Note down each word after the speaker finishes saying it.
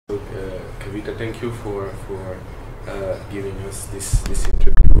Kavita, thank you for giving us this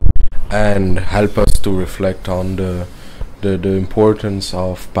interview and help us to reflect on the importance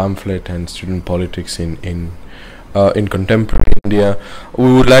of pamphlet and student politics in contemporary India.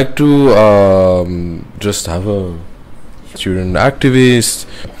 We would like to just have a student activist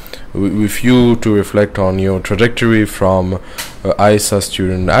with you to reflect on your trajectory from ISA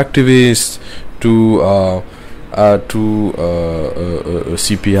student activist to a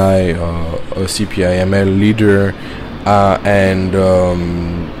CPI-ML leader, and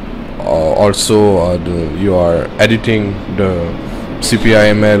also you are editing the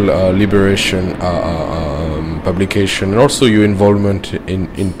CPI-ML liberation publication, and also your involvement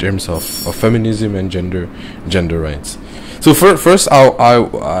in terms of feminism and gender rights. So first,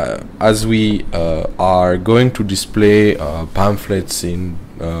 as we are going to display pamphlets in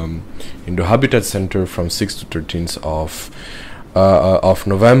the Habitat Center from 6th to 13th of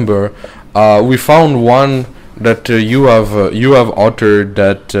November, we found one that you have authored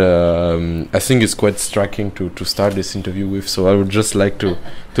that I think is quite striking to start this interview with. So I would just like to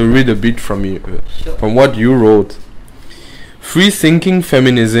read a bit from you, from what you wrote. Free thinking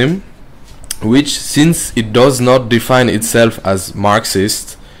feminism, which, since it does not define itself as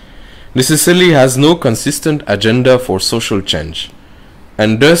Marxist, necessarily has no consistent agenda for social change,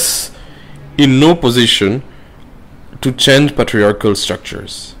 and thus in no position to change patriarchal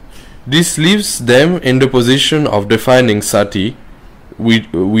structures. This leaves them in the position of defining sati,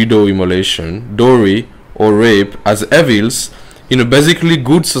 widow immolation, dowry, or rape as evils in a basically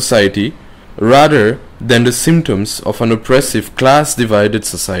good society, rather than the symptoms of an oppressive class-divided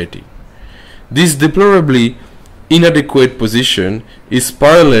society. This deplorably inadequate position is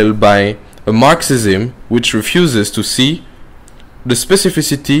paralleled by a Marxism which refuses to see the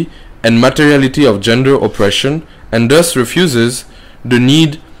specificity and materiality of gender oppression, and thus refuses the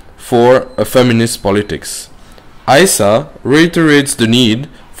need for a feminist politics. ISA reiterates the need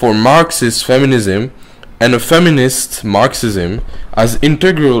for Marxist feminism and a feminist Marxism as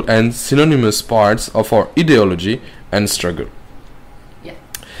integral and synonymous parts of our ideology and struggle. Yeah.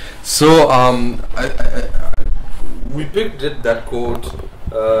 So we picked that quote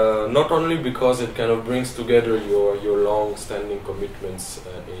not only because it kind of brings together your long-standing commitments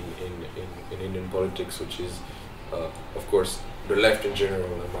in Indian politics, which is of course the left in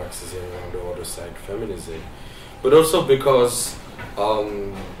general and Marxism, and on the other side feminism, but also because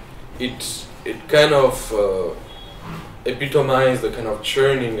it kind of epitomized the kind of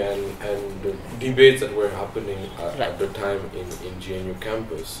churning and the debates that were happening at the time in JNU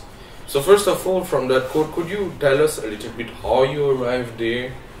campus. So first of all, from that quote, could you tell us a little bit how you arrived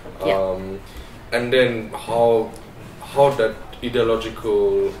there, and then how that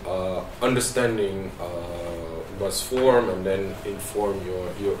ideological understanding was formed and then inform your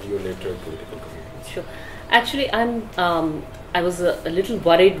later political commitments? Sure. Actually, I was a little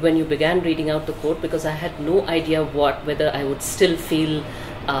worried when you began reading out the quote, because I had no idea whether I would still feel,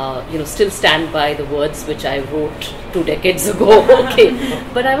 still stand by the words which I wrote 2 decades ago. Okay,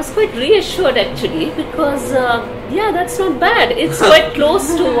 but I was quite reassured actually, because that's not bad. It's quite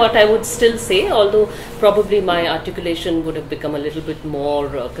close to what I would still say, although probably my articulation would have become a little bit more,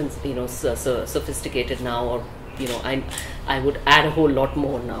 sophisticated now, or I would add a whole lot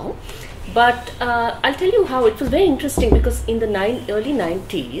more now. But I'll tell you how it was very interesting, because in the early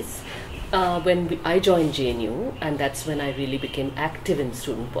 90s, when I joined JNU, and that's when I really became active in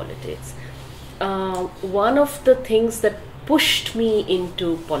student politics, one of the things that pushed me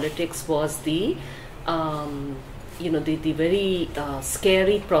into politics was the very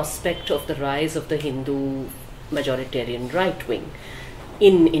scary prospect of the rise of the Hindu majoritarian right wing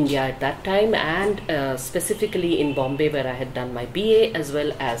in India at that time, and specifically in Bombay, where I had done my BA, as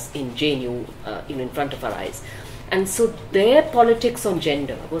well as in JNU, in front of our eyes. And so their politics on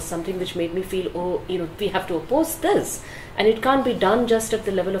gender was something which made me feel, we have to oppose this, and it can't be done just at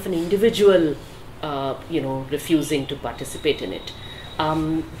the level of an individual, refusing to participate in it.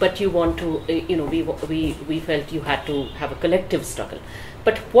 But you want to, we felt you had to have a collective struggle.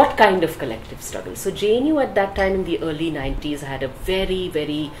 But what kind of collective struggle? So JNU at that time in the early 90s had a very,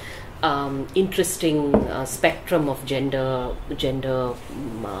 very interesting spectrum of gender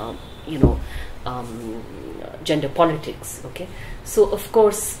politics. Okay, so of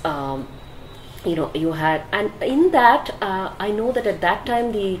course, you had, and in that, I know that at that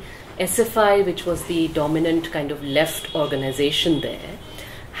time the SFI, which was the dominant kind of left organization there,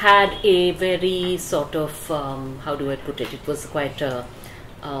 had a very sort of how do I put it? It was quite a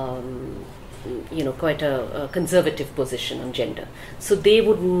quite a conservative position on gender. So they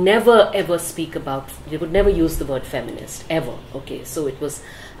would never ever speak about, they would never use the word feminist, ever. Okay, so it was,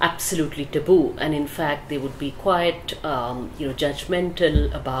 absolutely taboo, and in fact they would be quite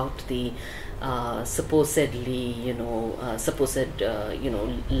judgmental about the supposedly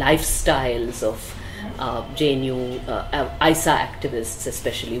lifestyles of JNU ISA activists,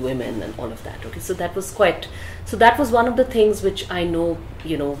 especially women, and all of that. Okay, so that was one of the things which I know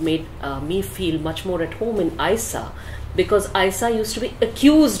made me feel much more at home in ISA, because ISA used to be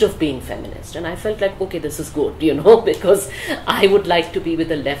accused of being feminist, and I felt like, okay, this is good, because I would like to be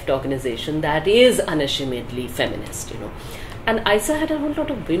with a left organization that is unashamedly feminist, And ISA had a whole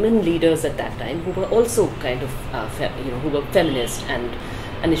lot of women leaders at that time who were also kind of, who were feminist and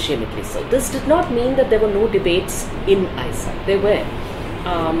unashamedly so. This did not mean that there were no debates in ISA. There were.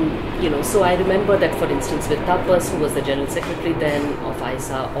 So I remember that, for instance, with Tapas, who was the General Secretary then of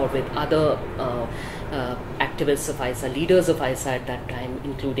ISA, or with other activists of ISA, leaders of ISA at that time,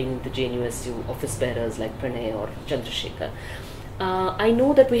 including the JNUSU office bearers like Pranay or Chandrasekhar, I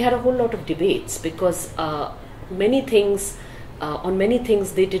know that we had a whole lot of debates, because on many things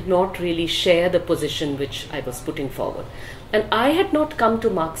they did not really share the position which I was putting forward. And I had not come to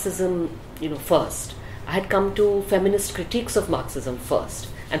Marxism, first. I had come to feminist critiques of Marxism first,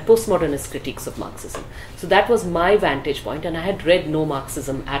 and postmodernist critiques of Marxism. So that was my vantage point, and I had read no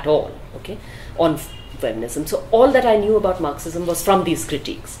Marxism at all, okay, on feminism. So all that I knew about Marxism was from these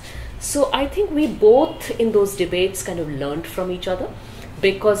critiques. So I think we both in those debates kind of learned from each other,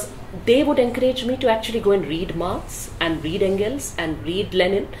 because they would encourage me to actually go and read Marx and read Engels and read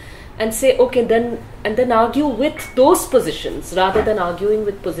Lenin, and say, okay, then argue with those positions rather than arguing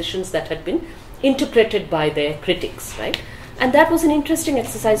with positions that had been interpreted by their critics, right? And that was an interesting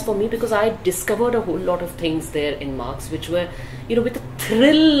exercise for me, because I discovered a whole lot of things there in Marx which were, with a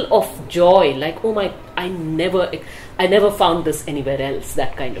thrill of joy, like, oh my, I never found this anywhere else,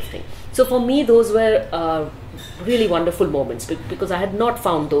 that kind of thing. So for me, those were really wonderful moments, because I had not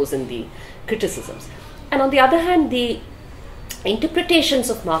found those in the criticisms. And on the other hand, the interpretations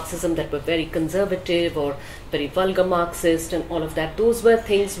of Marxism that were very conservative or very vulgar Marxist and all of that, those were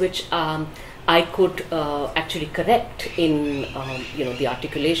things which I could actually correct in the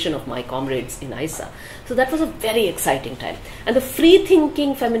articulation of my comrades in ISA. So that was a very exciting time. And the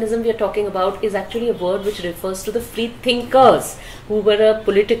free-thinking feminism we are talking about is actually a word which refers to the free thinkers who were a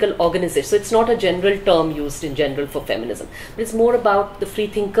political organization. So it's not a general term used in general for feminism, but it's more about the free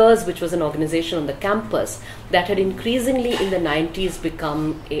thinkers, which was an organization on the campus that had increasingly in the 90s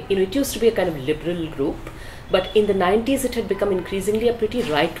become, it used to be a kind of liberal group, but in the 90s it had become increasingly a pretty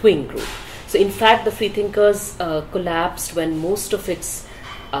right-wing group. So in fact, the Freethinkers collapsed when most of its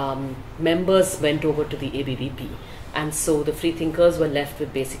members went over to the ABVP. And so the Freethinkers were left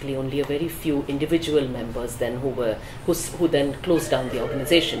with basically only a very few individual members then who then closed down the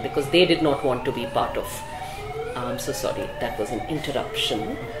organization, because they did not want to be part of. I'm so sorry, that was an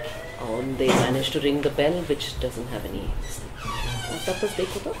interruption. They managed to ring the bell, which doesn't have any. Tapas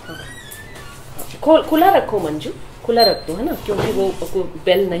देखो तो खुला रखो मंजू, खुला रख दो, है ना, क्योंकि वो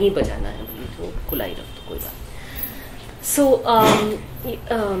बेल नहीं बजाना है, तो खुला ही रख दो, कोई बात. So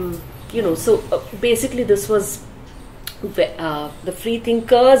so basically this was the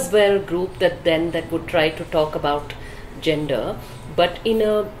Freethinkers were a group that would try to talk about gender, but in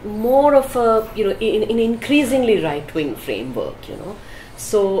a more of a in increasingly right-wing framework,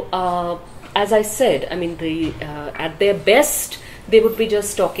 So as I said, I mean, at their best they would be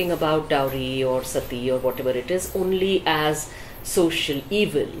just talking about dowry or sati or whatever it is only as social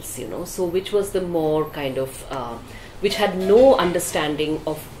evils, So which was the more kind of which had no understanding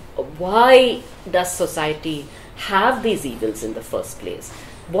of why does society have these evils in the first place?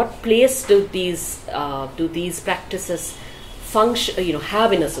 What place do these practices function,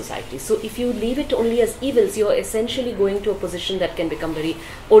 have in a society? So if you leave it only as evils, you're essentially going to a position that can become very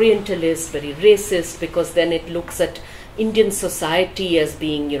orientalist, very racist, because then it looks at Indian society as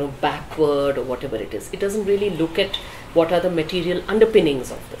being, backward or whatever it is. It doesn't really look at what are the material underpinnings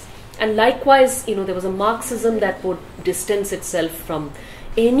of this. And likewise, there was a Marxism that would distance itself from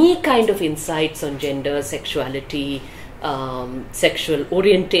any kind of insights on gender, sexuality, sexual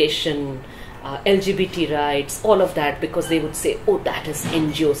orientation, LGBT rights, all of that, because they would say, oh, that is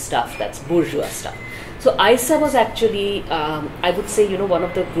NGO stuff, that's bourgeois stuff. So ISA was actually, I would say, one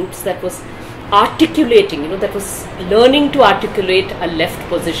of the groups that was articulating, that was learning to articulate a left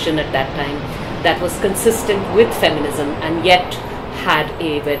position at that time that was consistent with feminism, and yet had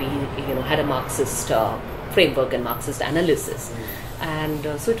a very, had a Marxist framework and Marxist analysis. And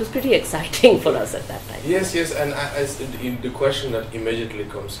so it was pretty exciting for us at that time. Yes, and the question that immediately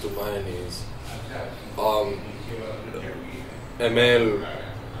comes to mind is ML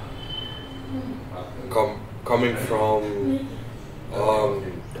coming from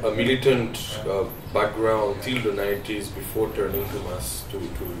a militant background till the 90s before turning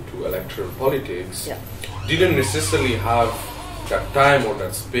to electoral politics, didn't necessarily have that time or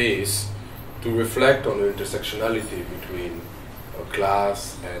that space to reflect on the intersectionality between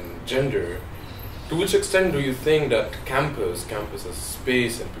class and gender. To which extent do you think that campus as a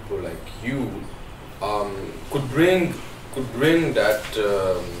space, and people like you could bring that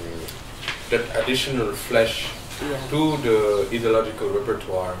that additional flesh to the ideological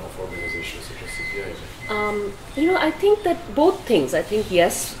repertoire of organizations such as CPI? I think that both things. I think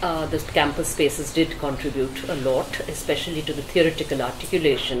yes, the campus spaces did contribute a lot, especially to the theoretical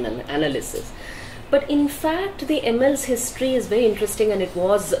articulation and analysis. But in fact, the ML's history is very interesting, and it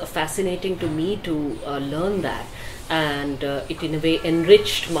was fascinating to me to learn that. And it in a way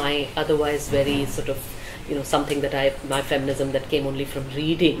enriched my otherwise very sort of, something that my feminism that came only from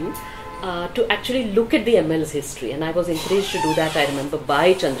reading, to actually look at the ML's history. And I was encouraged to do that, I remember,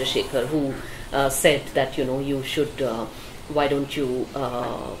 by Chandrasekhar, who said that, you should, why don't you,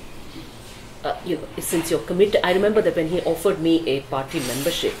 since you're committed. I remember that when he offered me a party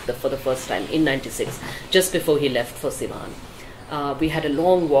membership for the first time in '96, just before he left for Sivan, we had a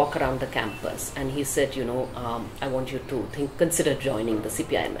long walk around the campus, and he said, I want you to consider joining the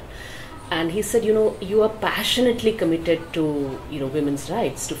CPI-ML. And he said, you are passionately committed to, women's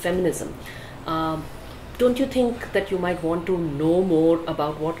rights, to feminism. Don't you think that you might want to know more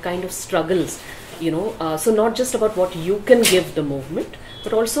about what kind of struggles, so not just about what you can give the movement,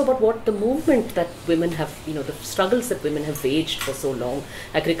 but also about what the movement that women have, the struggles that women have waged for so long,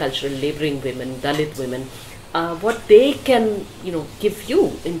 agricultural, laboring women, Dalit women, what they can, give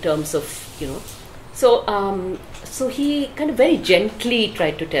you in terms of, So he kind of very gently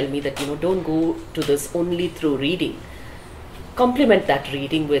tried to tell me that, don't go to this only through reading. Complement that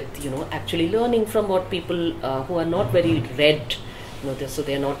reading with, actually learning from what people who are not very read, so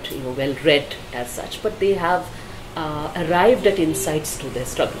they're not, well read as such, but they have arrived at insights to their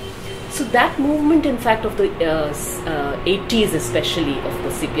struggle. So that movement, in fact, of the 80s especially, of the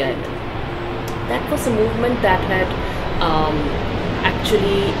CPI-ML, that was a movement that had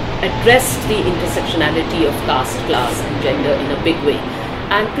actually addressed the intersectionality of caste, class and gender in a big way,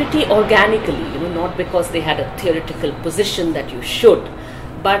 and pretty organically, not because they had a theoretical position that you should,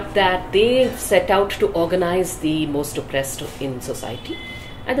 but that they set out to organize the most oppressed in society.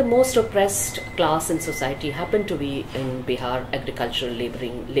 And the most oppressed class in society happened to be in Bihar agricultural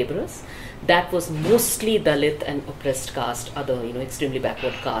laborers. That was mostly Dalit and oppressed caste, other extremely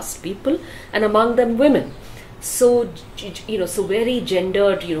backward caste people, and among them women. So so very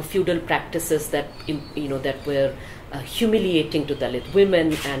gendered feudal practices that that were humiliating to Dalit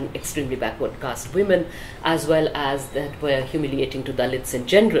women and extremely backward caste women, as well as that were humiliating to Dalits in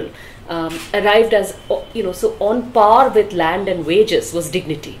general, arrived as so on par with land and wages was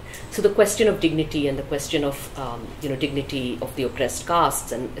dignity. So the question of dignity and the question of dignity of the oppressed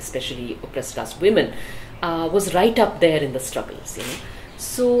castes, and especially oppressed caste women, was right up there in the struggles.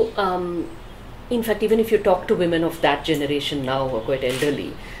 So in fact, even if you talk to women of that generation now who are quite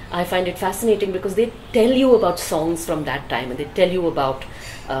elderly, I find it fascinating because they tell you about songs from that time, and they tell you about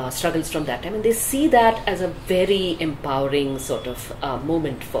struggles from that time, and they see that as a very empowering sort of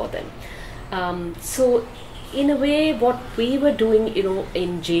moment for them. So in a way, what we were doing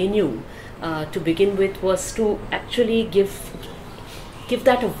in JNU to begin with was to actually give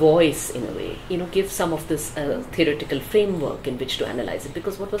that a voice in a way, give some of this theoretical framework in which to analyze it.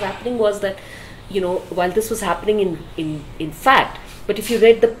 Because what was happening was that, while this was happening in fact, but if you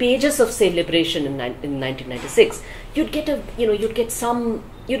read the pages of, say, Liberation in 1996, you'd get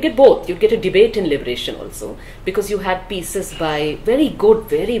both. You'd get a debate in Liberation also, because you had pieces by very good,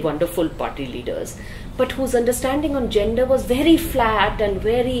 very wonderful party leaders, but whose understanding on gender was very flat and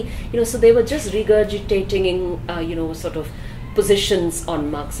very, so they were just regurgitating, sort of positions on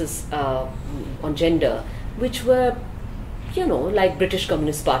Marxist, on gender, which were, like British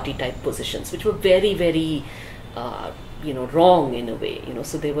Communist Party type positions, which were very, very, wrong in a way,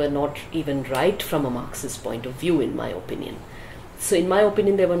 so they were not even right from a Marxist point of view, in my opinion. So in my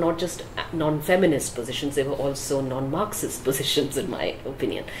opinion, they were not just non-feminist positions, they were also non-Marxist positions, in my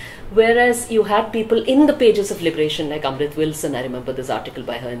opinion. Whereas you had people in the pages of Liberation, like Amrit Wilson, I remember this article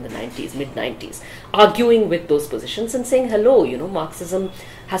by her in the mid-90s, arguing with those positions and saying, hello, Marxism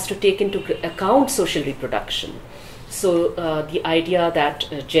has to take into account social reproduction. So the idea that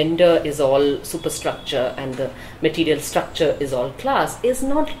gender is all superstructure and the material structure is all class is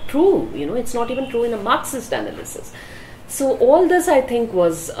not true. It's not even true in a Marxist analysis. So all this, I think,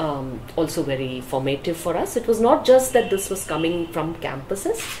 was also very formative for us. It was not just that this was coming from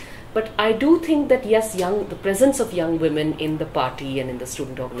campuses, But I do think that yes, the presence of young women in the party and in the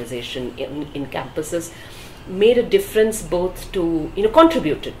student organization in campuses made a difference, both to,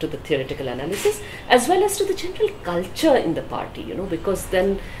 contributed to the theoretical analysis as well as to the general culture in the party, because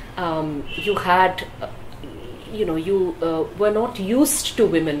then you had, you were not used to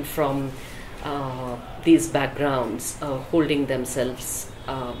women from these backgrounds holding themselves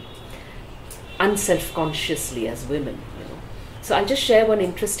unself-consciously as women, So I'll just share one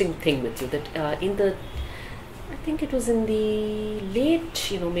interesting thing with you, that I think it was in the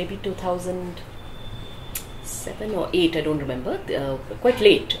late, maybe 2007 or 8, I don't remember, quite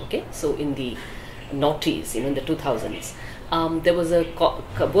late, okay? So in the noughties, in the 2000s, there was a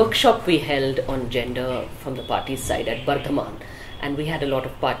workshop we held on gender from the party's side at Bardhaman. And we had a lot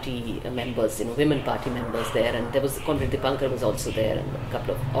of party members, women party members there, and there was Comrade Dipankar was also there, and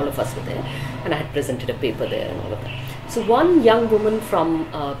all of us were there, and I had presented a paper there and all of that. So one young woman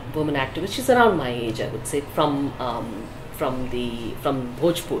woman activist, she's around my age, I would say, from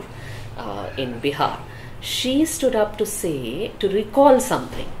Bhojpur in Bihar, she stood up to recall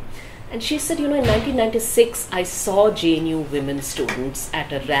something. And she said, in 1996, I saw JNU women students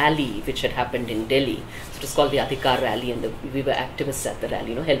at a rally which had happened in Delhi. So it was called the Adhikar rally, and we were activists at the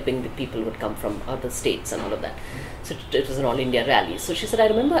rally, helping the people who would come from other states and all of that. So it was an all India rally. So she said, I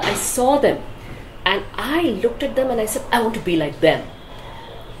remember I saw them, and I looked at them and I said, I want to be like them.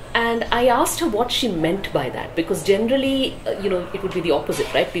 And I asked her what she meant by that, because generally, it would be the opposite,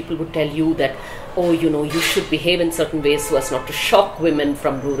 right? People would tell you that, oh, you should behave in certain ways so as not to shock women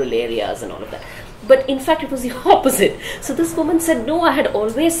from rural areas and all of that. But in fact, it was the opposite. So this woman said, no, I'd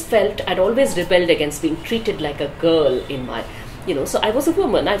always rebelled against being treated like a girl in my, so I was a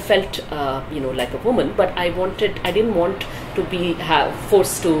woman. I felt, like a woman, but I didn't want to be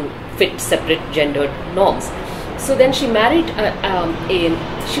forced to fit separate gendered norms. So then she married,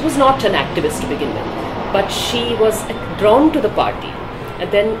 she was not an activist to begin with, but she was drawn to the party.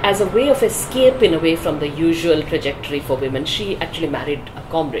 And then as a way of escape in a way from the usual trajectory for women, she actually married a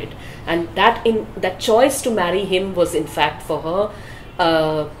comrade. And that choice to marry him was in fact for her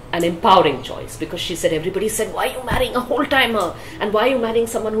an empowering choice, because she said, everybody said, why are you marrying a whole-timer? And why are you marrying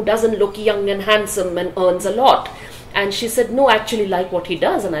someone who doesn't look young and handsome and earns a lot? And she said, no, I actually like what he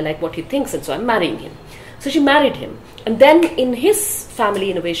does and I like what he thinks, and so I'm marrying him. So she married him. And then in his family,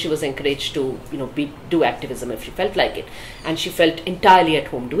 in a way, she was encouraged to, do activism if she felt like it. And she felt entirely at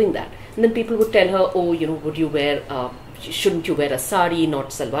home doing that. And then people would tell her, oh, shouldn't you wear a sari, not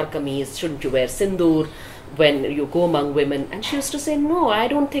salwar kameez? Shouldn't you wear sindoor when you go among women? And she used to say, no, I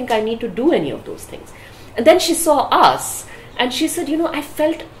don't think I need to do any of those things. And then she saw us and she said, I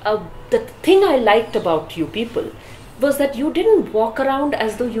felt the thing I liked about you people was that you didn't walk around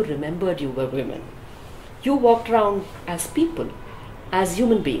as though you remembered you were women. You walked around as people, as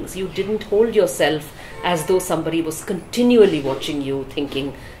human beings. You didn't hold yourself as though somebody was continually watching you,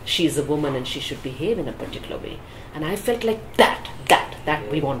 thinking she's a woman and she should behave in a particular way. And I felt like that,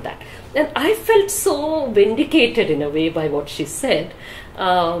 we want that. And I felt so vindicated in a way by what she said.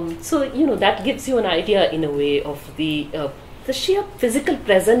 That gives you an idea in a way of the sheer physical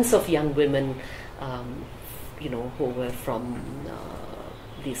presence of young women, who were from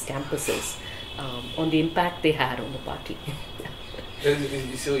these campuses. On the impact they had on the party.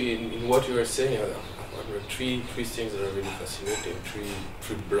 And so in what you were saying, there are three things that are really fascinating, three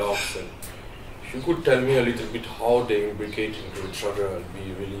blocks, and if you could tell me a little bit how they imbricate into each other, I'd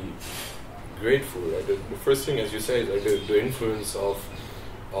be really grateful. The first thing, as you say, is like the influence of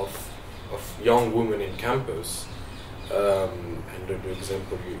young women in campus, and the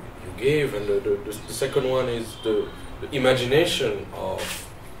example you gave, and the second one is the imagination of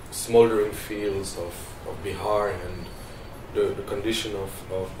smoldering fields of Bihar and the condition of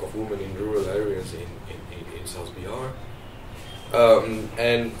women in rural areas in South Bihar.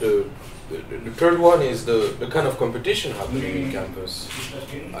 And the third one is the kind of competition happening in campus,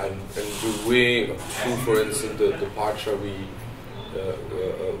 and the way through, for instance, the PaRChA we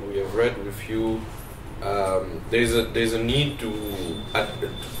have read with you. There's a need to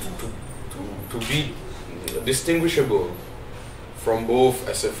be distinguishable from both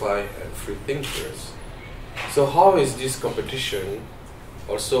SFI and free thinkers. So how is this competition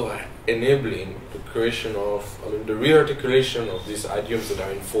also enabling the creation of, the re-articulation of these idioms that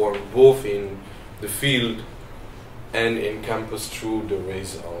are informed both in the field and in campus through the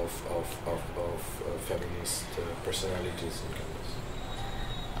rise of feminist personalities in campus?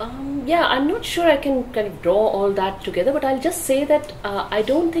 I'm not sure I can kind of draw all that together, but I'll just say that I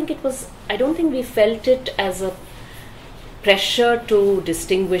don't think we felt it as a pressure to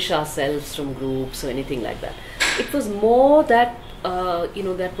distinguish ourselves from groups or anything like that. It was more that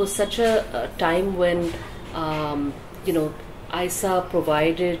that was such a time when, AIPWA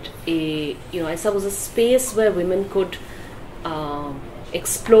provided AIPWA was a space where women could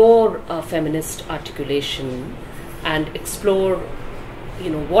explore feminist articulation and explore,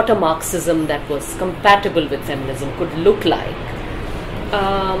 what a Marxism that was compatible with feminism could look like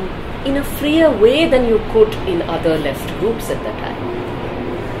in a freer way than you could in other left groups at that time.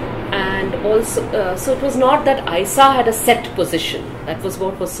 And also, so it was not that AIPWA had a set position. That was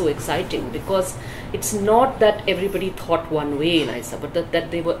what was so exciting, because it's not that everybody thought one way in AIPWA, but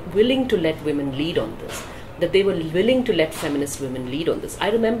that they were willing to let women lead on this, that they were willing to let feminist women lead on this. I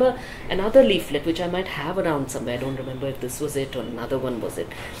remember another leaflet, which I might have around somewhere, I don't remember if this was it or another one was it,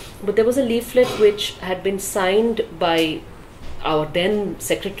 but there was a leaflet which had been signed by our then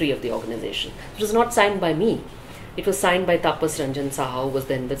secretary of the organization. It was not signed by me. It was signed by Tapas Ranjan Saha, who was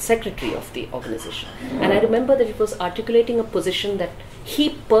then the secretary of the organization. And I remember that it was articulating a position that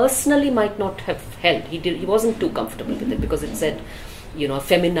he personally might not have held. He wasn't too comfortable with it, because it said, a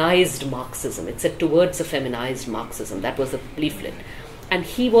feminized Marxism. It said towards a feminized Marxism. That was the leaflet. And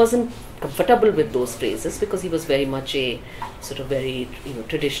he wasn't comfortable with those phrases, because he was very much a sort of very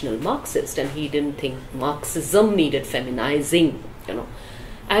traditional Marxist, and he didn't think Marxism needed feminizing.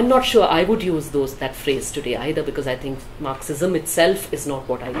 I'm not sure I would use that phrase today either, because I think Marxism itself is not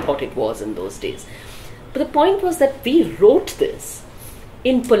what I thought it was in those days. But the point was that we wrote this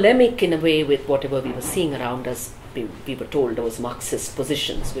in polemic in a way with whatever we were seeing around us. We were told those Marxist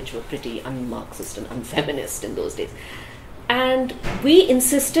positions, which were pretty un-Marxist and unfeminist in those days. And we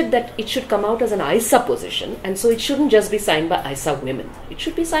insisted that it should come out as an AIPWA position, and so it shouldn't just be signed by AIPWA women. It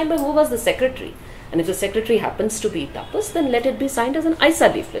should be signed by who was the secretary. And if the secretary happens to be Tapas, then let it be signed as an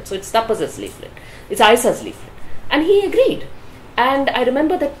AIPWA leaflet. So it's Tapas's leaflet. It's AIPWA's leaflet. And he agreed. And I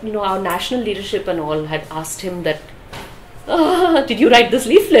remember that, our national leadership and all had asked him that, did you write this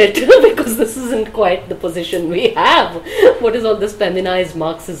leaflet? Because this isn't quite the position we have. What is all this feminized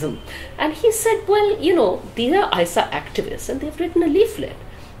Marxism? And he said, well, these are AIPWA activists and they've written a leaflet.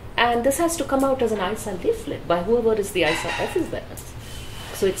 And this has to come out as an AIPWA leaflet by whoever is the AIPWA office bearers.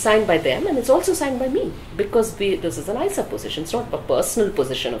 So it's signed by them, and it's also signed by me, because this is an AIPWA position. It's not a personal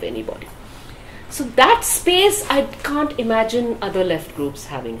position of anybody. So that space I can't imagine other left groups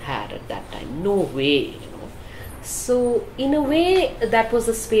having had at that time. No way, So in a way, that was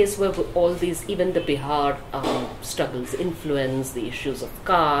a space where all these, even the Bihar struggles, influence, the issues of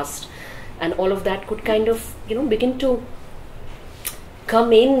caste, and all of that could kind of, begin to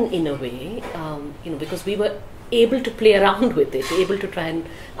come in a way, because we were able to play around with it, able to try and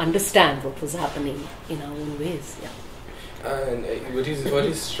understand what was happening in our own ways. Yeah. And what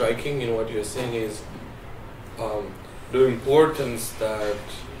is striking in what you're saying is the importance that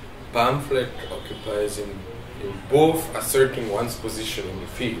pamphlet occupies in both asserting one's position in the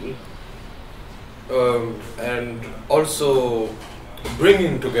field and also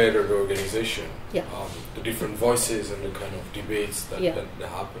bringing together the organization, the different voices and the kind of debates that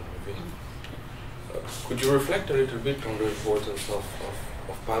happen within. Could you reflect a little bit on the importance of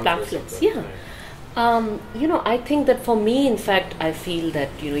pamphlets? Yeah. I think that for me, in fact, I feel that,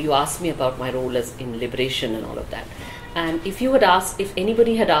 you asked me about my role in liberation and all of that. And if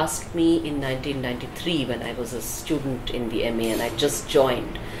anybody had asked me in 1993, when I was a student in the MA and I just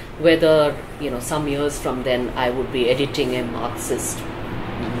joined, whether, some years from then I would be editing a Marxist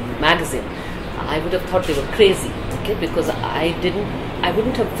magazine, I would have thought they were crazy, because I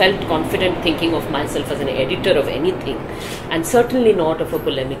wouldn't have felt confident thinking of myself as an editor of anything, and certainly not of a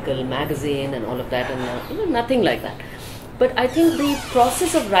polemical magazine and all of that, and nothing like that. But I think the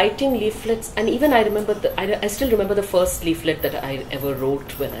process of writing leaflets, and even I still remember the first leaflet that I ever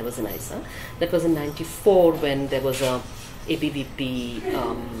wrote when I was in AIPWA. That was in '94, when there was a ABVP,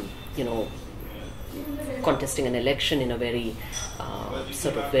 contesting an election in a very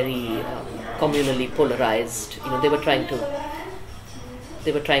very communally polarized. They were trying to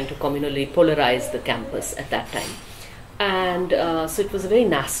communally polarize the campus at that time, and so it was a very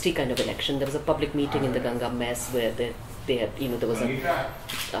nasty kind of election. There was a public meeting in the Ganga mess where they had, there was a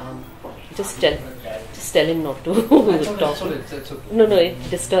just tell him not to talk. It's okay. No, it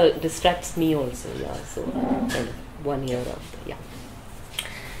distracts me also. Yeah, so kind of 1 year of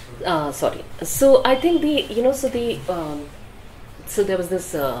sorry. So I think so there was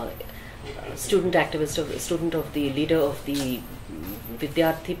this student activist, student of the leader of the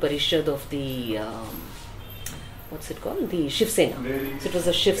Vidyarthi Parishad of the what's it called? The Shiv Sena. So it was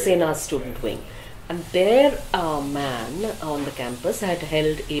a Shiv Sena student wing. And their man on the campus had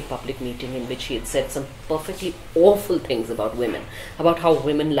held a public meeting in which he had said some perfectly awful things about women, about how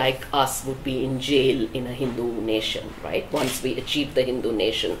women like us would be in jail in a Hindu nation, right? Once we achieve the Hindu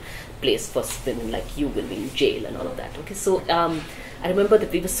nation, place for women like you will be in jail and all of that. Okay, so I remember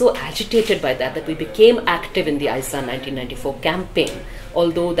that we were so agitated by that we became active in the AISA 1994 campaign,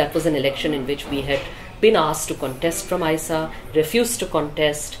 although that was an election in which we had been asked to contest from AISA, refused to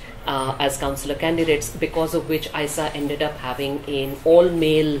contest as councillor candidates, because of which AISA ended up having an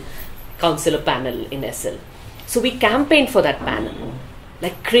all-male councillor panel in SL. So we campaigned for that panel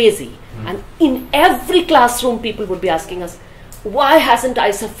like crazy, and in every classroom people would be asking us, why hasn't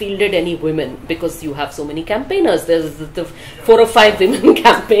AISA fielded any women? Because you have so many campaigners. There's the 4 or 5 women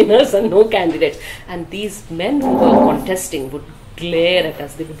campaigners and no candidates. And these men who were contesting would glare at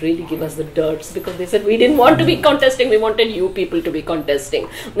us. They would really give us the dirts, because they said, we didn't want to be contesting, we wanted you people to be contesting.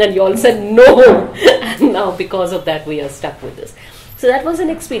 And you all said no. And now because of that we are stuck with this. So that was an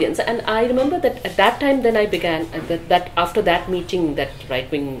experience. And I remember that at that time then I began, that after that meeting, that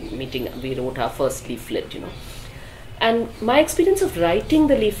right-wing meeting, we wrote our first leaflet, And my experience of writing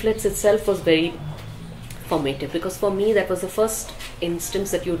the leaflets itself was very formative, because for me that was the first instance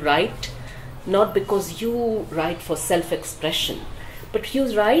that you write not because you write for self-expression, but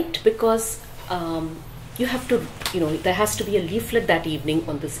you write because you have to, there has to be a leaflet that evening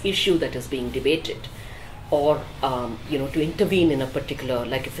on this issue that is being debated, or to intervene in a particular,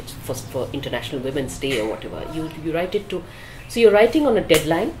 like if it's for International Women's Day or whatever, you write it to, so you're writing on a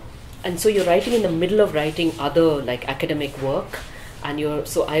deadline, and so you're writing in the middle of writing other like academic work, and you had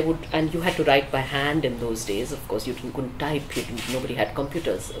to write by hand in those days. Of course, you couldn't type. Nobody had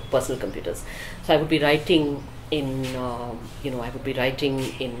computers, personal computers. So I would be writing in,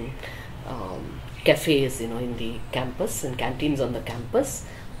 cafes, in the campus, and canteens on the campus,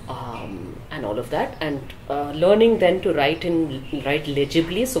 and all of that, and learning then to write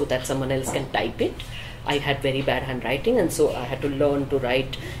legibly so that someone else can type it. I had very bad handwriting, and so I had to learn to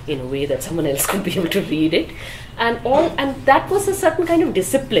write in a way that someone else could be able to read it, and that was a certain kind of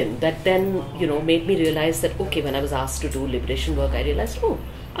discipline that then made me realize that, okay, when I was asked to do liberation work, I realized, oh,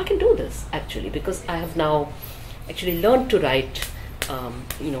 I can do this actually, because I have now actually learned to write on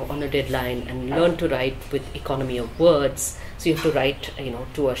a deadline, and learn to write with economy of words. So you have to write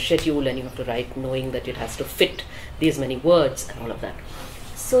to a schedule, and you have to write knowing that it has to fit these many words and all of that.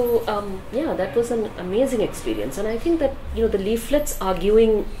 So that was an amazing experience, and I think that the leaflets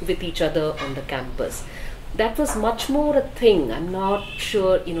arguing with each other on the campus, that was much more a thing. I'm not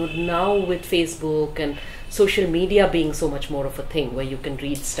sure now with Facebook and social media being so much more of a thing, where you can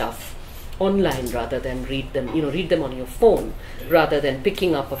read stuff online rather than read them on your phone, rather than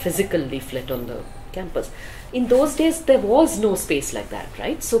picking up a physical leaflet on the campus. In those days there was no space like that,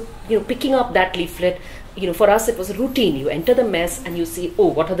 right? So picking up that leaflet, for us it was a routine. You enter the mess and you see, oh,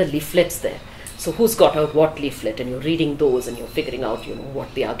 what are the leaflets there? So who's got out what leaflet, and you're reading those, and you're figuring out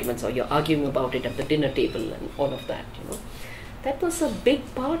what the arguments are. You're arguing about it at the dinner table and all of that. That was a big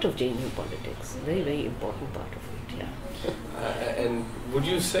part of JNU politics, a very, very important part of it. Yeah. And would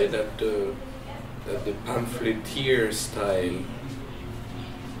you say that the pamphleteer style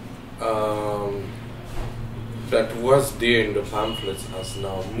that was there in the pamphlets has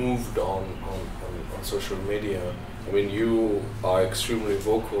now moved on social media? I mean, you are extremely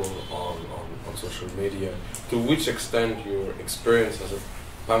vocal on social media. To which extent your experience as a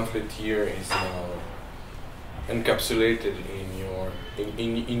pamphleteer is now encapsulated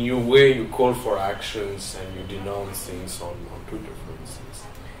in your way you call for actions and you denounce things on Twitter, for instance?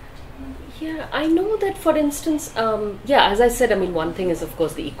 Yeah, I know that, for instance, as I said, one thing is, of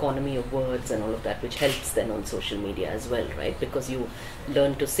course, the economy of words and all of that, which helps then on social media as well, right? Because you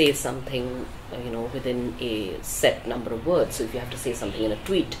learn to say something, within a set number of words. So if you have to say something in a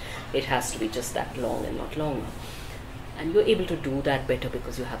tweet, it has to be just that long and not longer. And you're able to do that better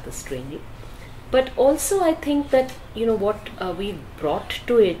because you have this training. But also I think that, what we brought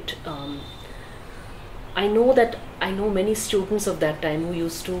to it, I know many students of that time who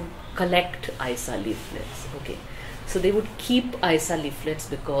used to collect AISA leaflets. Okay, so they would keep AISA leaflets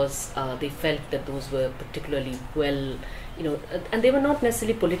because they felt that those were particularly well, and they were not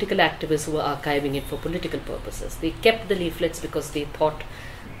necessarily political activists who were archiving it for political purposes. They kept the leaflets because they thought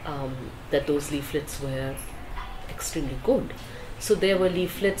that those leaflets were extremely good. So there were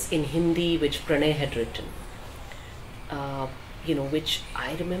leaflets in Hindi which Pranay had written, which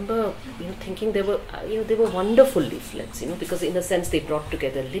I remember, thinking they were wonderful leaflets, because in a sense they brought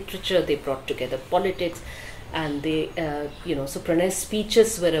together literature, they brought together politics, And they, so Pranay's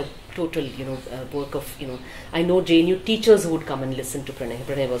speeches were a total, work of, I know JNU teachers who would come and listen to Pranay.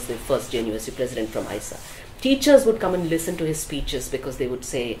 Pranay was the first JNU president from ISA. Teachers would come and listen to his speeches because they would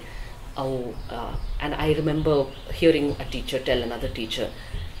say, and I remember hearing a teacher tell another teacher,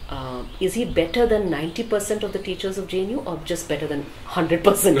 is he better than 90% of the teachers of JNU or just better than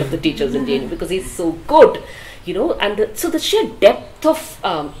 100% of the teachers in JNU, because he's so good, and so the sheer depth of,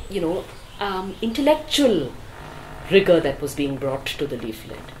 intellectual rigor that was being brought to the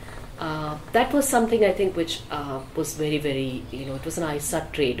leaflet. That was something I think which was very, very, it was an ISA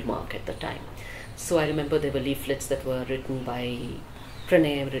trademark at the time. So I remember there were leaflets that were written by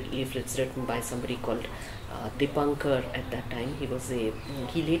Pranay, leaflets written by somebody called Dipankar at that time.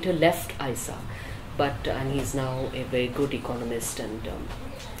 He later left ISA, and he's now a very good economist, and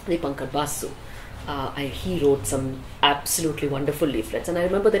Dipankar Basu. He wrote some absolutely wonderful leaflets, and I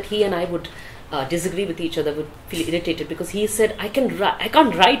remember that he and I would disagree with each other, would feel irritated because he said, I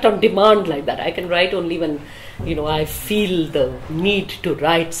can't write on demand like that. I can write only when, I feel the need to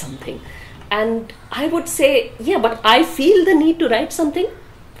write something. And I would say, yeah, but I feel the need to write something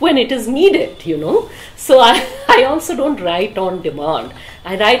when it is needed, So I also don't write on demand.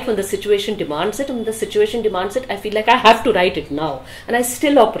 I write when the situation demands it, and when the situation demands it, I feel like I have to write it now. And I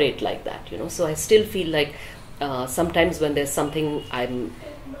still operate like that, So I still feel like sometimes when there's something I'm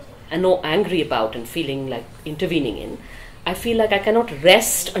angry about and feeling like intervening in, I feel like I cannot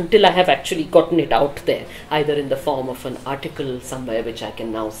rest until I have actually gotten it out there, either in the form of an article somewhere which I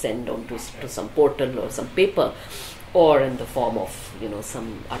can now send on to some portal or some paper, or in the form of,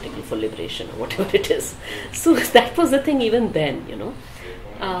 some article for liberation or whatever it is. So that was the thing even then,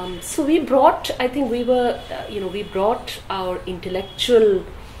 So we brought, I think we brought our intellectual,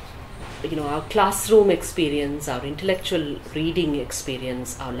 our classroom experience, our intellectual reading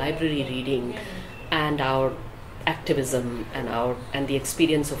experience, our library reading, and our activism and the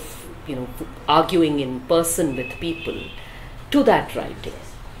experience of arguing in person with people to that writing.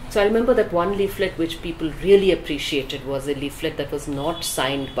 So I remember that one leaflet which people really appreciated was a leaflet that was not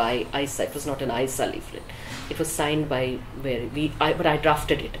signed by ISA. It was not an ISA leaflet. It was signed by but I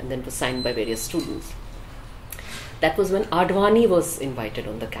drafted it, and then it was signed by various students. That was when Advani was invited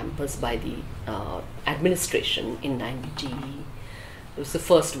on the campus by the administration in it was the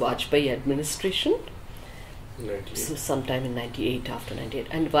first Vajpayee administration. 98. So sometime in 98, after 98,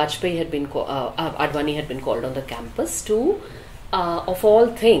 and Vajpayee had been Advani had been called on the campus to, of all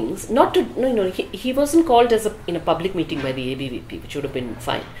things, not to he wasn't called in a public meeting by the ABVP, which would have been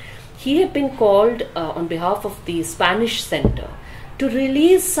fine. He had been called on behalf of the Spanish Center to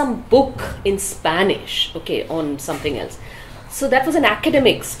release some book in Spanish, on something else. So that was an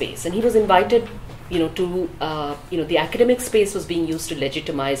academic space, and he was invited, to the academic space was being used to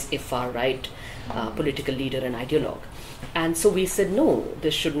legitimize a far-right political leader and ideologue. And so we said, no,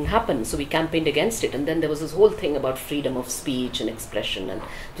 this shouldn't happen. So we campaigned against it. And then there was this whole thing about freedom of speech and expression. And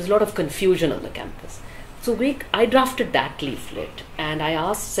there's a lot of confusion on the campus. So I drafted that leaflet. And I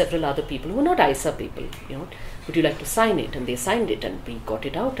asked several other people who were not ISA people, would you like to sign it? And they signed it. And we got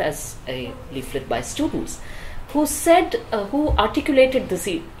it out as a leaflet by students who said, who articulated this,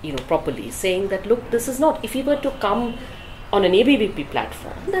 properly, saying that, look, this is not, if you were to come on an ABVP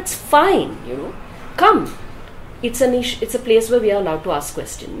platform, that's fine, come. It's a place where we are allowed to ask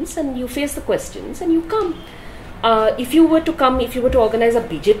questions, and you face the questions and you come. If you were to organize a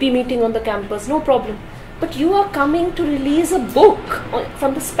BJP meeting on the campus, no problem. But you are coming to release a book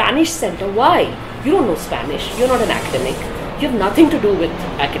from the Spanish Center. Why? You don't know Spanish. You're not an academic. You have nothing to do with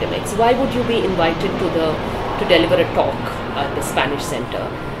academics. Why would you be invited to deliver a talk at the Spanish Center?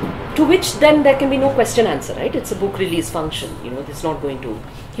 To which then there can be no question answer, right? It's a book release function. He's not going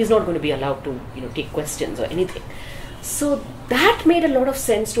to be allowed to, take questions or anything. So that made a lot of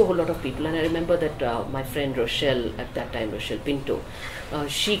sense to a whole lot of people. And I remember that my friend Rochelle, at that time Rochelle Pinto,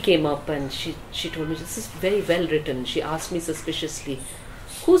 she came up and she told me, this is very well written. She asked me suspiciously,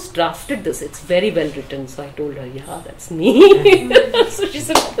 who's drafted this? It's very well written. So I told her, yeah, that's me. So she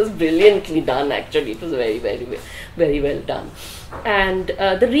said, it was brilliantly done, actually. It was very, very, very well done. And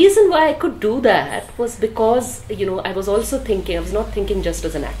the reason why I could do that was because, I was also thinking, I was not thinking just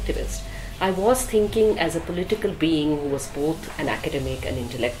as an activist. I was thinking as a political being who was both an academic and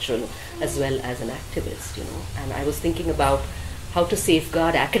intellectual as well as an activist, And I was thinking about how to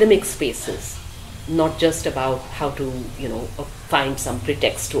safeguard academic spaces, not just about how to, find some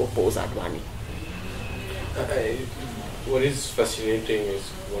pretext to oppose Advani. What is fascinating is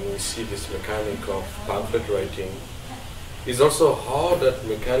when we see this mechanic of pamphlet writing, is also how that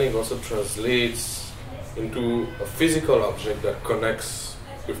mechanic also translates into a physical object that connects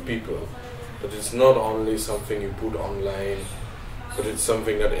with people. That it's not only something you put online, but it's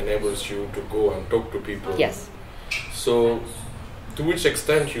something that enables you to go and talk to people. Yes. So, to which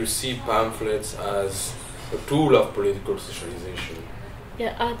extent you see pamphlets as a tool of political socialization?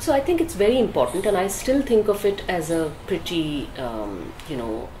 Yeah, so I think it's very important, and I still think of it as a pretty,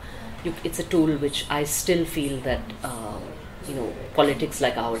 it's a tool which I still feel that, politics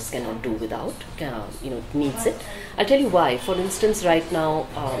like ours cannot do without, it needs it. I'll tell you why. For instance, right now,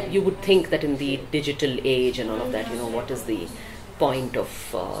 you would think that in the digital age and all of that, what is the point of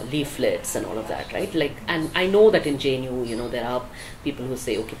leaflets and all of that, right? Like, and I know that in JNU, there are people who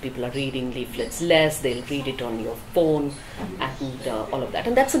say, okay, people are reading leaflets less, they'll read it on your phone and all of that.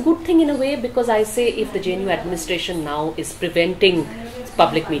 And that's a good thing in a way, because I say if the JNU administration now is preventing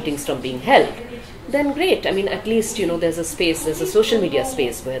public meetings from being held, then great. I mean, at least, there's a space, there's a social media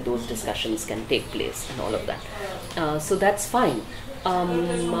space where those discussions can take place and all of that. So that's fine.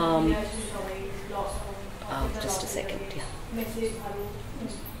 Just a second, yeah.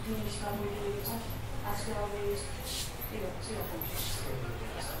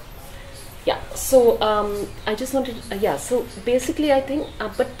 Yeah, so I just wanted, so basically I think,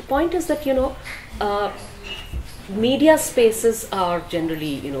 but the point is that, media spaces are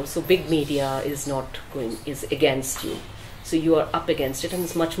generally, so big media is against you. So you are up against it, and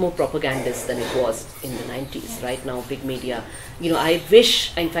it's much more propagandist than it was in the 90s. Right now, big media, I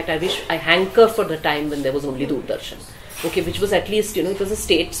hanker for the time when there was only Doordarshan. Okay, which was at least, it was a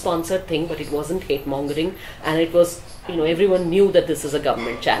state-sponsored thing, but it wasn't hate-mongering, and it was, everyone knew that this is a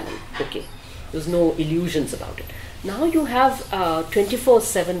government channel. Okay, there was no illusions about it. Now you have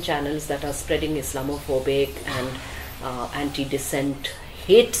 24/7 channels that are spreading Islamophobic and anti-dissent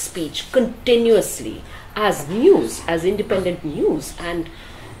hate speech continuously as news, as independent news, and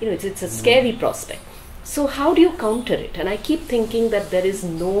it's a scary prospect. So how do you counter it? And I keep thinking that there is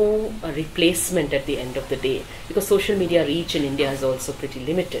no replacement at the end of the day, because social media reach in India is also pretty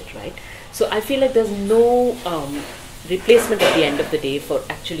limited, right? So I feel like there's no replacement at the end of the day for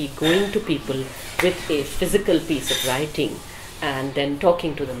actually going to people with a physical piece of writing and then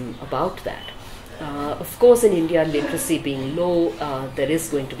talking to them about that. Of course, in India, literacy being low, there is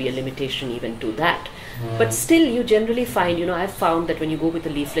going to be a limitation even to that. But still, you generally find, I've found that when you go with a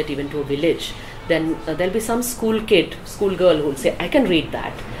leaflet even to a village, then there'll be some schoolgirl who'll say, I can read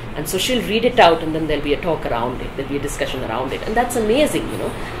that. And so she'll read it out, and then there'll be a talk around it, there'll be a discussion around it. And that's amazing,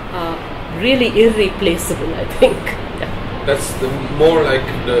 really irreplaceable, I think. Yeah. That's more like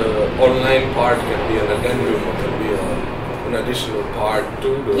the online part can be an addendum, or can be an additional part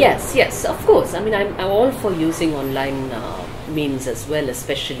to the... Yes, of course. I mean, I'm all for using online means as well,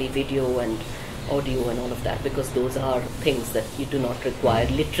 especially video and audio and all of that, because those are things that you do not require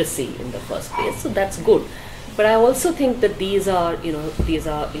literacy in the first place. So that's good. But I also think that these are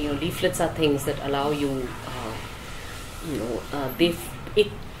leaflets are things that allow you,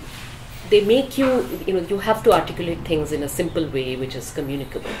 they make you, you have to articulate things in a simple way which is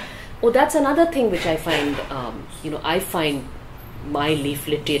communicable. Oh, that's another thing which I find, I find my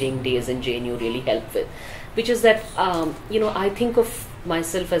leafleteering days in JNU really help with, which is that, I think of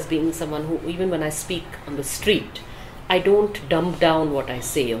myself as being someone who, even when I speak on the street, I don't dumb down what I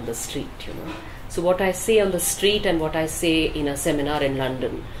say on the street, So what I say on the street and what I say in a seminar in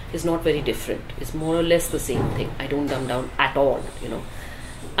London is not very different. It's more or less the same thing. I don't dumb down at all,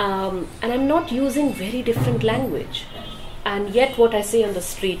 And I'm not using very different language. And yet what I say on the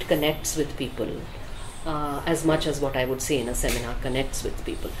street connects with people as much as what I would say in a seminar connects with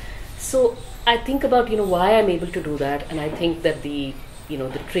people. So I think about, why I'm able to do that. And I think that the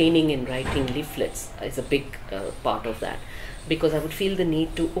training in writing leaflets is a big part of that. Because I would feel the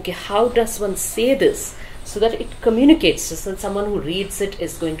need to, okay, how does one say this so that it communicates, so that someone who reads it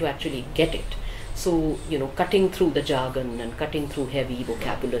is going to actually get it. So, cutting through the jargon and cutting through heavy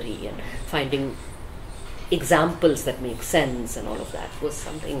vocabulary and finding examples that make sense and all of that was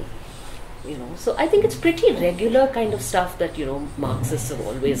something, So I think it's pretty regular kind of stuff that, Marxists have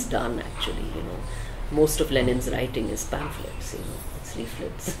always done actually, Most of Lenin's writing is pamphlets, it's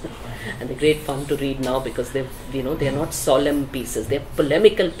leaflets. And they're great fun to read now because they're not solemn pieces, they're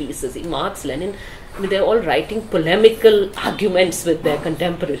polemical pieces. Marx, Lenin, they're all writing polemical arguments with their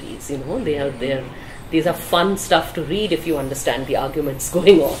contemporaries, these are fun stuff to read if you understand the arguments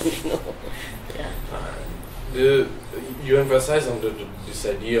going on, Yeah. You emphasize on this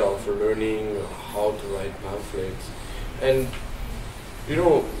idea of learning how to write pamphlets, and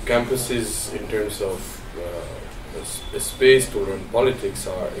campuses in terms of a space to learn politics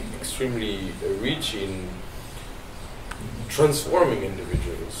are extremely rich in transforming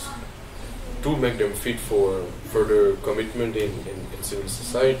individuals. to make them fit for further commitment in civil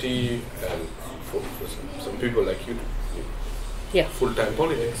society and for some people like you, yeah, full-time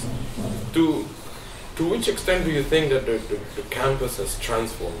politics. To which extent do you think that the campus has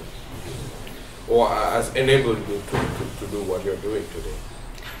transformed or has enabled you to do what you're doing today?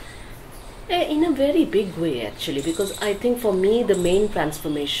 In a very big way, actually, because I think for me the main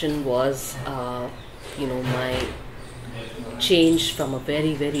transformation was, my change from a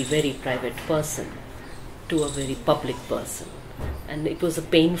very, very, very private person to a very public person. And it was a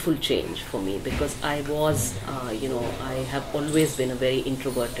painful change for me because I was, I have always been a very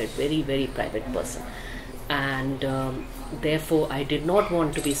introverted, very, very private person. And therefore, I did not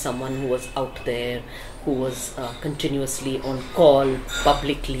want to be someone who was out there, who was continuously on call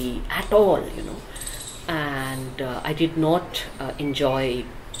publicly at all, And I did not enjoy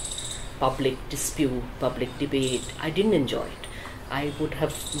public dispute, public debate. I didn't enjoy it.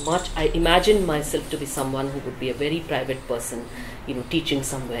 I imagined myself to be someone who would be a very private person, teaching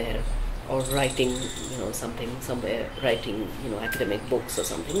somewhere or writing, something somewhere, writing, academic books or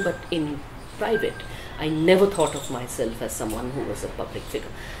something, but in private. I never thought of myself as someone who was a public figure.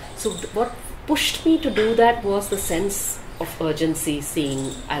 So what pushed me to do that was the sense of urgency,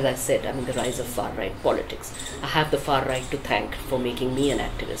 seeing, as I said, the rise of far-right politics. I have the far-right to thank for making me an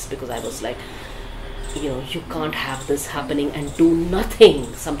activist, because I was like, you can't have this happening and do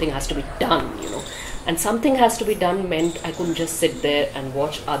nothing. Something has to be done, And something has to be done meant I couldn't just sit there and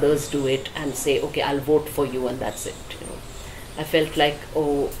watch others do it and say, okay, I'll vote for you and that's it, I felt like,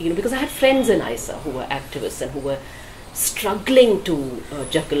 because I had friends in ISA who were activists and who were struggling to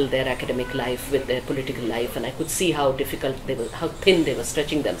juggle their academic life with their political life, and I could see how difficult they were, how thin they were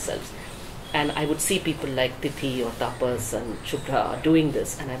stretching themselves. And I would see people like Tithi or Tapas and Shubhra doing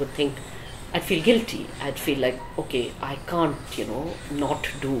this, and I would think, I'd feel guilty. I'd feel like, okay, I can't, not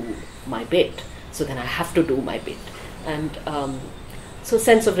do my bit. So then I have to do my bit. And so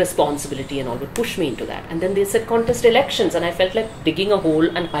sense of responsibility and all would push me into that. And then they said contest elections, and I felt like digging a hole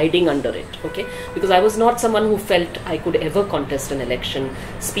and hiding under it, okay? Because I was not someone who felt I could ever contest an election,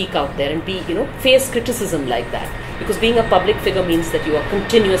 speak out there and be, face criticism like that. Because being a public figure means that you are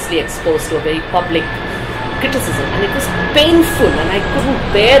continuously exposed to a very public criticism. And it was painful, and I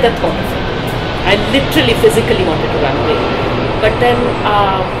couldn't bear the thought of it. I literally physically wanted to run away. But then,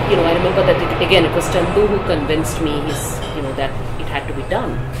 I remember that it was Chandu who convinced me, that it had to be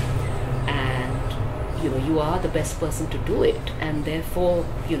done. And, you are the best person to do it. And therefore,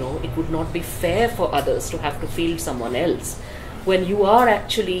 it would not be fair for others to have to field someone else when you are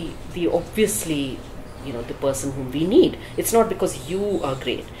actually the person whom we need. It's not because you are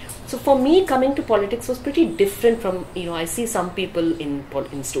great. So for me, coming to politics was pretty different from, I see some people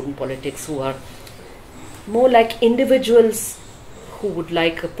in student politics who are more like individuals who would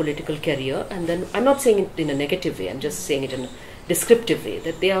like a political career, and then I'm not saying it in a negative way, I'm just saying it in a descriptive way,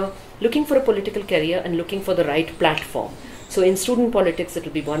 that they are looking for a political career and looking for the right platform. So in student politics, it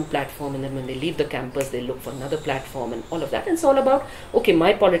will be one platform, and then when they leave the campus, they look for another platform and all of that. And it's all about, okay,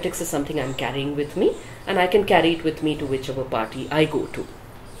 my politics is something I'm carrying with me, and I can carry it with me to whichever party I go to.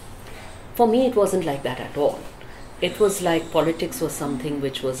 For me, it wasn't like that at all. It was like politics was something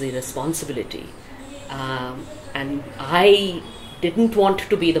which was a responsibility. And I didn't want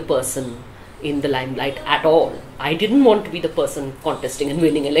to be the person in the limelight at all. I didn't want to be the person contesting and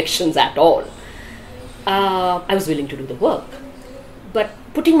winning elections at all. I was willing to do the work. But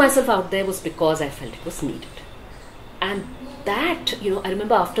putting myself out there was because I felt it was needed. And that, I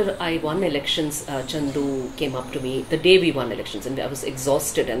remember after I won elections, Chandu came up to me the day we won elections, and I was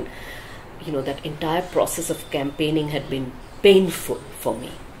exhausted, and that entire process of campaigning had been painful for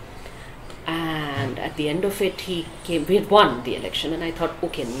me. And at the end of it, we had won the election, and I thought,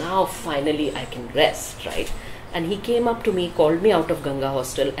 okay, now finally I can rest, right? And he came up to me, called me out of Ganga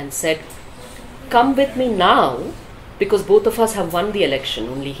hostel and said, come with me now, because both of us have won the election.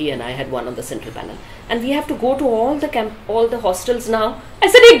 Only he and I had won on the central panel, and we have to go to all the hostels now. I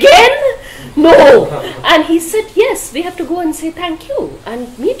said, again? No. And he said, yes, we have to go and say thank you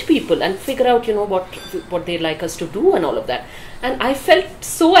and meet people and figure out, what they like us to do and all of that. And I felt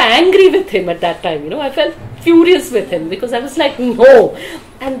so angry with him at that time, I felt furious with him because I was like, no.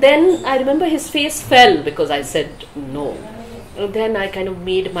 And then I remember his face fell because I said no. And then I kind of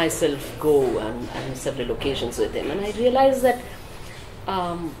made myself go on several occasions with him. And I realized that,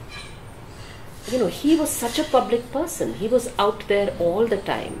 he was such a public person. He was out there all the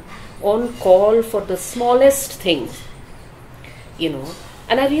time, on call for the smallest things,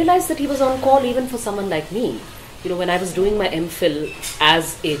 And I realized that he was on call even for someone like me. When I was doing my MPhil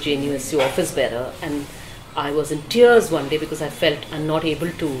as a JNU office bearer, and I was in tears one day because I felt I'm not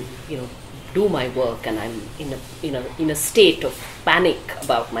able to, do my work and I'm in a state of panic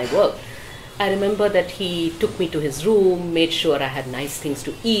about my work, I remember that he took me to his room, made sure I had nice things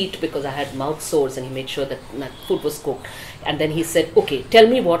to eat because I had mouth sores, and he made sure that my food was cooked. And then he said, okay, tell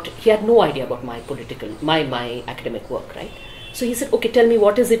me what, he had no idea about my my academic work, right? So he said, okay, tell me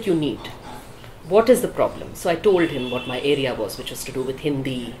what is it you need? What is the problem? So I told him what my area was, which was to do with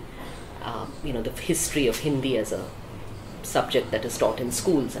Hindi, the history of Hindi as a subject that is taught in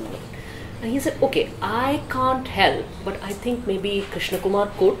schools and all. And he said, okay, I can't help, but I think maybe Krishna Kumar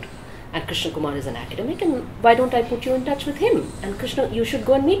could. And Krishna Kumar is an academic, and why don't I put you in touch with him? And Krishna, you should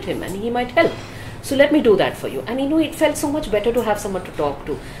go and meet him, and he might help. So let me do that for you. And it felt so much better to have someone to talk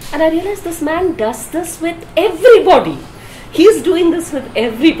to. And I realized this man does this with everybody. He's doing this with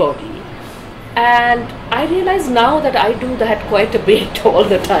everybody. And I realize now that I do that quite a bit all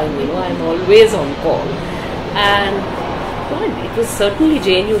the time. I'm always on call. And well, it was certainly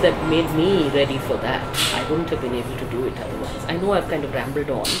JNU that made me ready for that. I wouldn't have been able to do it otherwise. I know I've kind of rambled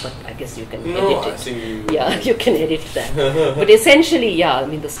on, but I guess you can edit it. I think Yeah, you can edit that. But essentially,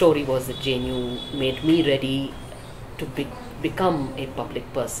 the story was that JNU made me ready to become a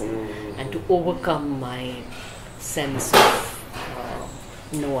public person and to overcome my sense of,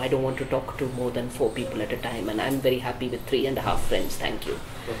 no, I don't want to talk to more than 4 people at a time, and I'm very happy with 3.5 friends, thank you.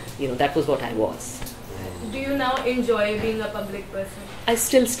 That was what I was. Do you now enjoy being a public person? I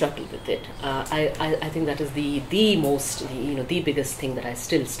still struggle with it. I think that is the most, the biggest thing that I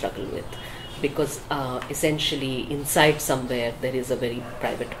still struggle with, because essentially inside somewhere there is a very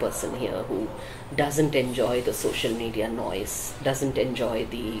private person here who doesn't enjoy the social media noise, doesn't enjoy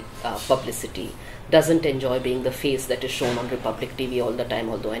the publicity, doesn't enjoy being the face that is shown on Republic TV all the time,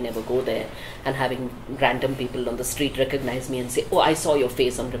 although I never go there, and having random people on the street recognize me and say, oh, I saw your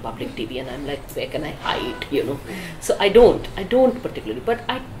face on Republic TV, and I'm like, where can I hide, So I don't particularly, but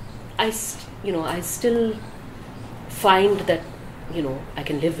I still find that, I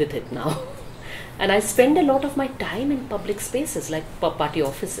can live with it now. And I spend a lot of my time in public spaces like party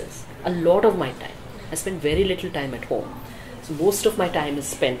offices, a lot of my time. I spend very little time at home. So most of my time is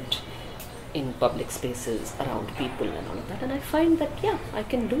spent in public spaces around people and all of that, and I find that I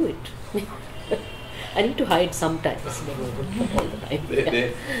can do it. I need to hide sometimes, but not all the time.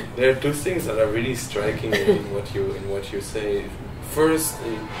 There are 2 things that are really striking in what you say. First,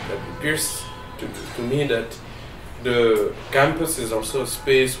 it appears to me that the campus is also a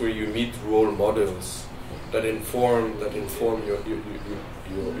space where you meet role models that inform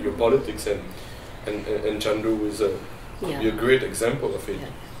your politics, and Chandu is a great example of it. Yeah.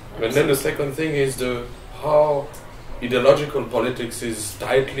 And then the second thing is how ideological politics is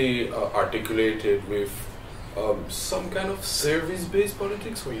tightly articulated with some kind of service-based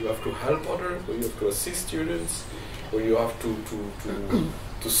politics, where you have to help others, where you have to assist students, where you have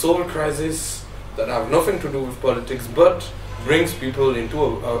to solve crises that have nothing to do with politics, but brings people into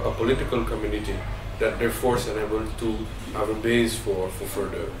a political community that therefore is able to have a base for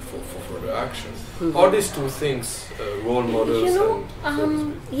further action. All these 2 things, role models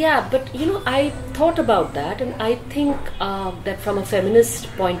and but I thought about that, and I think that from a feminist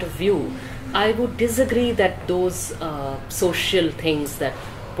point of view, I would disagree that those social things that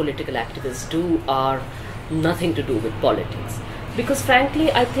political activists do are nothing to do with politics. Because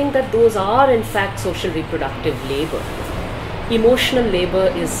frankly, I think that those are in fact social reproductive labor. Emotional labor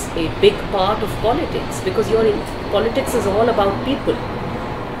is a big part of politics, because politics is all about people.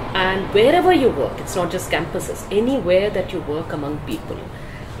 And wherever you work, it's not just campuses, anywhere that you work among people,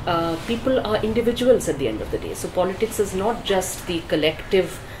 people are individuals at the end of the day. So politics is not just the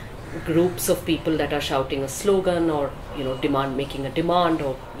collective groups of people that are shouting a slogan or making a demand,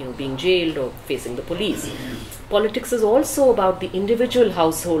 or being jailed or facing the police. Politics is also about the individual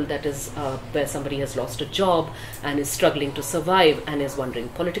household that is where somebody has lost a job and is struggling to survive and is wondering.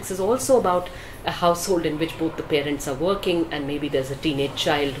 Politics is also about a household in which both the parents are working, and maybe there's a teenage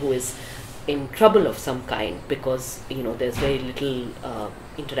child who is in trouble of some kind because there's very little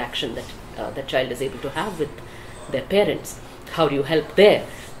interaction that the child is able to have with their parents. How do you help there?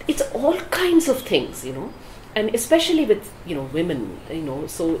 It's all kinds of things, and especially with women,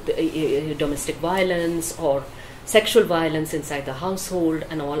 so domestic violence or sexual violence inside the household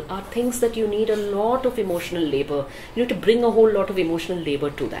and all are things that you need a lot of emotional labor. You need to bring a whole lot of emotional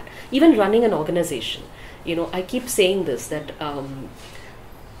labor to that. Even running an organization, I keep saying this, that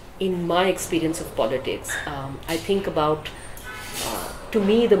in my experience of politics, I think about, to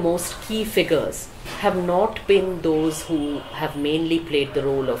me, the most key figures have not been those who have mainly played the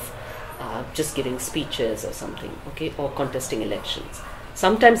role of just giving speeches or something, or contesting elections.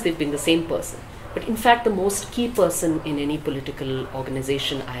 Sometimes they've been the same person, But in fact, the most key person in any political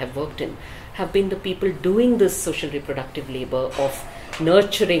organization I have worked in have been the people doing this social reproductive labor of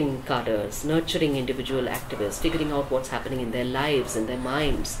nurturing cadres, nurturing individual activists, figuring out what's happening in their lives, in their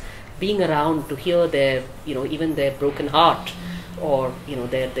minds, being around to hear their, even their broken heart, or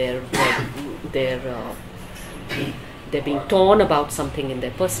they're being torn about something in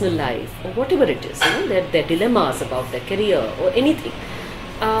their personal life, or whatever it is, their dilemmas about their career or anything.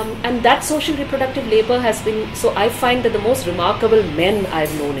 And that social reproductive labor has been, so I find that the most remarkable men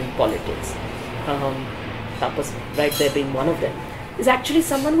I've known in politics, Tapas right there being one of them, is actually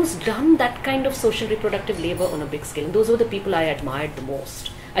someone who's done that kind of social reproductive labor on a big scale. And those were the people I admired the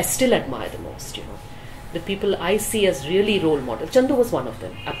most. I still admire the most, The people I see as really role models. Chandu was one of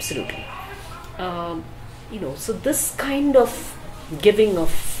them, absolutely. So this kind of giving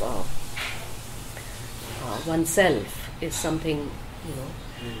of oneself is something,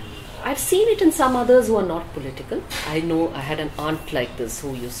 I've seen it in some others who are not political. I know I had an aunt like this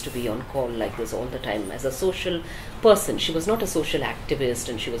who used to be on call like this all the time as a social person. She was not a social activist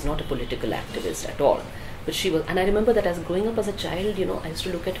and she was not a political activist at all. But she was, and I remember that as growing up as a child, I used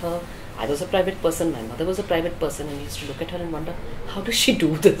to look at her. I was a private person, my mother was a private person, and I used to look at her and wonder, how does she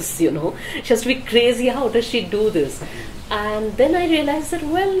do this, She has to be crazy, how does she do this? And then I realized that,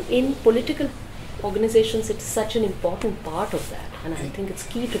 well, in political organizations, it's such an important part of that, and I think it's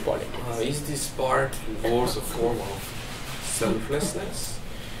key to politics. Is this part involves a form of selflessness?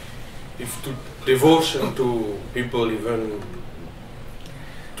 If to devotion to people, even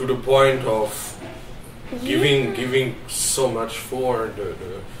to the point of giving so much for the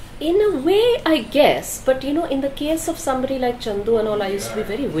in a way, I guess, but in the case of somebody like Chandu and all, I used to be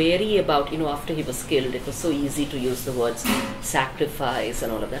very wary about, after he was killed, it was so easy to use the words sacrifice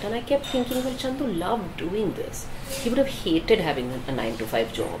and all of that, and I kept thinking, well, Chandu loved doing this. He would have hated having a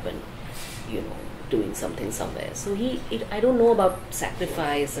 9-to-5 job and, doing something somewhere. So I don't know about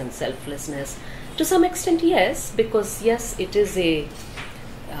sacrifice and selflessness. To some extent, yes, because yes, it is a,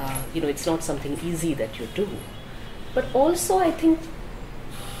 it's not something easy that you do. But also, I think,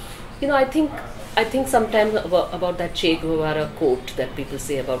 I think sometimes about that Che Guevara quote that people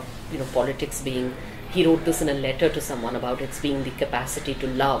say about, politics being, he wrote this in a letter to someone about its being the capacity to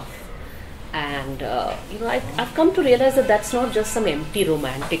love. And, I've come to realize that that's not just some empty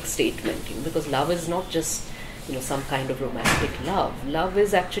romantic statement, because love is not just, some kind of romantic love. Love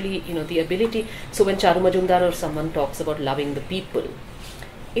is actually, the ability. So when Charu Majumdar or someone talks about loving the people,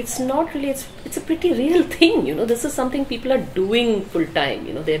 it's not really, it's a pretty real thing, this is something people are doing full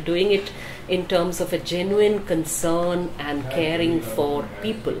time, they're doing it in terms of a genuine concern and caring for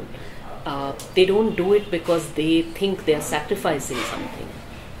people. They don't do it because they think they're sacrificing something,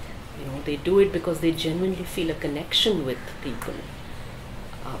 they do it because they genuinely feel a connection with people.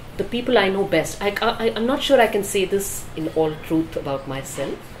 The people I know best, I'm not sure I can say this in all truth about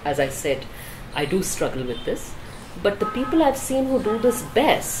myself. As I said, I do struggle with this. But the people I've seen who do this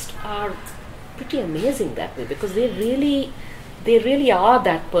best are pretty amazing that way, because they really are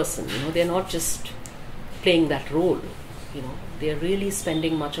that person, they're not just playing that role, they're really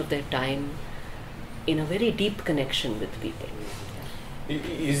spending much of their time in a very deep connection with people.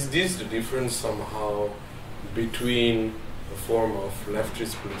 Is this the difference somehow between a form of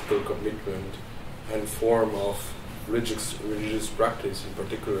leftist political commitment and form of religious practice, in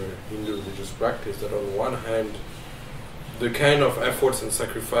particular Hindu religious practice, that on one hand the kind of efforts and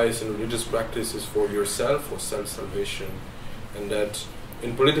sacrifice in religious practice is for yourself or self-salvation, and that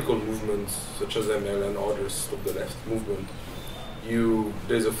in political movements such as ML and others of the left movement,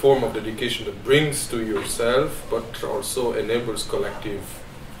 there's a form of dedication that brings to yourself but also enables collective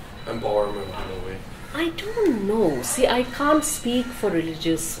empowerment in a way? I don't know. See, I can't speak for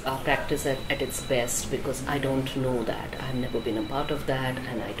religious practice at its best, because I don't know that. I've never been a part of that,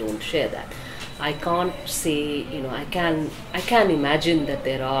 and I don't share that. I can't say, I can imagine that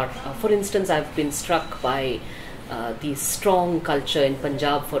there are, for instance, I've been struck by the strong culture in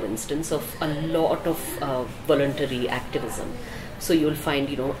Punjab, for instance, of a lot of voluntary activism. So you'll find,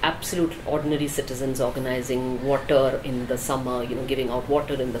 absolute ordinary citizens organizing water in the summer, giving out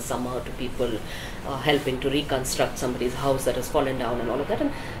water in the summer to people, helping to reconstruct somebody's house that has fallen down and all of that.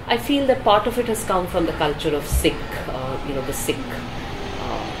 And I feel that part of it has come from the culture of Sikh, the Sikh,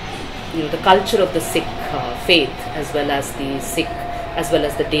 the culture of the Sikh faith, as well as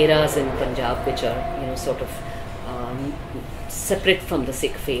the Deras in Punjab, which are, sort of separate from the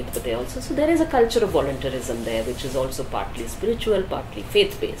Sikh faith, but they also, so there is a culture of voluntarism there, which is also partly spiritual, partly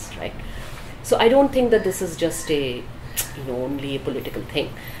faith-based, right? So I don't think that this is just a, only a political thing.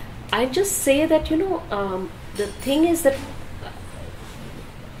 I just say that, the thing is that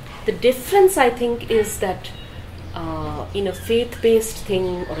The difference, I think, is that in a faith-based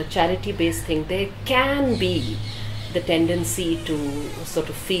thing or a charity-based thing, there can be the tendency to sort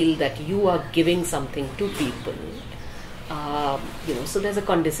of feel that you are giving something to people. So there's a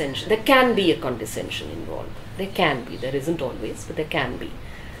condescension. There can be a condescension involved. There can be. There isn't always, but there can be.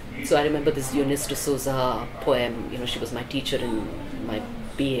 So I remember this Eunice D'Souza poem. She was my teacher in my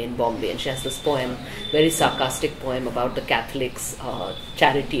BA in Bombay, and she has this poem, very sarcastic poem about the Catholics'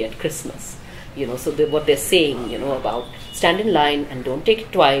 charity at Christmas. So what they're saying, about stand in line and don't take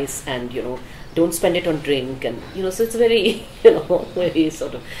it twice, and don't spend it on drink, and so it's very very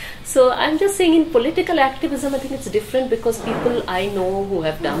sort of. So I'm just saying, in political activism, I think it's different, because people I know who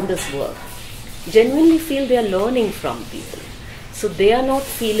have done this work genuinely feel they are learning from people. So they are not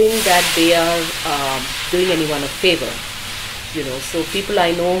feeling that they are doing anyone a favor. So people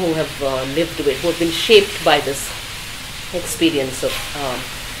I know who have lived with, who have been shaped by this experience of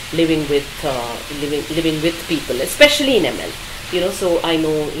living with people, especially in ML. So I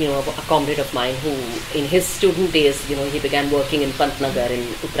know, a comrade of mine who, in his student days, he began working in Pantnagar in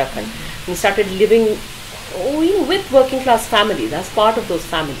Uttarakhand. He started living, with working class families, as part of those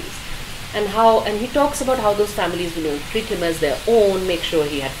families. And he talks about how those families, treat him as their own, make sure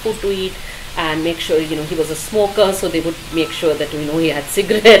he had food to eat, and make sure, he was a smoker, so they would make sure that, he had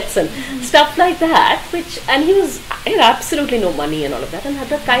cigarettes and stuff like that, and he had absolutely no money and all of that, and had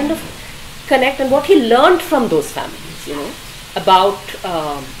that kind of connect, and what he learned from those families, about,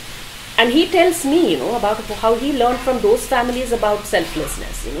 and he tells me, about how he learned from those families about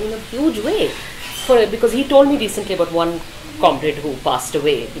selflessness, in a huge way, because he told me recently about one comrade who passed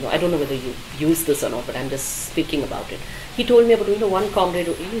away. I don't know whether you use this or not, but I'm just speaking about it. He told me about one comrade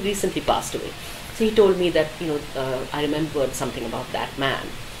who recently passed away. So he told me that I remembered something about that man.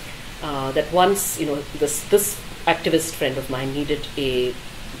 That once this activist friend of mine needed a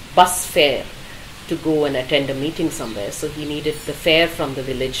bus fare to go and attend a meeting somewhere. So he needed the fare from the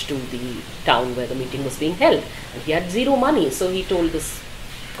village to the town where the meeting was being held, and he had zero money. So he told this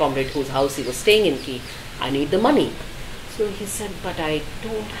comrade whose house he was staying in, I need the money. So he said, but I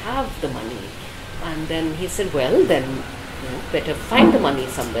don't have the money. And then he said, well, then better find the money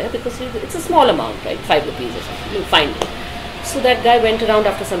somewhere, because it's a small amount, right? 5 rupees or something. You'll find it. So that guy went around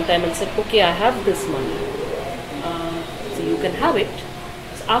after some time and said, okay, I have this money. So you can have it.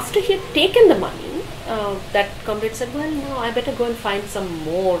 So after he had taken the money, that comrade said, well, no, I better go and find some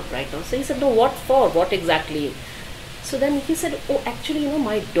more right now. So he said, no, what for? What exactly? So then he said, oh, actually,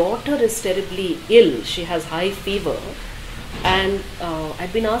 my daughter is terribly ill. She has high fever. And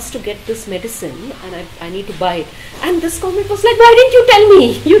I've been asked to get this medicine, and I need to buy it. And this comrade was like, why didn't you tell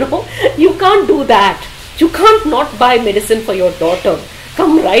me? You can't do that. You can't not buy medicine for your daughter.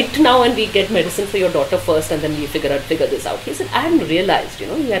 Come right now and we get medicine for your daughter first, and then we figure this out. He said, I hadn't realized,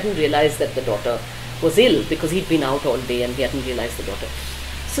 he hadn't realized that the daughter was ill, because he'd been out all day and he hadn't realized the daughter.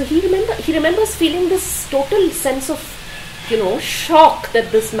 So he remembers feeling this total sense of, shock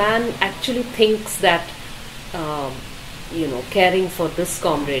that this man actually thinks that, caring for this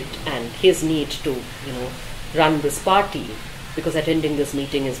comrade and his need to, run this party, because attending this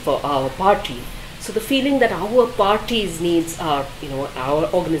meeting is for our party. So the feeling that our party's needs are, our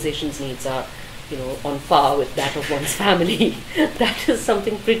organization's needs are, on par with that of one's family, that is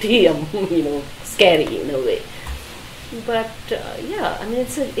something pretty, scary in a way. But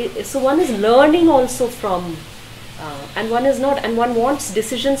so one is learning also from, and one is not, and one wants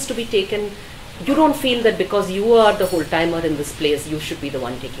decisions to be taken. You don't feel that because you are the whole timer in this place, you should be the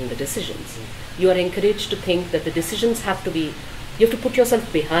one taking the decisions. You are encouraged to think that the decisions have to be, you have to put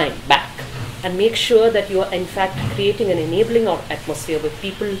yourself back, and make sure that you are in fact creating an enabling atmosphere where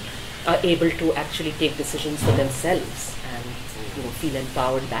people are able to actually take decisions for themselves and feel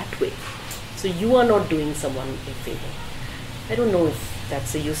empowered that way. So you are not doing someone a favor. I don't know if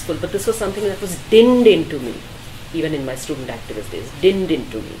that's a useful, but this was something that was dinned into me, even in my student activist days, dinned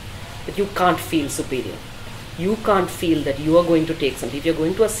into me, that you can't feel superior. You can't feel that you are going to take something. If you're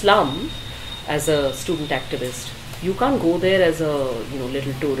going to a slum as a student activist, you can't go there as a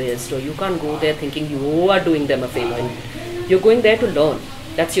little tourist, or you can't go there thinking you are doing them a favor. You're going there to learn.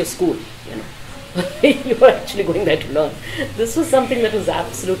 That's your school, you are actually going there to learn. This was something that was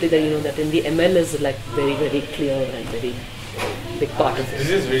absolutely there, that in the ML is like very, very clear and very big part of it. This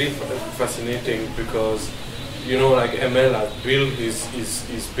is really fascinating, because like ML has built his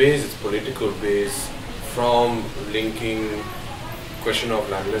base, its political base, from linking question of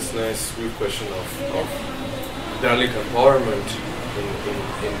landlessness with question of Dalit empowerment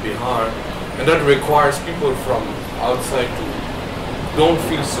in Bihar, and that requires people from outside to don't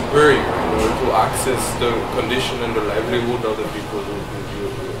feel superior to access the condition and the livelihood of the people who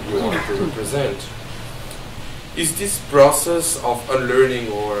you want to represent. Is this process of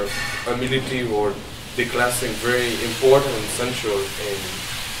unlearning or humility or declassing very important and central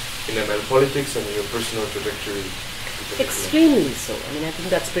in ML politics and in your personal trajectory? Extremely so. I mean, I think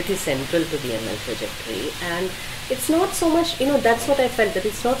that's pretty central to the ML trajectory, and it's not so much, that's what I felt, that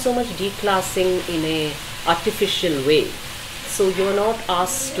it's not so much declassing in a artificial way. So you're not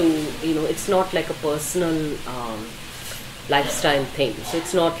asked to, it's not like a personal lifestyle thing. So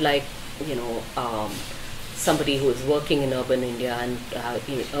it's not like, somebody who is working in urban India and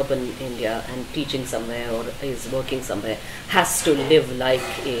teaching somewhere or is working somewhere has to live like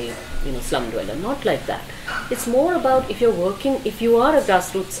a slum dweller. Not like that. It's more about if you are a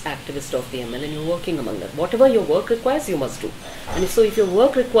grassroots activist of the ML and you're working among them, whatever your work requires, you must do. And so if your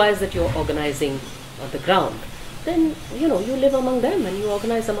work requires that you're organizing on the ground, then you live among them and you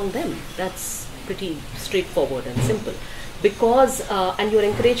organize among them. That's pretty straightforward and simple. Because and you're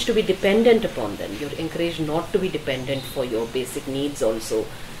encouraged to be dependent upon them. You're encouraged not to be dependent for your basic needs also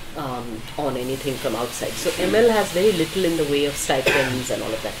on anything from outside. So ML has very little in the way of stipends and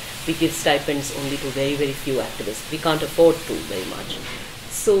all of that. We give stipends only to very, very few activists. We can't afford to very much.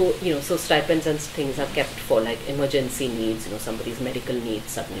 So so stipends and things are kept for like emergency needs. Somebody's medical needs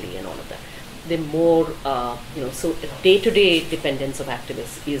suddenly and all of that. They're more so day-to-day dependence of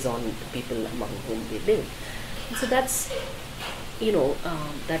activists is on the people among whom they live. So that's,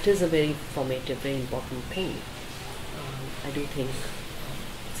 that is a very formative, very important thing. I do think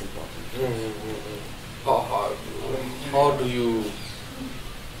it's important. How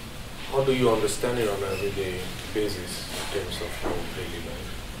do you understand it on an everyday basis in terms of your daily life?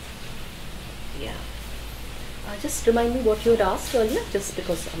 Yeah. Just remind me what you had asked earlier, just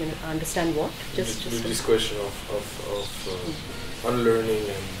because I understand what. Just this question of unlearning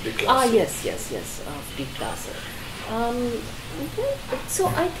and declassing. Yes, of declassing. So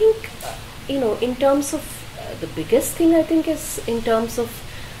I think, in terms of the biggest thing, I think is in terms of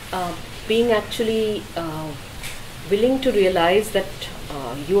being actually willing to realize that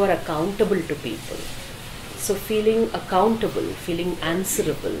you are accountable to people. So feeling accountable, feeling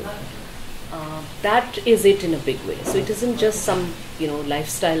answerable. That is it in a big way. So it isn't just some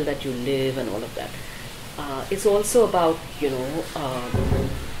lifestyle that you live and all of that. It's also about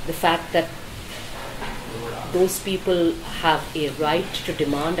the fact that those people have a right to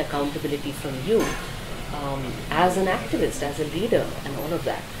demand accountability from you as an activist, as a leader, and all of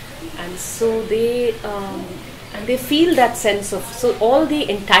that. And so they feel that sense of, so all the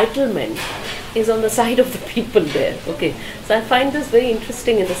entitlement is on the side of the people there. Okay, so I find this very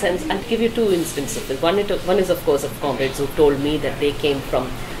interesting in the sense. I'll give you two instances. One is of course of comrades who told me that they came from,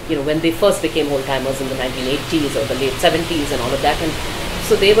 when they first became whole-timers in the 1980s or the late 70s and all of that, and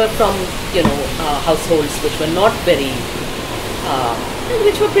so they were from households which were not very,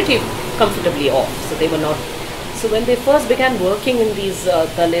 which were pretty comfortably off. So they were not. So when they first began working in these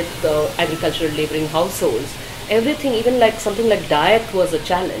Dalit agricultural laboring households, everything, even like something like diet, was a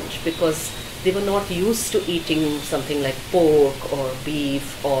challenge because they were not used to eating something like pork or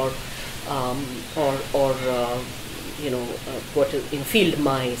beef or what is in field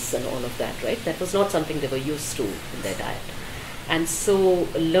mice and all of that, right? That was not something they were used to in their diet. And so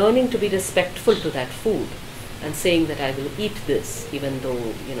learning to be respectful to that food and saying that I will eat this, even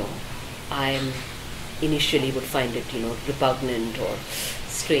though, I initially would find it, repugnant or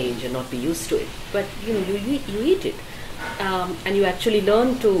strange and not be used to it. But, you eat it. And you actually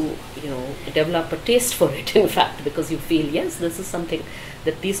learn to, develop a taste for it, in fact, because you feel, yes, this is something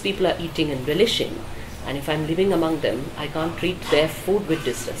that these people are eating and relishing. And if I'm living among them, I can't treat their food with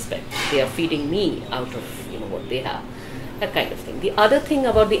disrespect. They are feeding me out of, what they have. That kind of thing. The other thing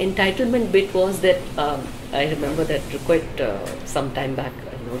about the entitlement bit was that I remember that quite some time back,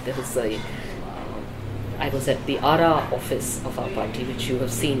 there was I was at the ARA office of our party, which you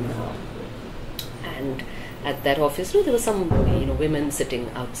have seen, and at that office, there were some women sitting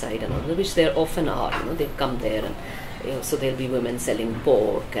outside and all, which there often are. They come there, and so there'll be women selling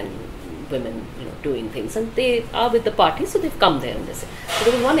pork and women doing things, and they are with the party, so they've come there and they say. So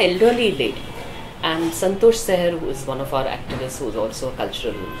there was one elderly lady, and Santosh Seher, who is one of our activists, who is also a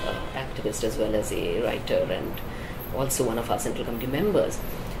cultural activist as well as a writer and also one of our central committee members.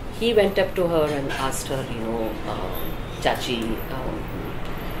 He went up to her and asked her, Chachi,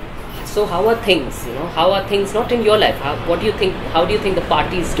 so how are things? How are things not in your life? What do you think? How do you think the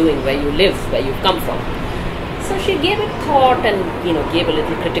party is doing where you live, where you've come from? So she gave it thought and gave a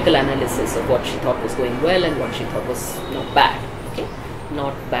little critical analysis of what she thought was going well and what she thought was not bad. Okay,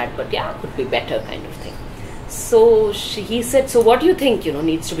 not bad, but yeah, could be better kind of thing. So he said, so what do you think,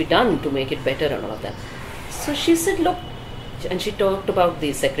 needs to be done to make it better and all of that? So she said, look, and she talked about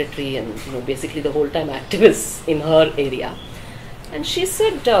the secretary and, basically the whole time activists in her area. And she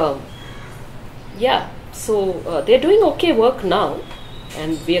said, yeah, so they're doing okay work now,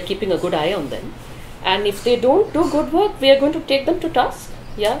 and we are keeping a good eye on them. And if they don't do good work, we are going to take them to task.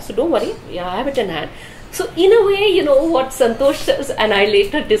 Yeah, so don't worry. Yeah, I have it in hand. So in a way, what Santosh says, and I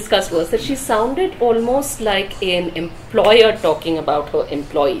later discussed, was that she sounded almost like an employer talking about her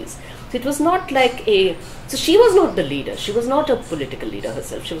employees. So it was not like so she was not the leader. She was not a political leader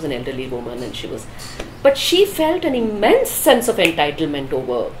herself. She was an elderly woman, and but she felt an immense sense of entitlement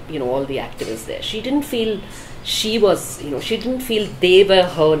over, all the activists there. She didn't feel she didn't feel they were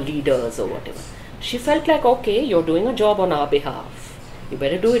her leaders or whatever. She felt like, okay, you're doing a job on our behalf. You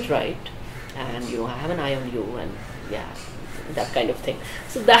better do it right. And I have an eye on you, and yeah, that kind of thing.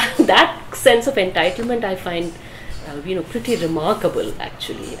 So that sense of entitlement I find pretty remarkable,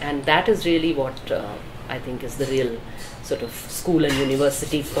 actually, and that is really what I think is the real sort of school and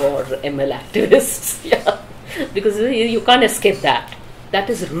university for ML activists. Yeah, because you can't escape that. That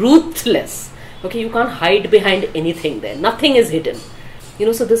is ruthless. Okay, you can't hide behind anything there. Nothing is hidden.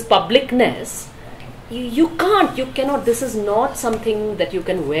 So this publicness. You cannot, this is not something that you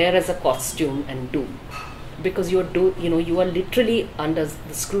can wear as a costume and do, because you are literally under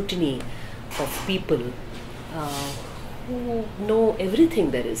the scrutiny of people who know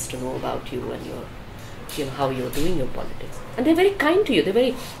everything there is to know about you and your, how you're doing your politics. And they're very kind to you. They're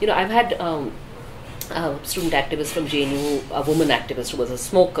very, I've had a student activist from JNU, a woman activist who was a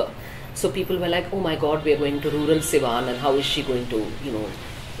smoker. So people were like, oh my God, we are going to rural Sivan, and how is she going to,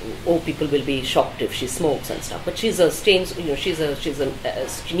 people will be shocked if she smokes and stuff. But she's a strange,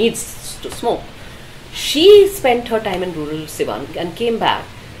 she needs to smoke. She spent her time in rural Sivan and came back,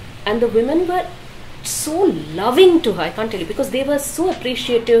 and the women were so loving to her, I can't tell you, because they were so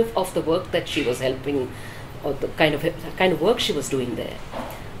appreciative of the work that she was helping, or the kind of work she was doing there,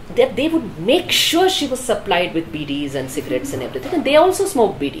 that they would make sure she was supplied with BDs and cigarettes and everything. And they also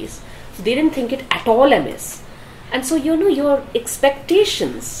smoked BDs. So they didn't think it at all amiss. And so, your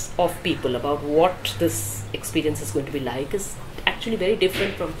expectations of people about what this experience is going to be like is actually very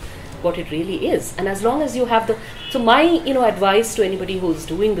different from what it really is. And as long as you have so my, advice to anybody who's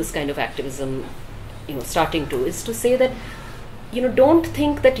doing this kind of activism, starting to, is to say that, don't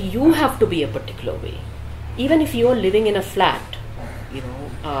think that you have to be a particular way. Even if you're living in a flat,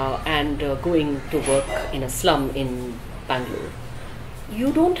 and going to work in a slum in Bangalore,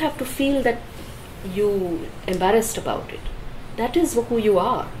 you don't have to feel that you embarrassed about it. That is who you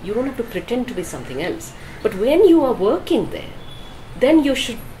are. You don't have to pretend to be something else. But when you are working there, then you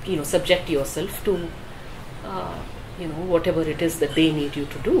should, subject yourself to, whatever it is that they need you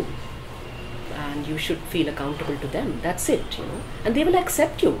to do. And you should feel accountable to them. That's it, And they will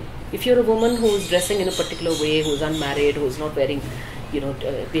accept you. If you're a woman who's dressing in a particular way, who's unmarried, who's not wearing,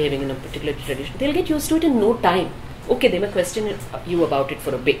 behaving in a particular tradition, they'll get used to it in no time. Okay, they may question you about it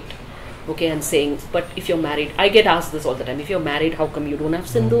for a bit. Okay, and saying, but if you're married, I get asked this all the time, if you're married, how come you don't have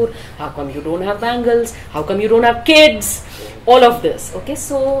sindoor? How come you don't have bangles? How come you don't have kids? All of this. Okay,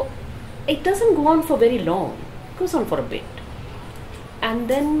 so it doesn't go on for very long. It goes on for a bit. And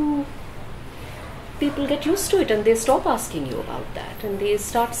then people get used to it, and they stop asking you about that, and they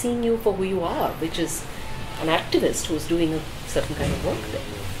start seeing you for who you are, which is an activist who's doing a certain kind of work there.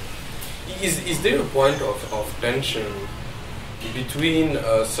 Is there a point of tension between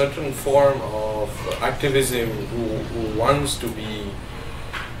a certain form of activism who wants to be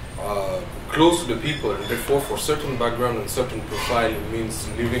close to the people, and therefore for certain background and certain profile it means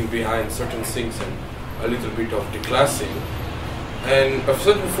leaving behind certain things and a little bit of declassing, and a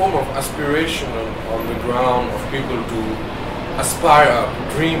certain form of aspiration on the ground of people to aspire up,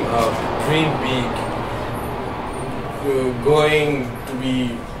 dream big, going to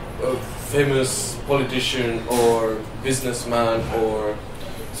be a famous politician or businessman, or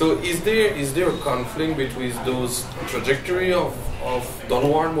so is there a conflict between those trajectory of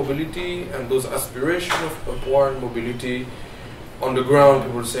downward mobility and those aspiration of upward mobility? On the ground,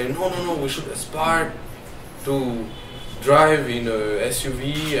 people say no, we should aspire to drive in a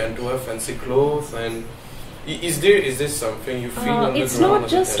SUV and to have fancy clothes. And is there something you feel on the ground? It's not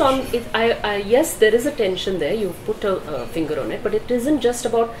just on it. Yes, there is a tension there. You've put a finger on it, but it isn't just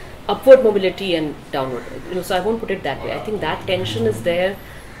about upward mobility and downward. So I won't put it that way. I think that tension is there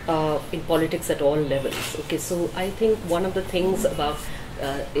in politics at all levels. Okay, so I think one of the things about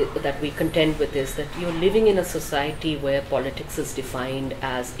that we contend with is that you're living in a society where politics is defined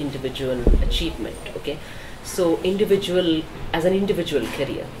as individual achievement. Okay, so as an individual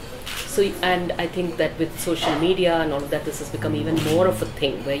career. So, and I think that with social media and all of that, this has become even more of a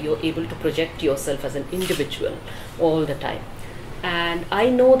thing where you're able to project yourself as an individual all the time. And I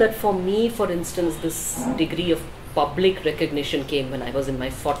know that for me, for instance, this degree of public recognition came when I was in my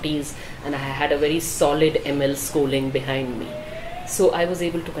 40s and I had a very solid ML schooling behind me. So I was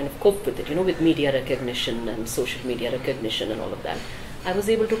able to kind of cope with it, with media recognition and social media recognition and all of that. I was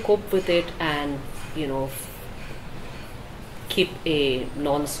able to cope with it and, keep a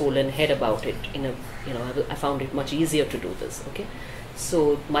non-swollen head about it. I found it much easier to do this. Okay,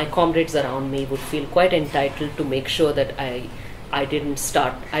 so my comrades around me would feel quite entitled to make sure that I didn't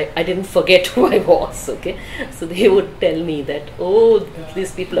forget who I was. Okay, so they would tell me that, oh,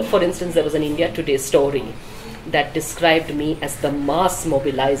 these people. For instance, there was an India Today story that described me as the mass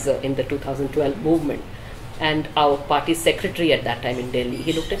mobilizer in the 2012 movement. And our party secretary at that time in Delhi,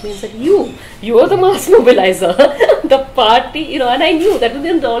 he looked at me and said, you are the mass mobilizer. The party, and I knew that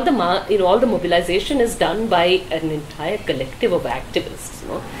all the mobilization is done by an entire collective of activists,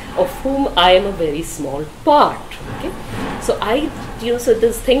 of whom I am a very small part. Okay, so so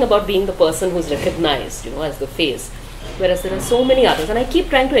this thing about being the person who's recognized, as the face, whereas there are so many others, and I keep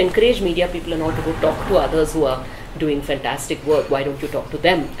trying to encourage media people and all to go talk to others who are doing fantastic work. Why don't you talk to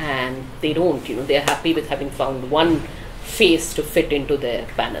them? And they don't, they're happy with having found one face to fit into their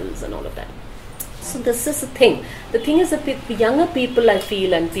panels and all of that. So this is the thing. The thing is that with younger people, I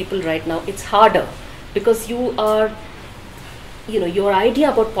feel, and people right now, it's harder because you are, your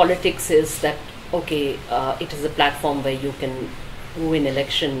idea about politics is that, okay, it is a platform where you can win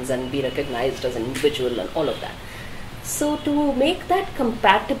elections and be recognized as an individual and all of that. So to make that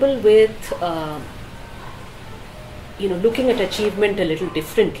compatible with looking at achievement a little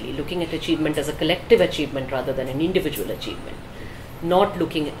differently, looking at achievement as a collective achievement rather than an individual achievement, not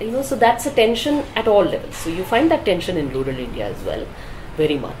looking at, so that's a tension at all levels. So you find that tension in rural India as well,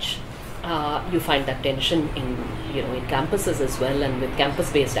 very much. You find that tension in, in campuses as well and with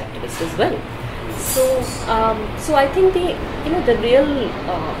campus-based activists as well. So I think the real,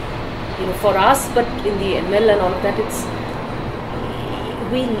 for us, but in the ML and all of that,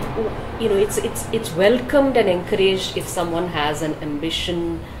 it's welcomed and encouraged if someone has an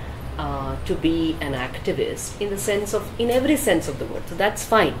ambition to be an activist in every sense of the word. So that's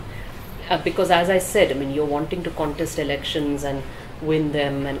fine, because as I said, you're wanting to contest elections and win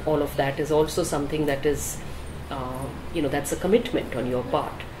them, and all of that is also something that is, that's a commitment on your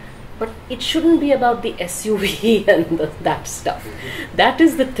part. But it shouldn't be about the SUV and that stuff. That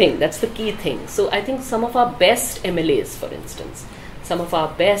is the thing. That's the key thing. So I think some of our best MLAs, for instance, some of our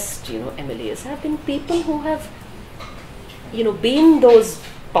best, MLAs have been people who have, been those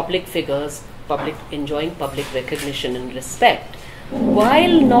public figures, enjoying public recognition and respect,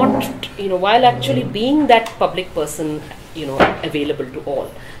 while actually being that public person, available to all.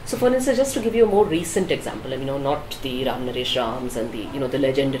 So for instance, just to give you a more recent example, not the Ram Naresh Rams and the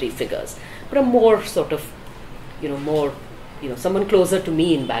legendary figures, but a more sort of, someone closer to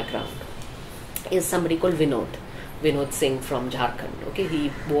me in background is somebody called Vinod Singh from Jharkhand. Okay,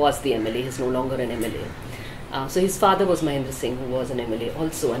 he was the MLA, he's no longer an MLA. So his father was Mahendra Singh, who was an MLA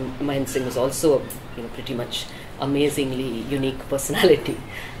also, and Mahendra Singh was also a pretty much amazingly unique personality.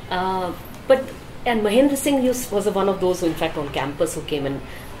 And Mahendra Singh was one of those who, in fact, on campus who came in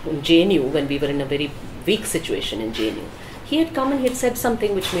JNU when we were in a very weak situation in JNU. He had come and he had said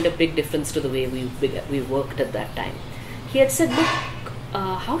something which made a big difference to the way we worked at that time. He had said, look,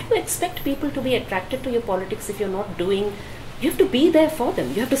 how do you expect people to be attracted to your politics if you're not doing, you have to be there for them.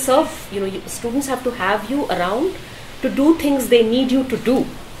 You have to serve, students have to have you around to do things they need you to do.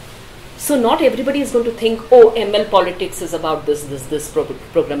 So not everybody is going to think, oh, ML politics is about this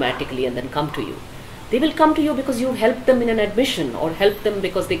programmatically and then come to you. They will come to you because you helped them in an admission or helped them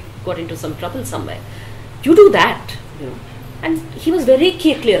because they got into some trouble somewhere. You do that, And he was very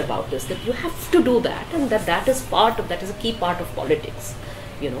clear about this, that you have to do that, and that is a key part of politics,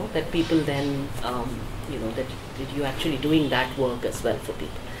 that people then, that you're actually doing that work as well for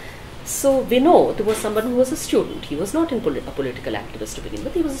people. So Vinod was someone who was a student. He was not a political activist to begin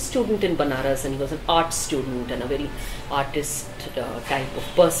with. He was a student in Banaras, and he was an art student and a very artist type of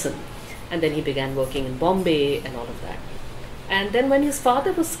person. And then he began working in Bombay and all of that. And then when his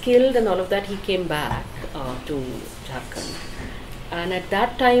father was killed and all of that, he came back to Jharkhand. And at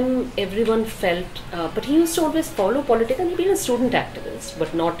that time, everyone felt, but he used to always follow politics, and he'd been a student activist, but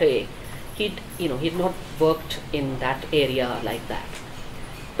he'd not worked in that area like that.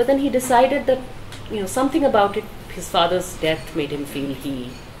 But then he decided that, something about it, his father's death made him feel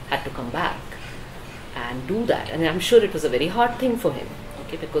he had to come back and do that. And I'm sure it was a very hard thing for him,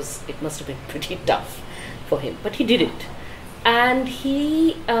 okay, because it must have been pretty tough for him. But he did it. And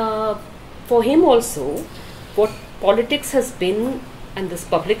he, for him also, what politics has been and this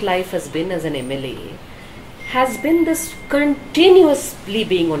public life has been as an MLA has been this continuously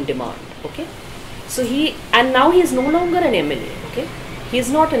being on demand. Okay, so and now he is no longer an MLA. Okay, he is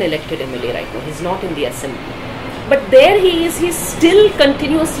not an elected MLA right now. He's not in the assembly, but there he is. He's still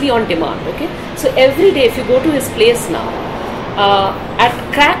continuously on demand. Okay, so every day if you go to his place now, at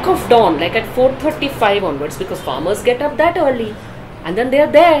crack of dawn, like at 4:35 onwards, because farmers get up that early, and then they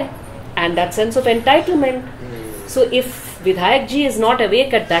are there, and that sense of entitlement. So if Vidhayak ji is not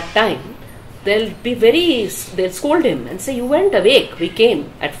awake at that time, they'll scold him and say, you weren't awake, we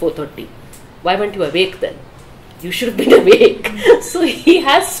came at 4:30. Why weren't you awake then? You should have been awake. So he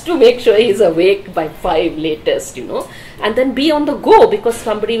has to make sure he's awake by 5 latest, and then be on the go, because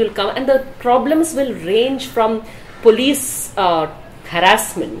somebody will come, and the problems will range from police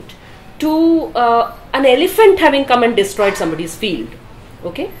harassment to an elephant having come and destroyed somebody's field.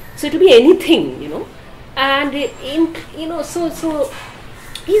 Okay, so it will be anything, and so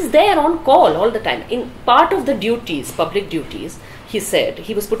he's there on call all the time. In part of the duties, public duties, he said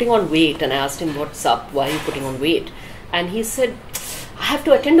he was putting on weight, and I asked him, what's up, why are you putting on weight? And he said, I have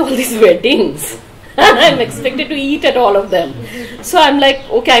to attend all these weddings and I'm expected to eat at all of them. So I'm like,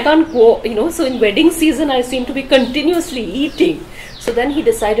 okay, I can't go, so in wedding season I seem to be continuously eating. So then he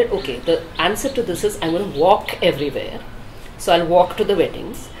decided, okay, the answer to this is I'm going to walk everywhere. So I'll walk to the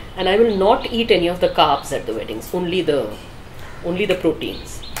weddings, and I will not eat any of the carbs at the weddings, only the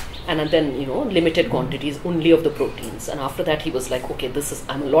proteins. And then, limited quantities only of the proteins. And after that, he was like, okay,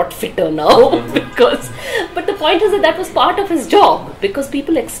 I'm a lot fitter now. But the point is that was part of his job, because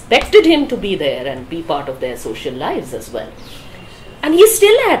people expected him to be there and be part of their social lives as well. And he's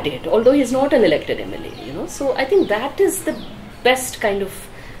still at it, although he's not an elected MLA, So I think that is the best kind of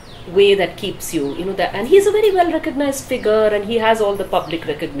way that keeps you, that. And he's a very well recognized figure, and he has all the public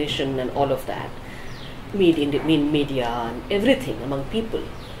recognition and all of that. Media and everything among people.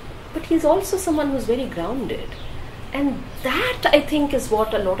 But he's also someone who's very grounded. And that, I think, is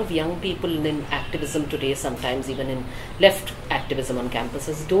what a lot of young people in activism today, sometimes even in left activism on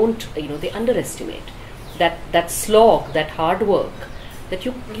campuses, don't, they underestimate. That slog, that hard work, that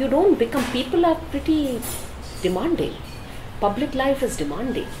you don't become, people are pretty demanding. Public life is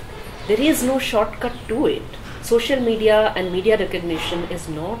demanding. There is no shortcut to it. Social media and media recognition is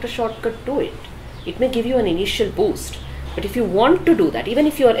not a shortcut to it. It may give you an initial boost. But if you want to do that, even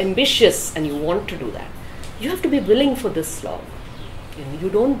if you are ambitious and you want to do that, you have to be willing for this slog. You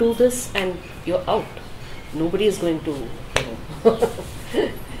don't do this and you're out. Nobody is going to,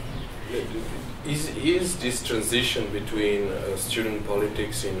 Is this transition between student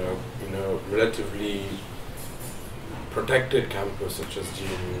politics in a relatively protected campus such as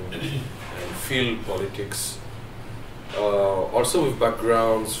JNU and field politics, also with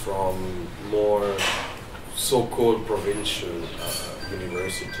backgrounds from more so-called provincial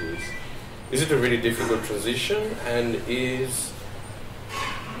universities, is it a really difficult transition? And is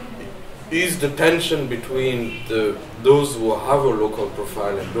the tension between those who have a local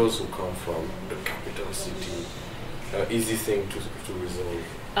profile and those who come from the capital city easy thing to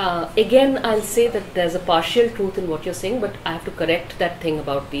resolve? Again, I'll say that there's a partial truth in what you're saying, but I have to correct that thing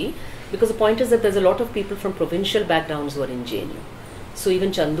about because the point is that there's a lot of people from provincial backgrounds who are in JNU. So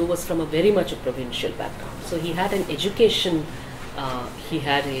even Chandu was from a very much a provincial background. So he had an education, he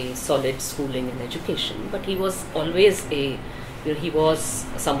had a solid schooling and education, but he was always he was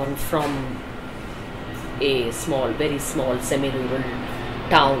someone from a very small, semi-rural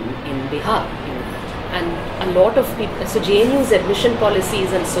town in Bihar. And a lot of people, so JNU's admission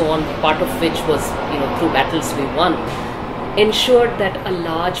policies and so on, part of which was, through battles we won, ensured that a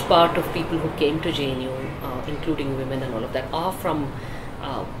large part of people who came to JNU, including women and all of that, are from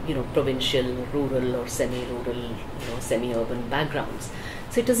provincial, rural or semi-rural, semi-urban backgrounds.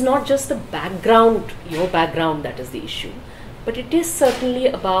 So it is not just the background, your background, that is the issue, but it is certainly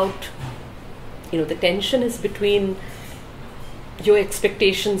about, the tension is between your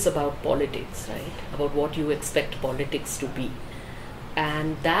expectations about politics, right? About what you expect politics to be.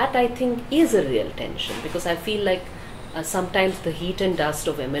 And that, I think, is a real tension, because I feel like sometimes the heat and dust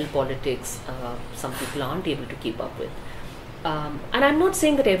of ML politics, some people aren't able to keep up with. And I'm not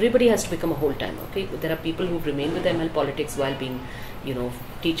saying that everybody has to become a whole-timer, okay? There are people who remain with ML politics while being,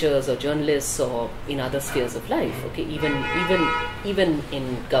 teachers or journalists or in other spheres of life, okay? Even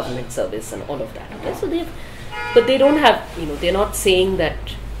in government service and all of that, okay? So but they don't have, they're not saying that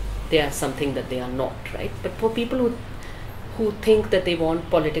they are something that they are not, right? But for people who think that they want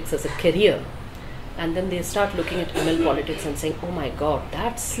politics as a career, and then they start looking at ML politics and saying, oh my God,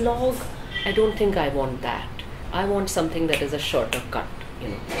 that slog, I don't think I want that. I want something that is a shorter cut,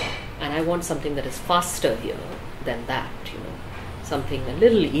 and I want something that is faster here than that, something a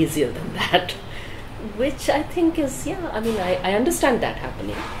little easier than that, which I think is, I understand that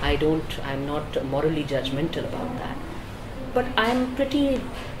happening. I'm not morally judgmental about that, but I'm pretty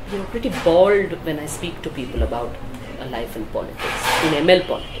bold when I speak to people about a life in politics, in ML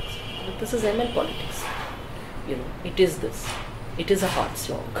politics. But this is ML politics, it is this. It is a hard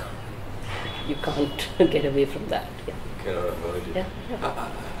slog. You can't get away from that. Yeah. Cannot avoid it. Yeah.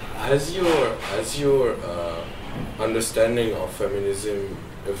 Has your understanding of feminism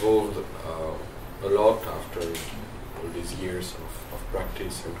evolved a lot after all these years of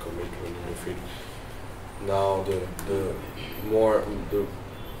practice and commitment in the field? Now the more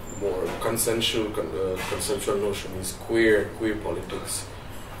conceptual notion is queer politics.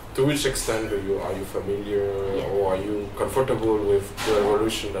 To which extent are you familiar, or are you comfortable with the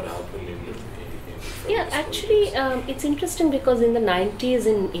revolution that happened in actually, it's interesting because in the 90s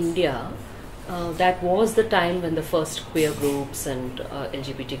in India, that was the time when the first queer groups and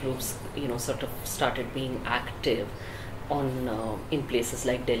LGBT groups, sort of started being active in places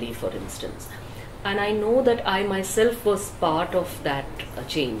like Delhi, for instance. And I know that I myself was part of that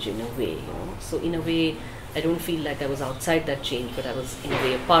change in a way. So in a way, I don't feel like I was outside that change, but I was in a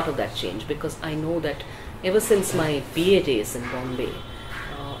way a part of that change, because I know that ever since my BA days in Bombay,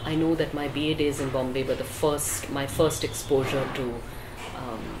 I know that my BA days in Bombay were my first exposure to,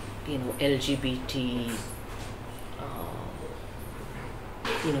 LGBT,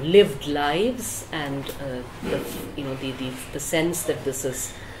 lived lives, and the sense that this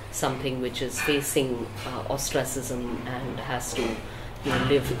is something which is facing ostracism and has to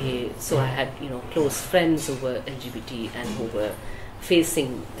so I had close friends who were LGBT and who were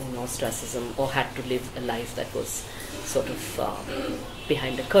facing ostracism, or had to live a life that was sort of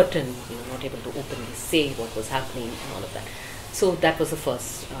behind a curtain, not able to openly say what was happening and all of that. So that was the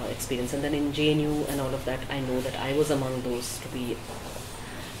first experience. And then in JNU and all of that, I know that I was among those to be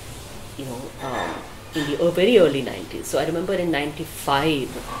in the very early 90s. So I remember in 95,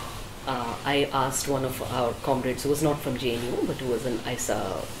 I asked one of our comrades who was not from JNU, but who was an ISA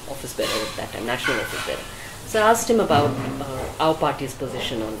office bearer at that time, national office bearer. So I asked him about our party's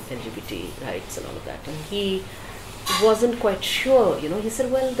position on LGBT rights and all of that. And he wasn't quite sure, He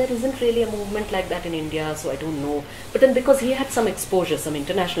said, well, there isn't really a movement like that in India, so I don't know. But then because he had some exposure, some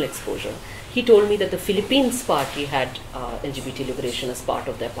international exposure, he told me that the Philippines party had LGBT liberation as part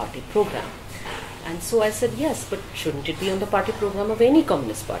of their party program. And so I said, yes, but shouldn't it be on the party program of any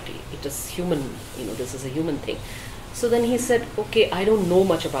communist party? It is human, this is a human thing. So then he said, okay, I don't know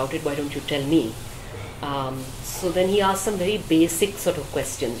much about it, why don't you tell me? So then he asked some very basic sort of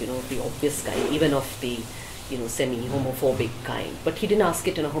questions, the obvious kind, even of the, semi-homophobic kind. But he didn't ask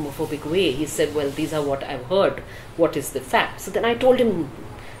it in a homophobic way. He said, well, these are what I've heard. What is the fact? So then I told him,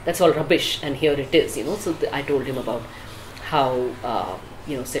 that's all rubbish, and here it is, So I told him about how,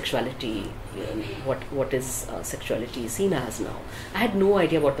 sexuality, what is sexuality seen as now. I had no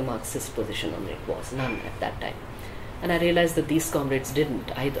idea what the Marxist position on it was, none at that time. And I realized that these comrades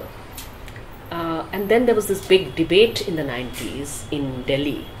didn't either. And then there was this big debate in the 90s in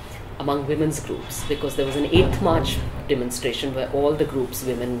Delhi among women's groups, because there was an 8th March demonstration where all the groups,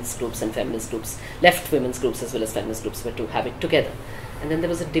 women's groups and feminist groups, left women's groups as well as feminist groups, were to have it together. And then there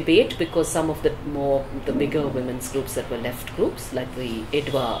was a debate because some of the bigger women's groups that were left groups, like the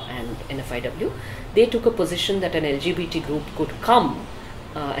AIPWA and NFIW, they took a position that an LGBT group could come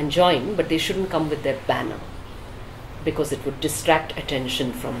and join, but they shouldn't come with their banner, because it would distract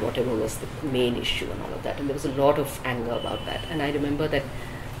attention from whatever was the main issue and all of that. And there was a lot of anger about that. And I remember that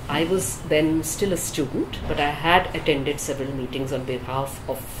I was then still a student, but I had attended several meetings on behalf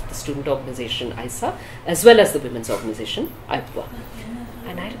of the student organization ISA, as well as the women's organization AIPWA.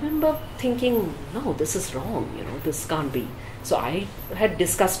 And I remember thinking, no, this is wrong, this can't be. So I had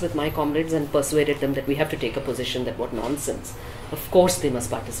discussed with my comrades and persuaded them that we have to take a position that what nonsense. Of course they must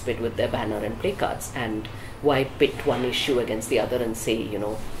participate with their banner and placards, and why pit one issue against the other and say,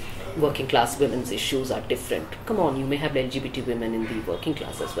 working class women's issues are different. Come on, you may have LGBT women in the working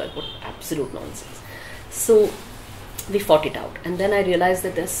class as well. What absolute nonsense. So we fought it out. And then I realized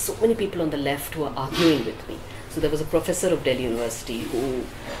that there's so many people on the left who are arguing with me. So there was a professor of Delhi University who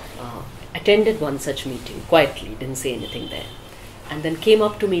attended one such meeting quietly, didn't say anything there, and then came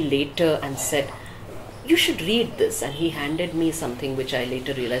up to me later and said, you should read this. And he handed me something which I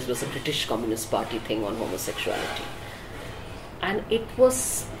later realized was a British Communist Party thing on homosexuality. And it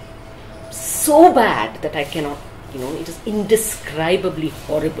was so bad that I cannot, it is indescribably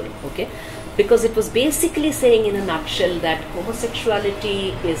horrible, okay? Because it was basically saying in a nutshell that homosexuality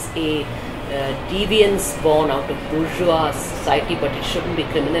is a deviance born out of bourgeois society, but it shouldn't be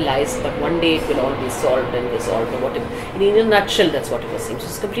criminalized, but one day it will all be solved and resolved, or whatever. In a nutshell, that's what it was saying. So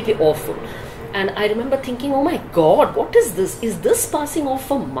it's completely awful. And I remember thinking, oh my God, what is this? Is this passing off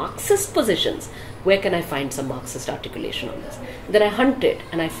for Marxist positions? Where can I find some Marxist articulation on this? Then I hunted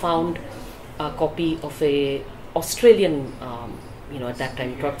and I found a copy of a Australian, at that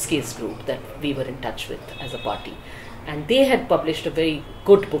time, Trotskyist group that we were in touch with as a party. And they had published a very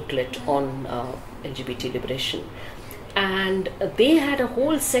good booklet on LGBT liberation. And they had a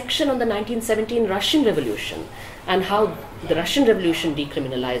whole section on the 1917 Russian Revolution and how the Russian Revolution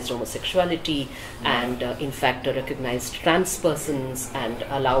decriminalized homosexuality and in fact recognized trans persons and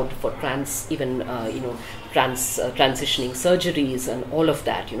allowed for transitioning surgeries and all of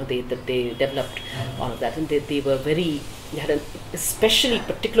that. They developed all of that, and they had an especially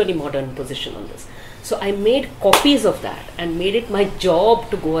particularly modern position on this. So I made copies of that and made it my job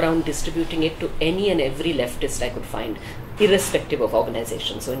to go around distributing it to any and every leftist I could find, irrespective of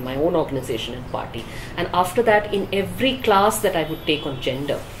organization. So in my own organization and party. And after that, in every class that I would take on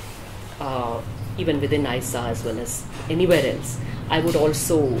gender, even within ISA as well as anywhere else, I would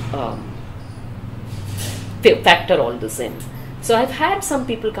also factor all this in. So I've had some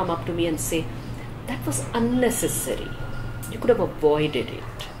people come up to me and say, that was unnecessary. You could have avoided it.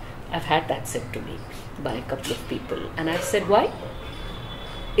 I've had that said to me by a couple of people. And I've said, why?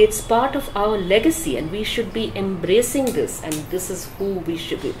 It's part of our legacy and we should be embracing this, and this is who we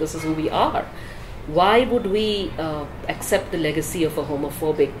should be, this is who we are. Why would we accept the legacy of a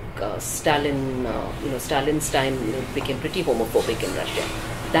homophobic Stalin? Stalin's time became pretty homophobic in Russia.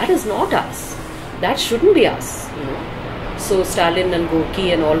 That is not us. That shouldn't be us. So Stalin and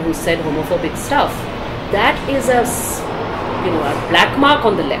Gorky and all who said homophobic stuff, that is a black mark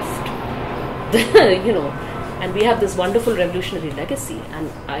on the left. And we have this wonderful revolutionary legacy,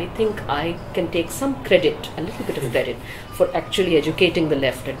 and I think I can take some credit, a little bit of credit, for actually educating the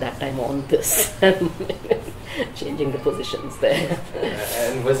left at that time on this and changing the positions there.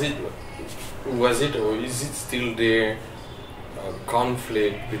 And was it or is it still there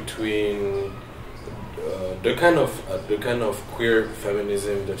conflict between the kind of queer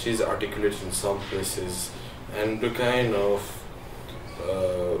feminism that is articulated in some places and the kind of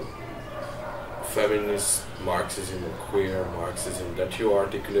feminist Marxism or queer Marxism that you are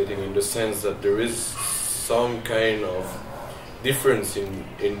articulating, in the sense that there is some kind of difference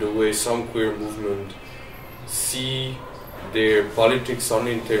in the way some queer movement see their politics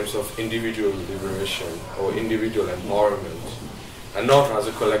only in terms of individual liberation or individual empowerment and not as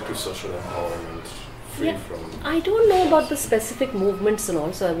a collective social empowerment free from... I don't know about the specific movements and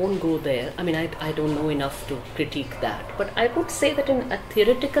all, so I won't go there. I mean, I don't know enough to critique that. But I would say that in a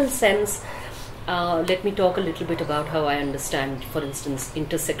theoretical sense, let me talk a little bit about how I understand, for instance,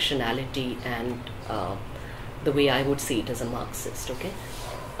 intersectionality and the way I would see it as a Marxist. Okay,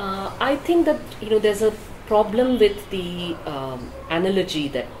 I think that there's a problem with the analogy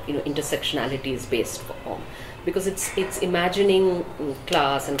that intersectionality is based on, because it's imagining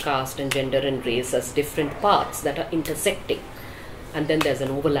class and caste and gender and race as different paths that are intersecting, and then there's an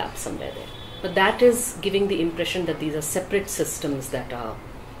overlap somewhere there. But that is giving the impression that these are separate systems that are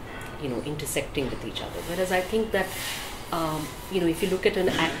intersecting with each other. Whereas I think that, if you look at an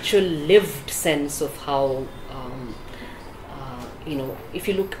actual lived sense of how, if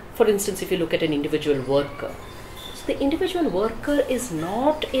you look, for instance, if you look at an individual worker, so the individual worker is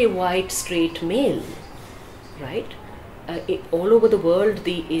not a white straight male, right? All over the world,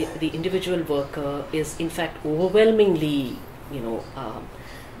 the individual worker is in fact overwhelmingly,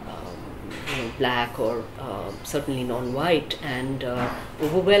 black or certainly non-white, and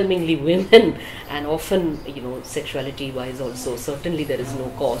overwhelmingly women, and often sexuality-wise also certainly there is no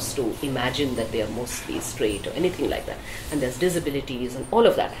cause to imagine that they are mostly straight or anything like that, and there's disabilities and all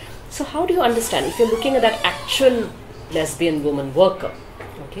of that. So how do you understand, if you're looking at that actual lesbian woman worker,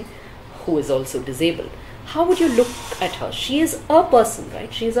 okay, who is also disabled, how would you look at her? She is a person,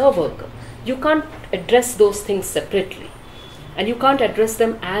 right? She is a worker. You can't address those things separately. And you can't address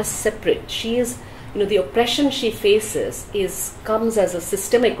them as separate. She is, the oppression she faces comes as a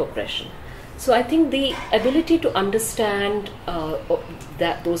systemic oppression. So I think the ability to understand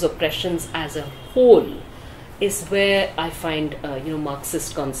that those oppressions as a whole is where I find,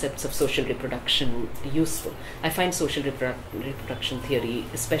 Marxist concepts of social reproduction useful. I find social reproduction theory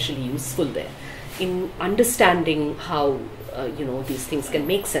especially useful there in understanding how, these things can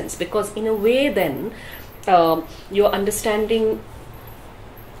make sense. Because in a way then, you're understanding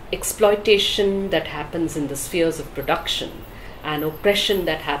exploitation that happens in the spheres of production and oppression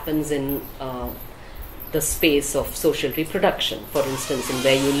that happens in the space of social reproduction, for instance, in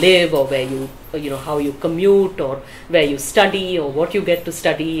where you live, or where you how you commute, or where you study, or what you get to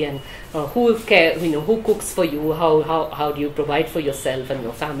study, and who cooks for you, how do you provide for yourself and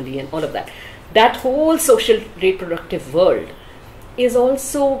your family, and all of that. That whole social reproductive world is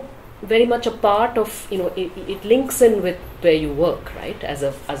also very much a part of, it links in with where you work, right, as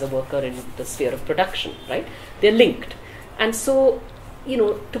a worker in the sphere of production, right? They're linked. And so,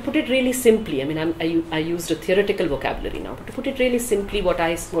 to put it really simply, I used a theoretical vocabulary now, but to put it really simply,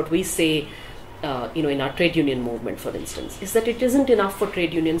 what we say, in our trade union movement, for instance, is that it isn't enough for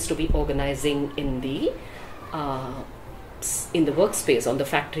trade unions to be organizing in the workspace, on the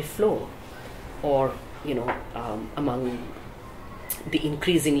factory floor, or, among the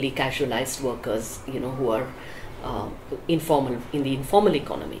increasingly casualized workers, who are in the informal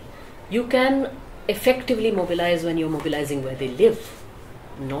economy. You can effectively mobilize when you're mobilizing where they live,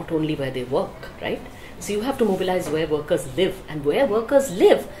 not only where they work, right? So you have to mobilize where workers live, and where workers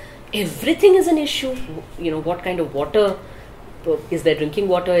live, everything is an issue. What kind of water, is there drinking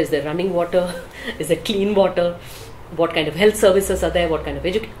water, is there running water, is there clean water, what kind of health services are there, what kind of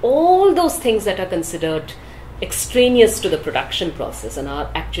education, all those things that are considered extraneous to the production process and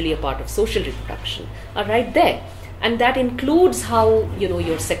are actually a part of social reproduction are right there. And that includes how,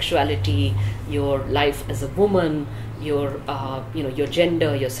 your sexuality, your life as a woman, your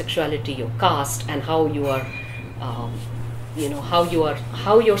gender, your sexuality, your caste, and how you are, how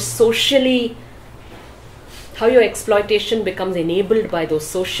your exploitation becomes enabled by those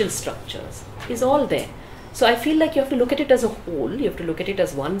social structures is all there. So I feel like you have to look at it as a whole. You have to look at it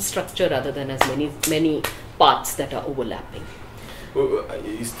as one structure rather than as many parts that are overlapping.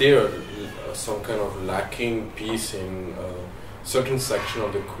 Is there some kind of lacking piece in a certain section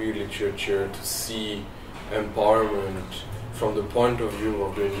of the queer literature to see empowerment from the point of view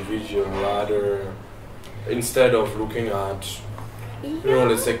of the individual, rather, instead of looking at,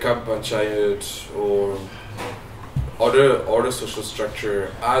 let's say PaRChA or other social structure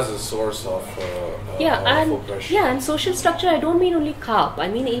as a source of oppression? And social structure, I don't mean only CAP. I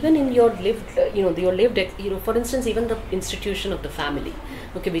mean even in your lived, for instance, even the institution of the family,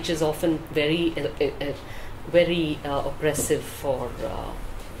 okay, which is often very oppressive for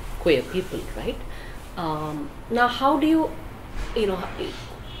queer people, right? Now, how do you,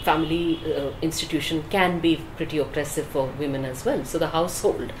 family institution can be pretty oppressive for women as well. So the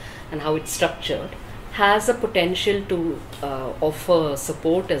household and how it's structured has a potential to offer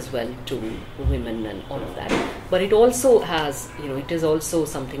support as well to women and all of that. But it also has, it is also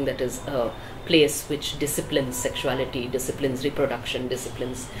something that is a place which disciplines sexuality, disciplines reproduction,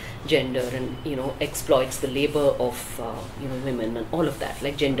 disciplines gender, and, exploits the labor of, women and all of that,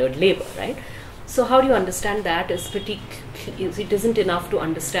 like gendered labor, right? So how do you understand that? It isn't enough to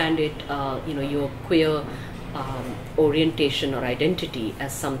understand it, your queer orientation or identity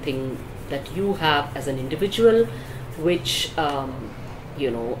as something that you have as an individual, which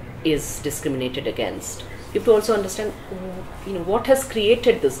is discriminated against. You have to also understand, what has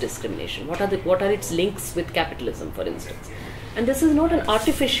created this discrimination. What are its links with capitalism, for instance? And this is not an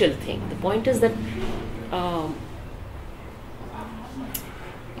artificial thing. The point is that,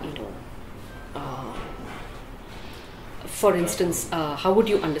 for instance, how would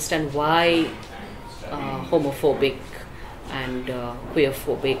you understand why homophobic and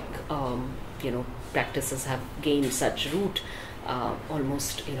queerphobic, practices have gained such root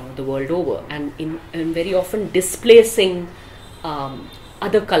almost, the world over, and very often displacing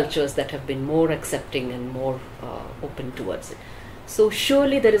other cultures that have been more accepting and more open towards it. So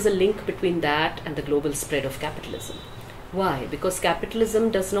surely there is a link between that and the global spread of capitalism. Why? Because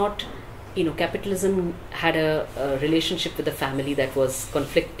capitalism does not, capitalism had a relationship with the family that was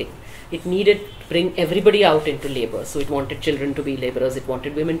conflicting. It needed to bring everybody out into labor. So it wanted children to be laborers, it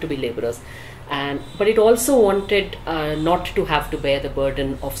wanted women to be laborers, but it also wanted not to have to bear the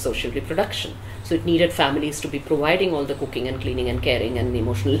burden of social reproduction. So it needed families to be providing all the cooking and cleaning and caring and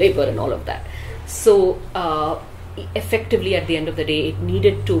emotional labor and all of that. So effectively, at the end of the day, it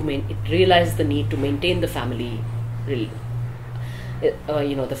realized the need to maintain the family, the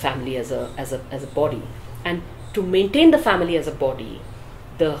family as a body, and to maintain the family as a body,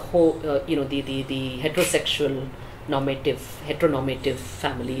 the whole, the heterosexual heteronormative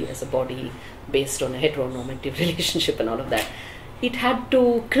family as a body based on a heteronormative relationship and all of that, it had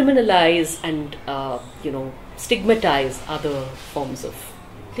to criminalize and stigmatize other forms of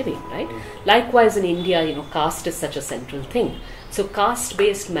living, right? Likewise in India, caste is such a central thing. So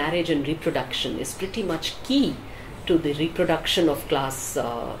caste-based marriage and reproduction is pretty much key to the reproduction of class,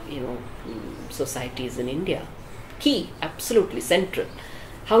 societies in India. Key, absolutely central.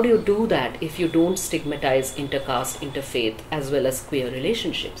 How do you do that if you don't stigmatize intercaste, interfaith, as well as queer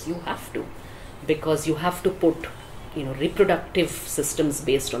relationships? You have to, because you have to put, reproductive systems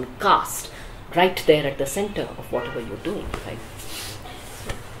based on caste right there at the center of whatever you're doing, right?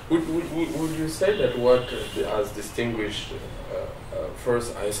 Would you say that what has distinguished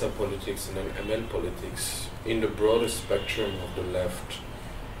first ISA politics and then ML politics in the broader spectrum of the left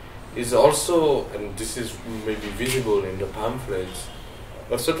is also, and this is maybe visible in the pamphlets,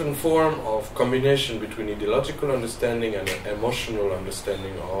 a certain form of combination between ideological understanding and emotional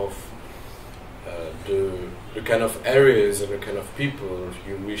understanding of the kind of areas and the kind of people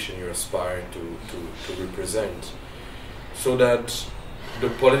you wish and you aspire to represent, so that the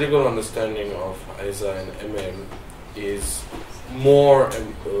political understanding of ISA and ML is more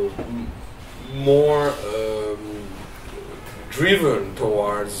driven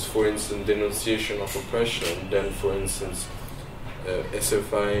towards, for instance, denunciation of oppression than, for instance,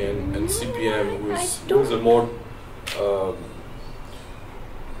 SFI and CPM, who's a more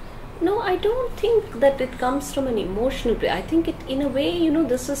No, I don't think that it comes from an emotional place. I think it, in a way,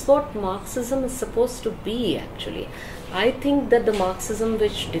 this is what Marxism is supposed to be, actually. I think that the Marxism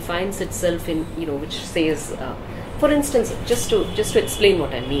which defines itself in, which says, for instance, just to explain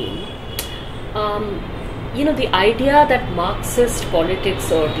what I mean, the idea that Marxist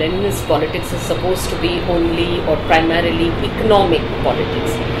politics or Leninist politics is supposed to be only or primarily economic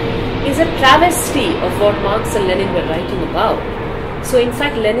politics is a travesty of what Marx and Lenin were writing about. So in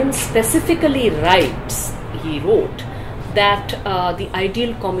fact, Lenin specifically he wrote that the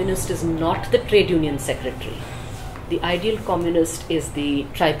ideal communist is not the trade union secretary. The ideal communist is the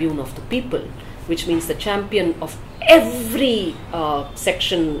tribune of the people, which means the champion of every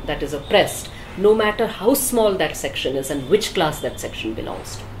section that is oppressed, no matter how small that section is and which class that section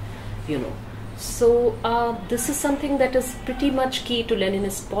belongs to, So this is something that is pretty much key to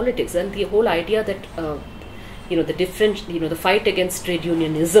Leninist politics, and the whole idea that the fight against trade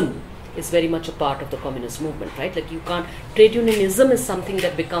unionism is very much a part of the communist movement, right? Like trade unionism is something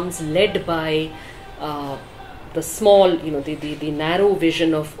that becomes led by the small, the narrow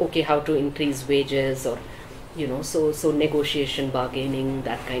vision of, okay, how to increase wages or, so negotiation, bargaining,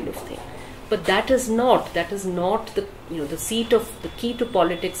 that kind of thing. But that is not the, the key to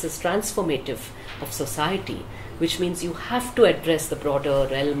politics is transformative of society, which means you have to address the broader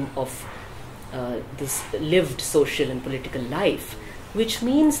realm of this lived social and political life, which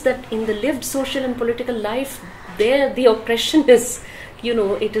means that in the lived social and political life, there the oppression is,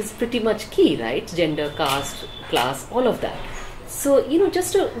 it is pretty much key, right? Gender, caste, class, all of that. So,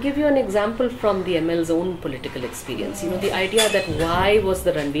 just to give you an example from the ML's own political experience, the idea that why was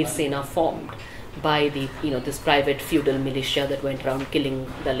the Ranveer Sena formed by the, this private feudal militia that went around killing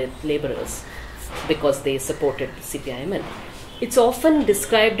Dalit laborers because they supported CPI-ML. It's often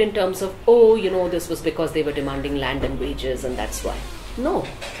described in terms of, this was because they were demanding land and wages and that's why. No,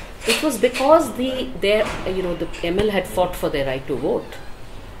 it was because the ML had fought for their right to vote,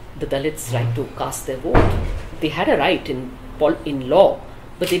 the Dalits' right to cast their vote. They had a right in law,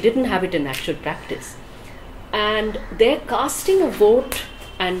 but they didn't have it in actual practice. And their casting a vote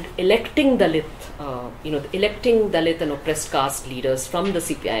and electing Dalit, electing Dalit and oppressed caste leaders from the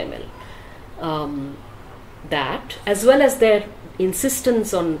CPI-ML, that, as well as their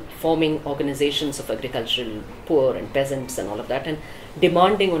insistence on forming organizations of agricultural poor and peasants and all of that, and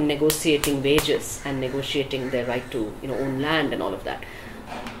demanding on negotiating wages and negotiating their right to own land and all of that,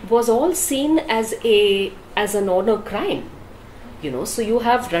 was all seen as an honor crime. So you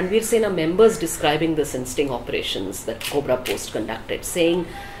have Ranveer Sena members describing this in sting operations that Cobra Post conducted, saying,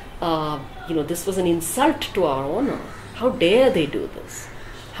 this was an insult to our honor. How dare they do this?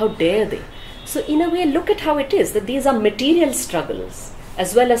 How dare they? So in a way, look at how it is, that these are material struggles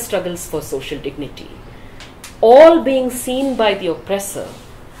as well as struggles for social dignity, all being seen by the oppressor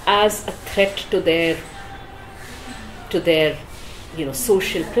as a threat to their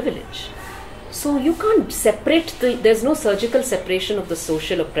social privilege. So you can't separate there's no surgical separation of the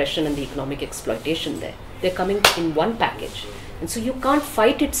social oppression and the economic exploitation there. They're coming in one package. And so you can't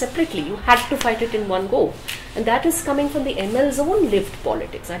fight it separately. You had to fight it in one go. And that is coming from the ML's own lived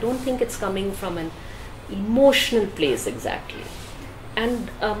politics. I don't think it's coming from an emotional place exactly. And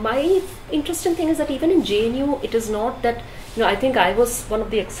my interesting thing is that even in JNU, it is not that, I think I was one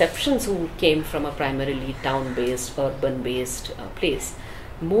of the exceptions who came from a primarily town-based, urban-based place.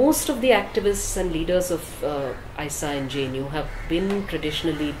 Most of the activists and leaders of ISA and JNU have been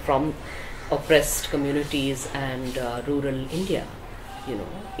traditionally from oppressed communities and rural India,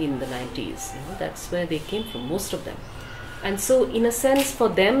 in the 90s. That's where they came from, most of them. And so, in a sense, for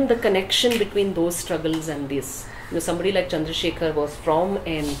them, the connection between those struggles and this somebody like Chandrasekhar was from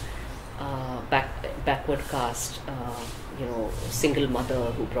an backward caste, single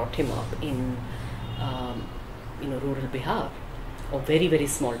mother who brought him up in, rural Bihar, or very, very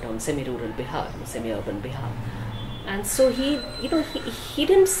small town, semi-rural Bihar, semi-urban Bihar. And so he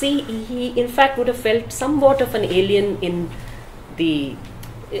didn't see, he in fact would have felt somewhat of an alien in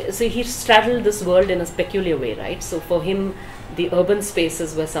so he straddled this world in a peculiar way, right? So for him, the urban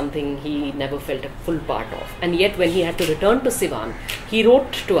spaces were something he never felt a full part of. And yet when he had to return to Siwan, he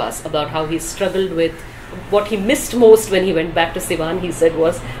wrote to us about how he struggled with what he missed most when he went back to Siwan, he said,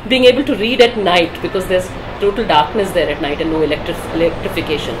 was being able to read at night, because there's total darkness there at night and no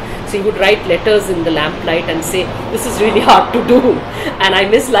electrification. So he would write letters in the lamplight and say, this is really hard to do, and I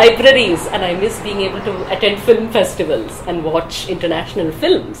miss libraries, and I miss being able to attend film festivals and watch international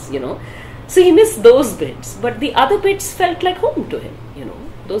films, So he missed those bits, but the other bits felt like home to him,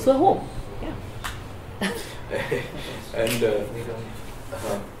 those were home. Yeah. And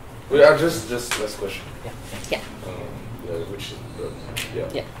well, just last question. Yeah. Which is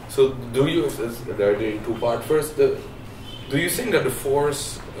yeah. So do you? There are in two-part. First, do you think that the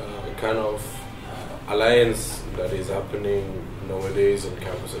force kind of alliance that is happening nowadays on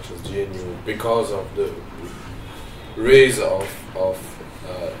campus such as JNU, because of the rise of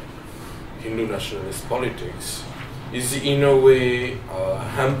Hindu nationalist politics, is in a way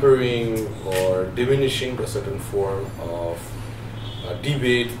hampering or diminishing a certain form of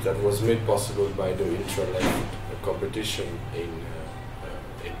debate that was made possible by the intra-left competition in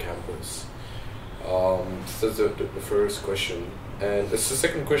campus? So that's the first question. And the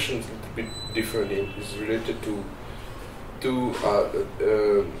second question is a little bit different. It is related to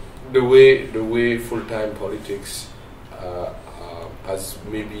the way full-time politics has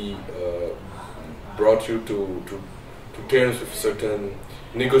maybe brought you to terms with certain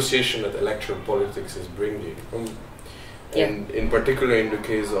negotiation that electoral politics is bringing. And in particular, in the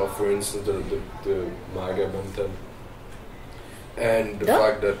case of, for instance, the MAGA movement, and the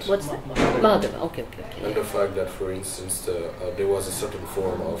fact that what's that? MAGA. Okay. And the fact that, for instance, there was a certain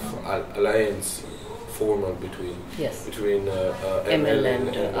form of alliance formal between ML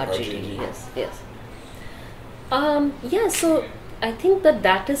and RGD. Yes. So I think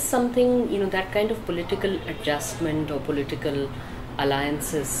that is something, that kind of political adjustment or political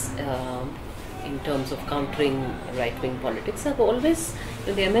alliances in terms of countering right-wing politics have always,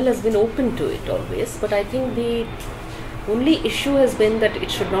 the ML has been open to it always, but I think the only issue has been that it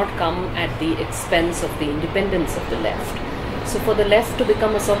should not come at the expense of the independence of the left. So for the left to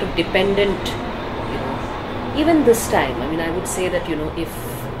become a sort of dependent, even this time, I would say that, if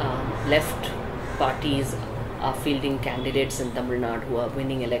left parties are fielding candidates in Tamil Nadu who are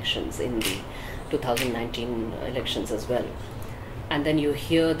winning elections in the 2019 elections as well, and then you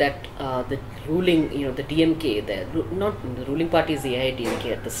hear that the ruling, the DMK, not the ruling party is the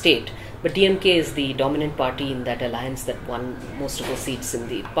AIPWA at the state, but DMK is the dominant party in that alliance that won most of the seats in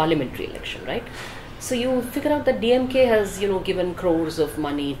the parliamentary election, right? So you figure out that DMK has, given crores of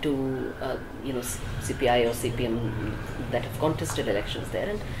money to, CPI or CPM that have contested elections there,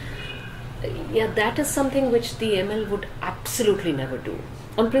 and that is something which the ML would absolutely never do.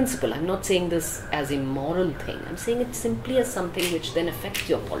 On principle, I'm not saying this as a moral thing. I'm saying it simply as something which then affects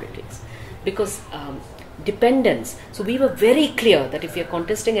your politics. Because dependence, so we were very clear that if we are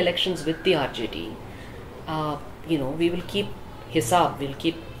contesting elections with the RJD, we will keep hisab, we'll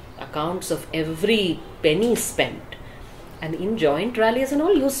keep accounts of every penny spent. And in joint rallies and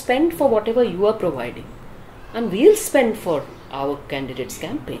all, you spend for whatever you are providing. And we'll spend for our candidate's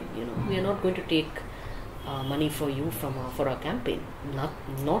campaign. We are not going to take money for you for our campaign,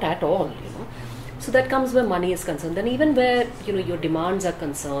 not at all. So that comes where money is concerned. Then even where your demands are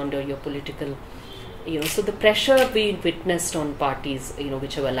concerned or your political, so the pressure we witnessed on parties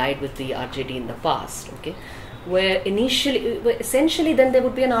which have allied with the RJD in the past, okay, where essentially then there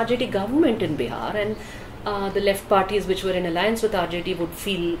would be an RJD government in Bihar, and the left parties which were in alliance with RJD would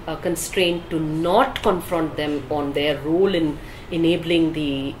feel constrained to not confront them on their role in enabling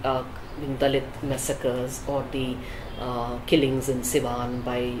the Dalit massacres or the killings in Siwan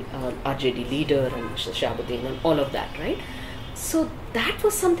by RJD leader and Shahabuddin and all of that, right? So that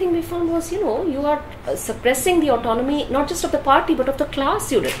was something we found was, you are suppressing the autonomy not just of the party but of the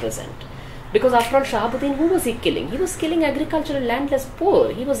class you represent. Because after all, Shahabuddin, who was he killing? He was killing agricultural landless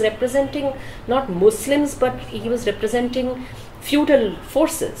poor. He was representing not Muslims, but he was representing feudal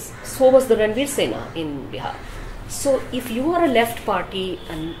forces. So was the Ranveer Sena in Bihar. So if you are a left party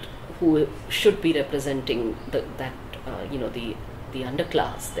and who should be representing the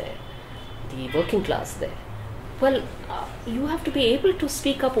underclass there, the working class there, well, you have to be able to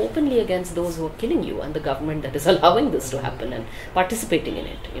speak up openly against those who are killing you and the government that is allowing this to happen and participating in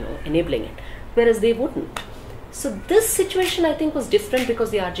it, enabling it, whereas they wouldn't. So this situation, I think, was different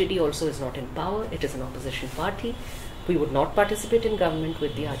because the RJD also is not in power. It is an opposition party. We would not participate in government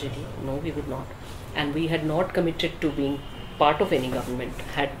with the RJD. No, we would not. And we had not committed to being part of any government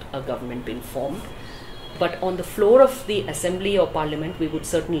had a government been formed. But on the floor of the assembly or parliament, we would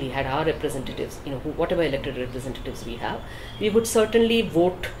certainly had our representatives, whatever elected representatives we have, we would certainly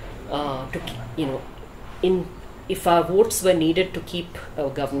vote if our votes were needed to keep our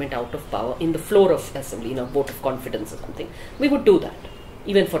government out of power in the floor of assembly, vote of confidence or something, we would do that,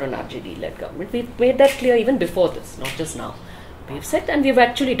 even for an RJD-led government. We've made that clear even before this, not just now. We've said, and we've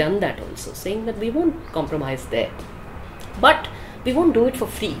actually done that also, saying that we won't compromise there. But we won't do it for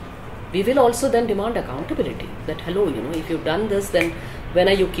free. We will also then demand accountability, that hello, if you've done this, then when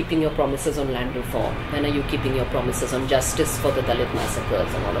are you keeping your promises on land reform? When are you keeping your promises on justice for the Dalit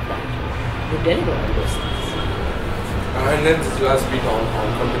massacres and all of that? You deliver on those things. And then this last bit on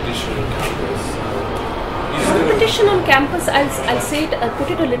competition on campus. Competition on campus, I'll say it, I'll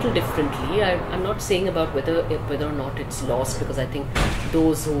put it a little differently. I'm not saying about whether or not it's lost, because I think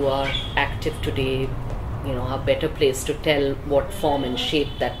those who are active today, are better placed to tell what form and shape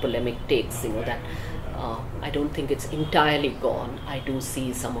that polemic takes. That I don't think it's entirely gone. I do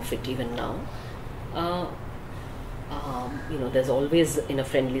see some of it even now. There's always, in a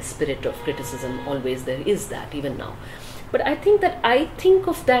friendly spirit of criticism, always there is that even now. But I think that I think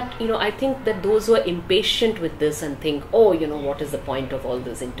that those who are impatient with this and think, what is the point of all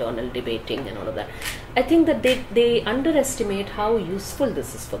this internal debating and all of that, I think that they underestimate how useful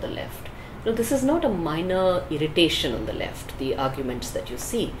this is for the left. This is not a minor irritation on the left, the arguments that you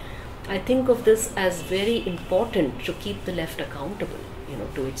see. I think of this as very important to keep the left accountable,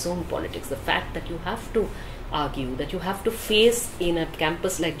 to its own politics. The fact that you have to argue, that you have to face in a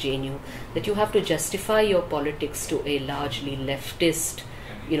campus like JNU, that you have to justify your politics to a largely leftist,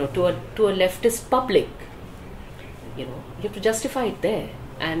 to a leftist public. You have to justify it there.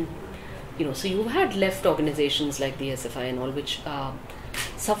 And, so you've had left organizations like the SFI and all, which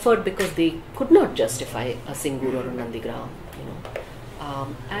suffered because they could not justify a Singur or a Nandigram,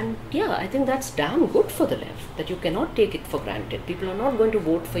 and yeah, I think that's damn good for the left, that you cannot take it for granted. People are not going to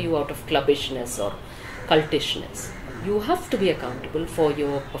vote for you out of clubbishness or cultishness. You have to be accountable for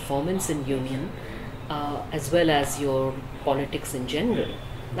your performance in union, as well as your politics in general.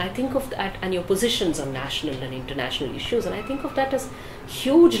 And I think of that, and your positions on national and international issues, and I think of that as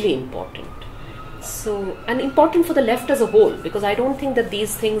hugely important. So, and important for the left as a whole, because I don't think that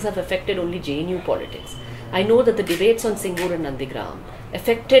these things have affected only JNU politics. I know that the debates on Singur and Nandigram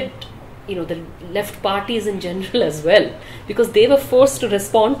affected, the left parties in general as well, because they were forced to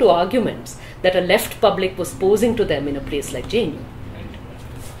respond to arguments that a left public was posing to them in a place like JNU.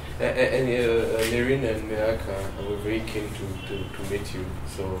 And Nerine and Merak were very keen to meet you,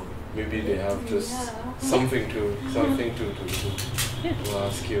 so maybe they have just something to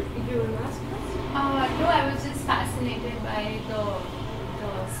ask you. No, I was just fascinated by the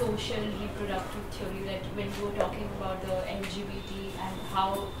social reproductive theory, that when you were talking about the LGBT and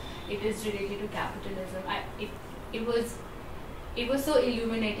how it is related to capitalism, it was so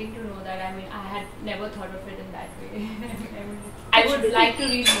illuminating to know that. I had never thought of it in that way. I would like to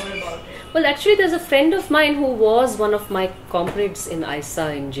read more about it. Well, actually, there's a friend of mine who was one of my comrades in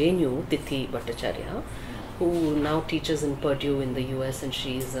ISA in JNU, Tithi Bhattacharya, who now teaches in Purdue in the US, and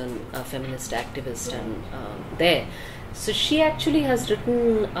she's a feminist activist and there. So she actually has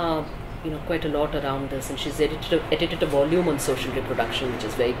written quite a lot around this, and she's edited a volume on social reproduction, which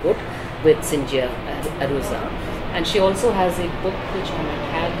is very good, with Sinjia Aruza. And she also has a book which I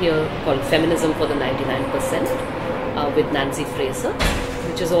might have here called Feminism for the 99%, with Nancy Fraser,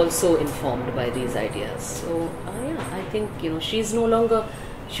 which is also informed by these ideas. So I think she's no longer,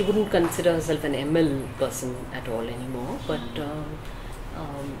 she wouldn't consider herself an ML person at all anymore, but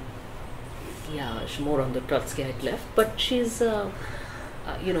she's more on the Trotskyite left. But she's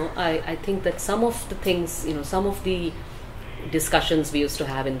I think that some of the things, some of the discussions we used to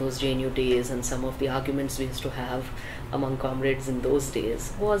have in those JNU days, and some of the arguments we used to have among comrades in those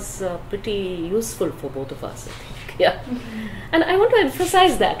days was pretty useful for both of us, I think. Yeah. And I want to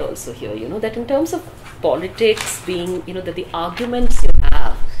emphasize that also here, that in terms of politics being, that the arguments you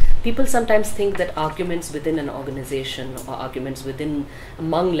have, people sometimes think that arguments within an organization or arguments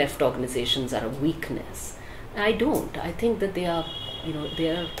among left organizations are a weakness. I don't. I think that they are,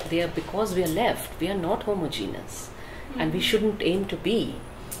 they are because we are left. We are not homogeneous. And we shouldn't aim to be.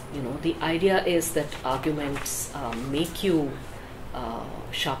 The idea is that arguments make you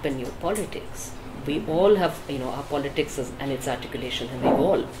sharpen your politics. We all have, our politics and its articulation have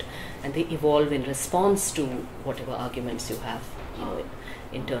evolved, and they evolve in response to whatever arguments you have,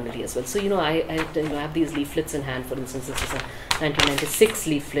 internally as well. So, I have these leaflets in hand. For instance, this is a 1996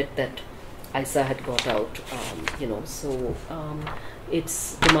 leaflet that ISA had got out,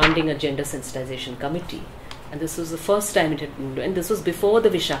 it's demanding a gender sensitization committee. And this was the first time it had been, and this was before the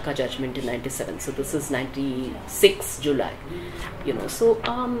Vishaka judgment in 97. So this is 96 July, So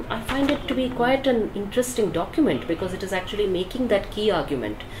I find it to be quite an interesting document, because it is actually making that key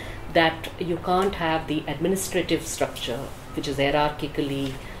argument that you can't have the administrative structure, which is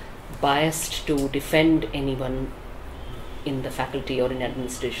hierarchically biased to defend anyone in the faculty or in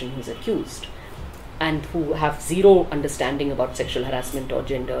administration who's accused, and who have zero understanding about sexual harassment or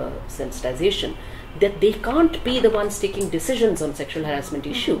gender sensitization, that they can't be the ones taking decisions on sexual harassment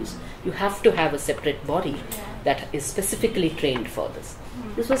issues. You have to have a separate body that is specifically trained for this.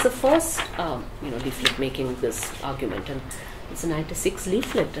 This was the first leaflet making this argument, and it's a 96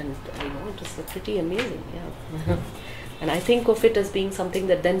 leaflet, and it was pretty amazing. And I think of it as being something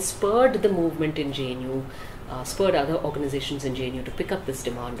that then spurred the movement in JNU, spurred other organizations in JNU to pick up this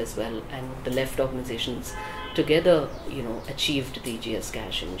demand as well, and the left organizations together, achieved the GS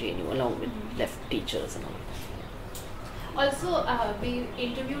cash in JNU along with left teachers and all of that. Also, we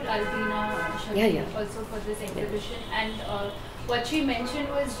interviewed Albina Shakti also for this exhibition, and what she mentioned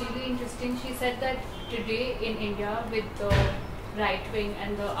was really interesting. She said that today in India, with the right wing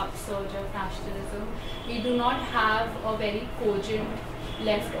and the upsurge of nationalism, we do not have a very cogent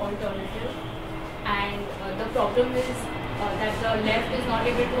left alternative, and the problem is that the left is not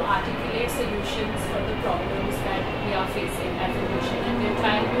able to articulate solutions for the problems that we are facing as a nation, and we're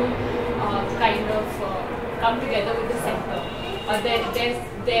trying to come together with the center.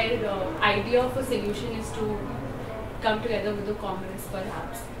 Their idea of a solution is to come together with the communists,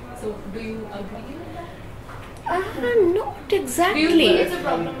 perhaps. So, do you agree with that? Not exactly. Do you think it's a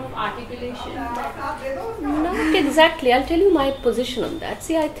problem of articulation? Not exactly. I'll tell you my position on that.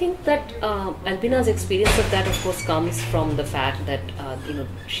 See, I think that Albina's experience of that, of course, comes from the fact that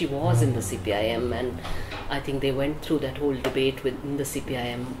she was in the CPI-M, and I think they went through that whole debate within the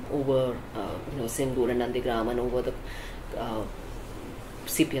CPI-M over Singur and Nandigram, and over the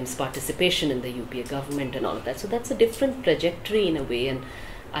CPM's participation in the UPA government and all of that. So that's a different trajectory in a way, and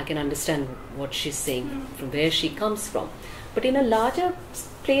I can understand what she's saying from where she comes from. But in a larger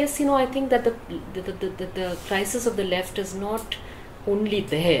place, I think that the crisis of the left is not only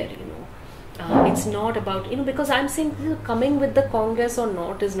there, it's not about, because I'm saying coming with the Congress or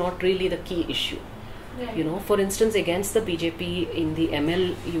not is not really the key issue. Right. For instance, against the BJP in the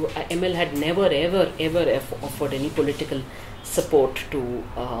ML, ML had never ever offered any political support to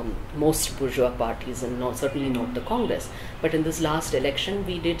most bourgeois parties, and certainly not the Congress. But in this last election,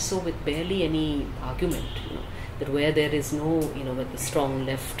 we did so with barely any argument, that where there is no, with a strong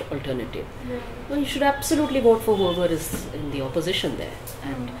left alternative, you should absolutely vote for whoever is in the opposition there.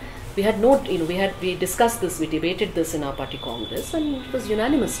 And we had we discussed this, we debated this in our party Congress, and it was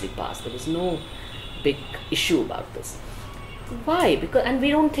unanimously passed. There was no big issue about this. Why? And we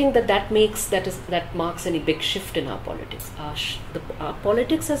don't think that marks any big shift in our politics. Our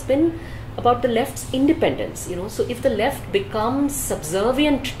politics has been about the left's independence. So if the left becomes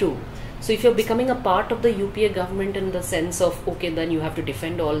subservient to, so if you're becoming a part of the UPA government in the sense of, okay, then you have to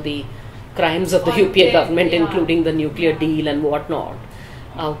defend all the crimes of the UPA government, including the nuclear deal and whatnot.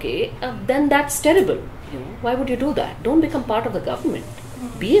 Okay, then that's terrible. Why would you do that? Don't become part of the government.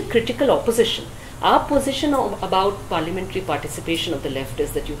 Be a critical opposition. Our position about parliamentary participation of the left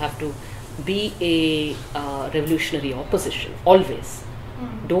is that you have to be a revolutionary opposition, always.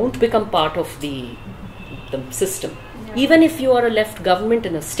 Don't become part of the system. Even if you are a left government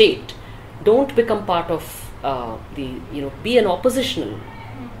in a state, don't become part of be an oppositional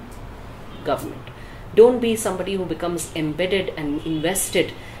government. Don't be somebody who becomes embedded and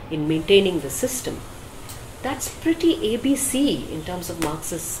invested in maintaining the system. That's pretty ABC in terms of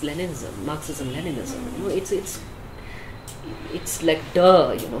Marxism-Leninism. It's like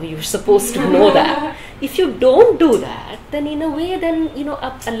you're supposed to know that. If you don't do that, then in a way,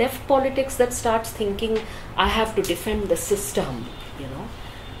 a left politics that starts thinking I have to defend the system,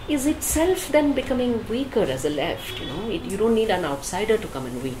 is itself then becoming weaker as a left. You don't need an outsider to come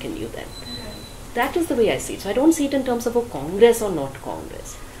and weaken you then. That is the way I see it. So I don't see it in terms of a Congress or not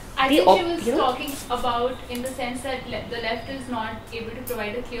Congress. I think she was talking about in the sense that the left is not able to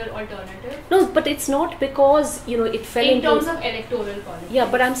provide a clear alternative. No, but it's not because, it fell in terms of electoral politics. Yeah,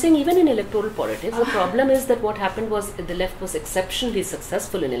 but I'm saying even in electoral politics, the problem is that what happened was the left was exceptionally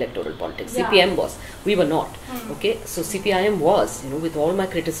successful in electoral politics. Yeah. CPIM was. We were not. Okay, so CPIM was, with all my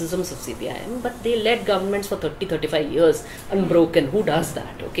criticisms of CPIM, but they led governments for 30, 35 years unbroken. Who does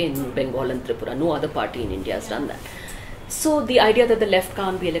that? Okay, in Bengal and Tripura. No other party in India has done that. So the idea that the left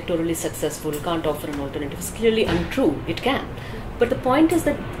can't be electorally successful, can't offer an alternative is clearly untrue. It can. But the point is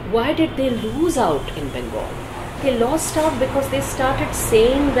that why did they lose out in Bengal? They lost out because they started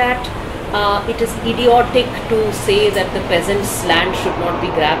saying that it is idiotic to say that the peasants' land should not be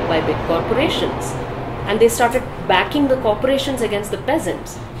grabbed by big corporations. And they started backing the corporations against the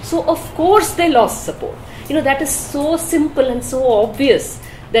peasants. So of course they lost support. That is so simple and so obvious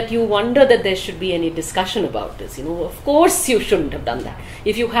that you wonder that there should be any discussion about this. Of course you shouldn't have done that.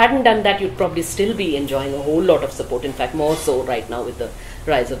 If you hadn't done that, you'd probably still be enjoying a whole lot of support. In fact, more so right now with the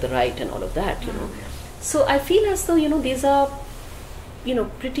rise of the right and all of that, So I feel as though, these are,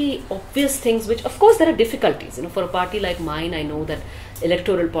 pretty obvious things, which of course there are difficulties. For a party like mine, I know that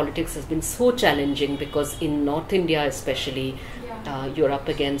electoral politics has been so challenging because in North India especially, you're up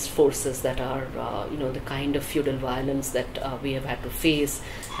against forces that are, the kind of feudal violence that we have had to face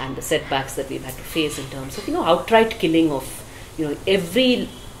and the setbacks that we've had to face in terms of, outright killing of, every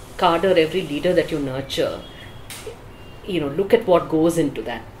cadre, every leader that you nurture. Look at what goes into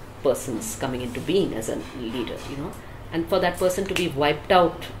that person's coming into being as a leader, and for that person to be wiped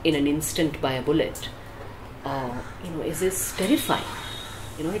out in an instant by a bullet, is terrifying.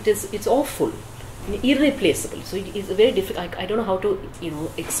 It's awful. Irreplaceable. So it's very difficult. I don't know how to,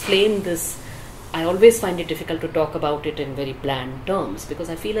 explain this. I always find it difficult to talk about it in very bland terms because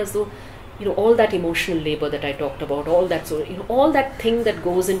I feel as though, all that emotional labor that I talked about, all that all that thing that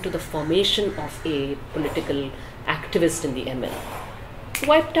goes into the formation of a political activist in the ML,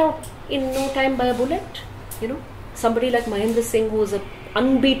 wiped out in no time by a bullet. Somebody like Mahendra Singh, who is an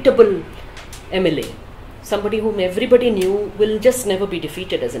unbeatable MLA. Somebody whom everybody knew will just never be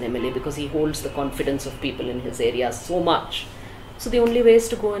defeated as an MLA because he holds the confidence of people in his area so much. So the only way is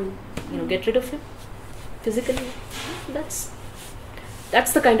to go and get rid of him physically.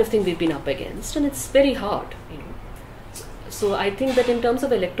 That's the kind of thing we've been up against, and it's very hard. So I think that in terms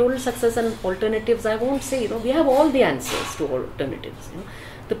of electoral success and alternatives, I won't say we have all the answers to alternatives.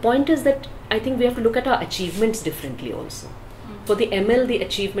 The point is that I think we have to look at our achievements differently also. For the ML, the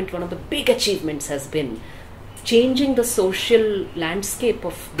achievement, one of the big achievements has been changing the social landscape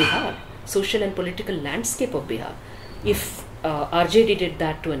of Bihar, social and political landscape of Bihar. If RJD did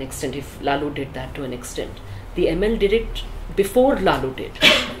that to an extent, if Lalu did that to an extent, the ML did it before Lalu did,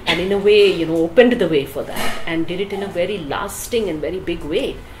 and in a way, opened the way for that, and did it in a very lasting and very big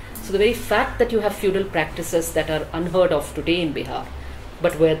way. So the very fact that you have feudal practices that are unheard of today in Bihar,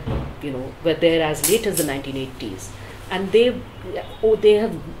 but were there as late as the 1980s. And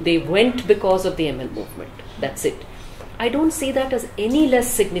they went because of the ML movement. That's it. I don't see that as any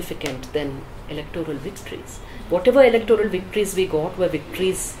less significant than electoral victories. Whatever electoral victories we got were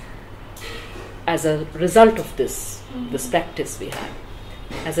victories as a result of this practice we had,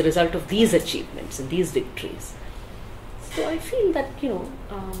 as a result of these achievements and these victories. So I feel that,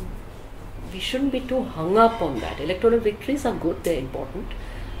 we shouldn't be too hung up on that. Electoral victories are good, they're important,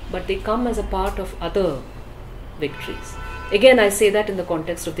 but they come as a part of other victories. Again, I say that in the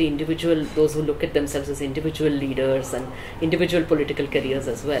context of the individual, those who look at themselves as individual leaders and individual political careers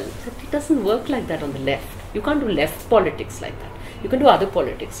as well. It doesn't work like that on the left. You can't do left politics like that. You can do other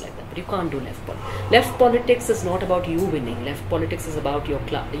politics like that, but you can't do left politics. Left politics is not about you winning. Left politics is about your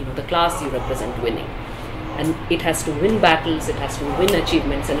the class you represent winning. And it has to win battles, it has to win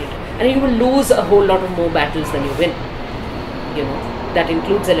achievements, and you will lose a whole lot of more battles than you win. That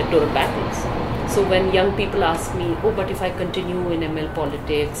includes electoral battles. So when young people ask me, but if I continue in ML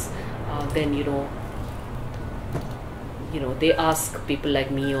politics, then they ask people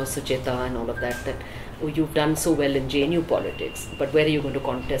like me or Sucheta and all of that, you've done so well in JNU politics, but where are you going to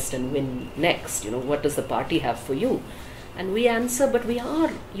contest and win next? What does the party have for you? And we answer, but we are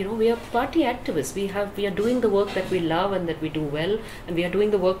party activists. We are doing the work that we love and that we do well, and we are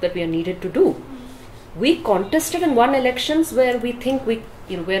doing the work that we are needed to do. We contested and won elections where we think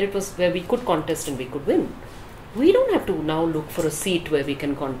where we could contest and we could win. We don't have to now look for a seat where we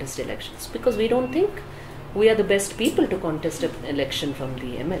can contest elections because we don't think we are the best people to contest an election from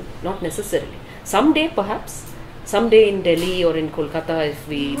the ML. Not necessarily. Someday perhaps, someday in Delhi or in Kolkata, if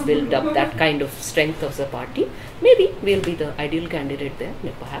we build up that kind of strength as a party, maybe we'll be the ideal candidate there,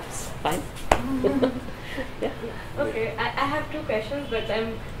 perhaps. Fine. Yeah. Okay, I have two questions, but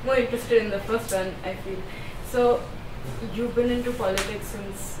I'm more interested in the first one, I feel. So, you've been into politics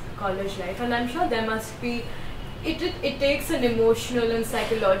since college life, and I'm sure there must be, it takes an emotional and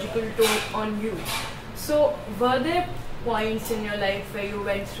psychological toll on you. So, were there points in your life where you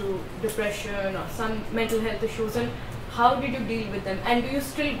went through depression or some mental health issues, and how did you deal with them? And do you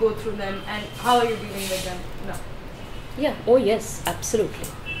still go through them, and how are you dealing with them now? Yeah, oh yes, absolutely.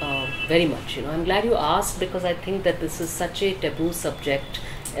 Very much. I'm glad you asked, because I think that this is such a taboo subject,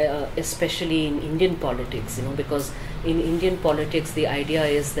 especially in Indian politics, because in Indian politics the idea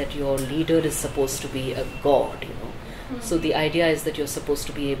is that your leader is supposed to be a god, So the idea is that you're supposed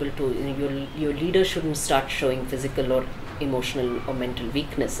to be able to, your leader shouldn't start showing physical or emotional or mental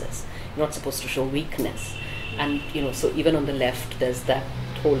weaknesses. You're not supposed to show weakness. And, so even on the left there's that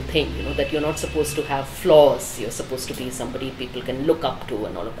whole thing, that you're not supposed to have flaws. You're supposed to be somebody people can look up to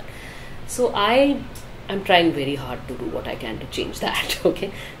and all of that. So I'm trying very hard to do what I can to change that,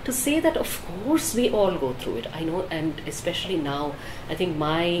 okay? To say that of course we all go through it, I know, and especially now, I think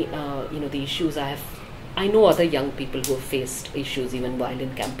my, the issues I know other young people who have faced issues even while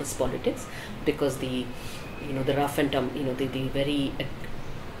in campus politics, because the rough and the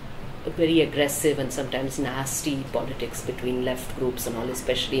very aggressive and sometimes nasty politics between left groups and all,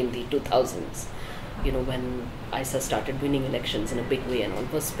 especially in the 2000s, when ISA started winning elections in a big way and all,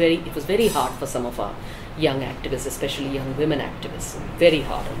 it was very hard for some of our young activists, especially young women activists, very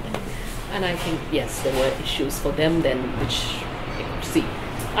hard on them. And I think, yes, there were issues for them then, which you could see.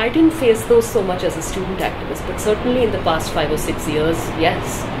 I didn't face those so much as a student activist, but certainly in the past 5 or 6 years,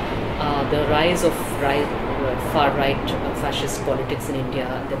 yes, the rise of far-right fascist politics in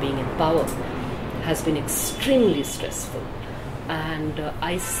India, they're being in power, has been extremely stressful. And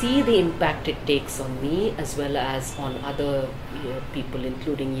I see the impact it takes on me as well as on other people,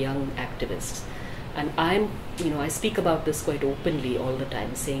 including young activists. And I speak about this quite openly all the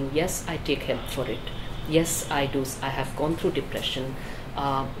time, saying, yes, I take help for it. Yes, I do. I have gone through depression,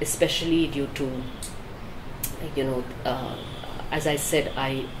 especially due to, as I said,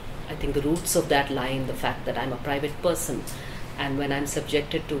 I think the roots of that lie in the fact that I'm a private person, and when I'm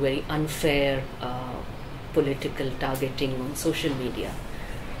subjected to very unfair political targeting on social media,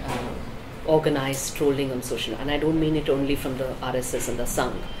 organized trolling on social, and I don't mean it only from the RSS and the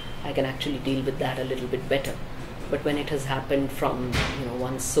Sangh. I can actually deal with that a little bit better. But when it has happened from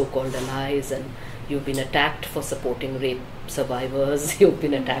one's so-called allies, and you've been attacked for supporting rape survivors, you've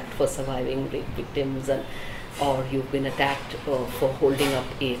been attacked for surviving rape victims, or you've been attacked for holding up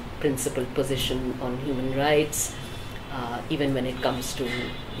a principled position on human rights, even when it comes to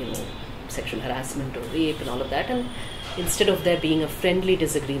sexual harassment or rape and all of that. And instead of there being a friendly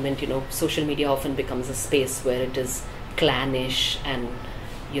disagreement, social media often becomes a space where it is clannish and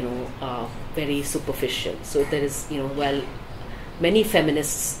very superficial. So there is, many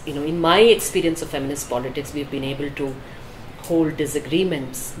feminists, in my experience of feminist politics, we've been able to hold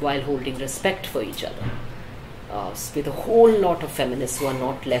disagreements while holding respect for each other. With a whole lot of feminists who are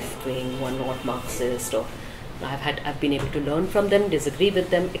not left-wing, who are not Marxist, or I've been able to learn from them, disagree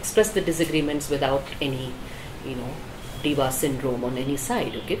with them, express the disagreements without any, diva syndrome on any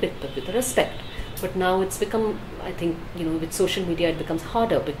side, okay, with respect. But now it's become, I think, with social media it becomes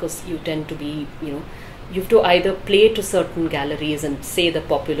harder, because you tend to be, you have to either play to certain galleries and say the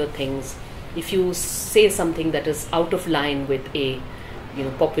popular things. If you say something that is out of line with a,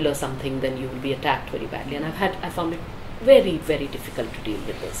 popular something, then you will be attacked very badly. And I found it very, very difficult to deal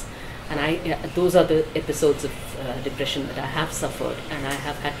with this. And those are the episodes of depression that I have suffered, and I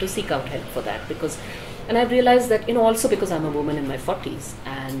have had to seek out help for that, and I've realized that, also because I'm a woman in my 40s,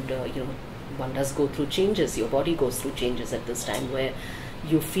 and, one does go through changes, your body goes through changes at this time, where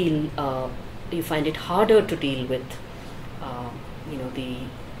you feel, you find it harder to deal with,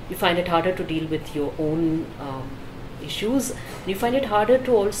 you find it harder to deal with your own issues, and you find it harder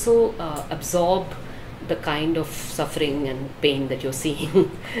to also absorb the kind of suffering and pain that you're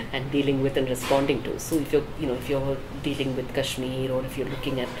seeing and dealing with and responding to. So if you're dealing with Kashmir, or if you're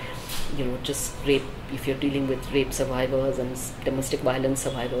looking at, just rape, if you're dealing with rape survivors and domestic violence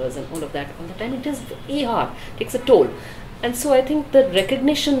survivors and all of that all the time, it is very hard, it takes a toll. And so I think the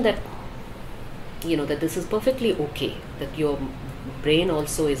recognition that, that this is perfectly okay, that your brain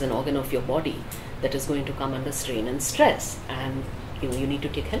also is an organ of your body that is going to come under strain and stress, and, you need to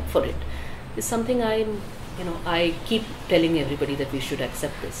take help for it, is something I keep telling everybody that we should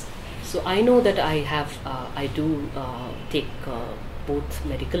accept this. So I know that I do take both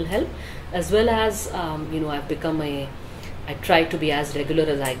medical help as well as I've become I try to be as regular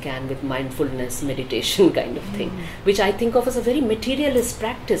as I can with mindfulness, meditation kind of thing, which I think of as a very materialist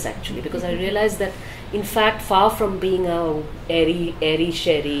practice actually, because I realize that in fact, far from being a airy,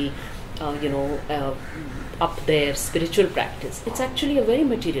 sherry, up there spiritual practice, it's actually a very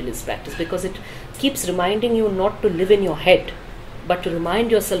materialist practice, because it keeps reminding you not to live in your head, but to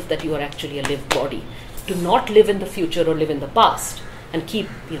remind yourself that you are actually a lived body, to not live in the future or live in the past and keep,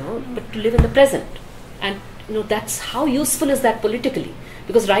 but to live in the present. And that's how useful is that politically,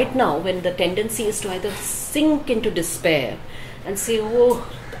 because right now when the tendency is to either sink into despair and say,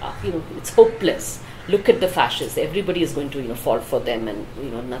 it's hopeless, look at the fascists, everybody is going to fall for them,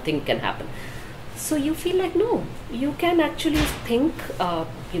 and nothing can happen. So you feel like, no, you can actually think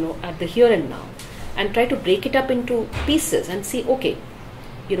at the here and now and try to break it up into pieces and see, okay,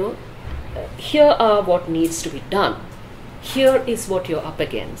 here are what needs to be done, here is what you're up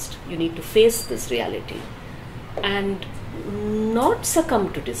against, you need to face this reality and not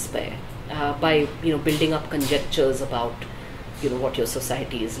succumb to despair by building up conjectures about what your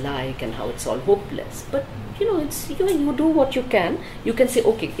society is like and how it's all hopeless. But it's you do what you can. You can say,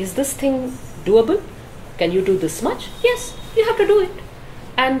 okay, is this thing doable? Can you do this much? Yes, you have to do it.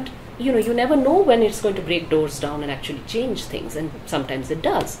 And you never know when it's going to break doors down and actually change things, and sometimes it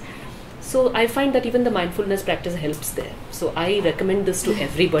does. So I find that even the mindfulness practice helps there. So I recommend this to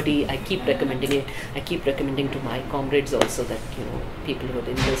everybody. I keep recommending it. I keep recommending to my comrades also that people who are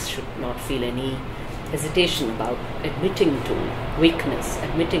in this should not feel any hesitation about admitting to weakness,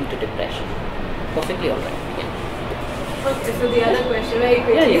 admitting to depression. Perfectly all right. Yeah. Okay, so the other question very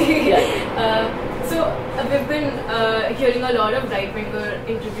quickly. Yeah. So we've been hearing a lot of right-winger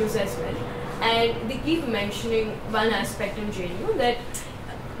interviews as well, and they keep mentioning one aspect in JNU, that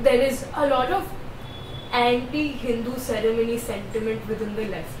there is a lot of anti-Hindu ceremony sentiment within the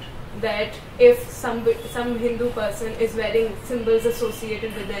left. That if some Hindu person is wearing symbols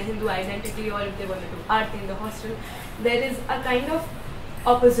associated with their Hindu identity, or if they want to do art in the hostel, there is a kind of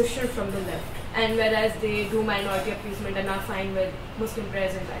opposition from the left. And whereas they do minority appeasement and are fine with Muslim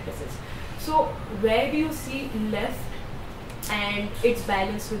prayers and practices. So where do you see left and its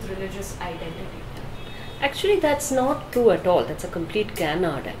balance with religious identity? Actually, that's not true at all. That's a complete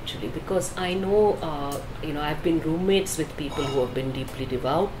canard, actually, because I know, I've been roommates with people who have been deeply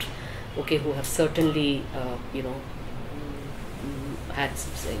devout, who have certainly, had,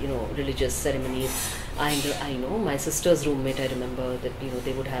 religious ceremonies. I know my sister's roommate, I remember that,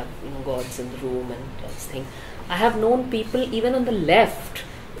 they would have, gods in the room and this thing. I have known people even on the left,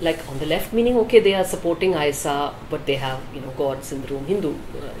 like on the left meaning, they are supporting ISA, but they have, gods in the room, Hindu,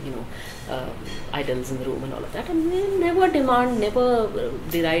 idols in the room and all of that, and they never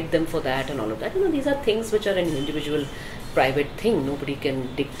deride them for that and all of that. These are things which are an individual private thing. Nobody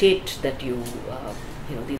can dictate that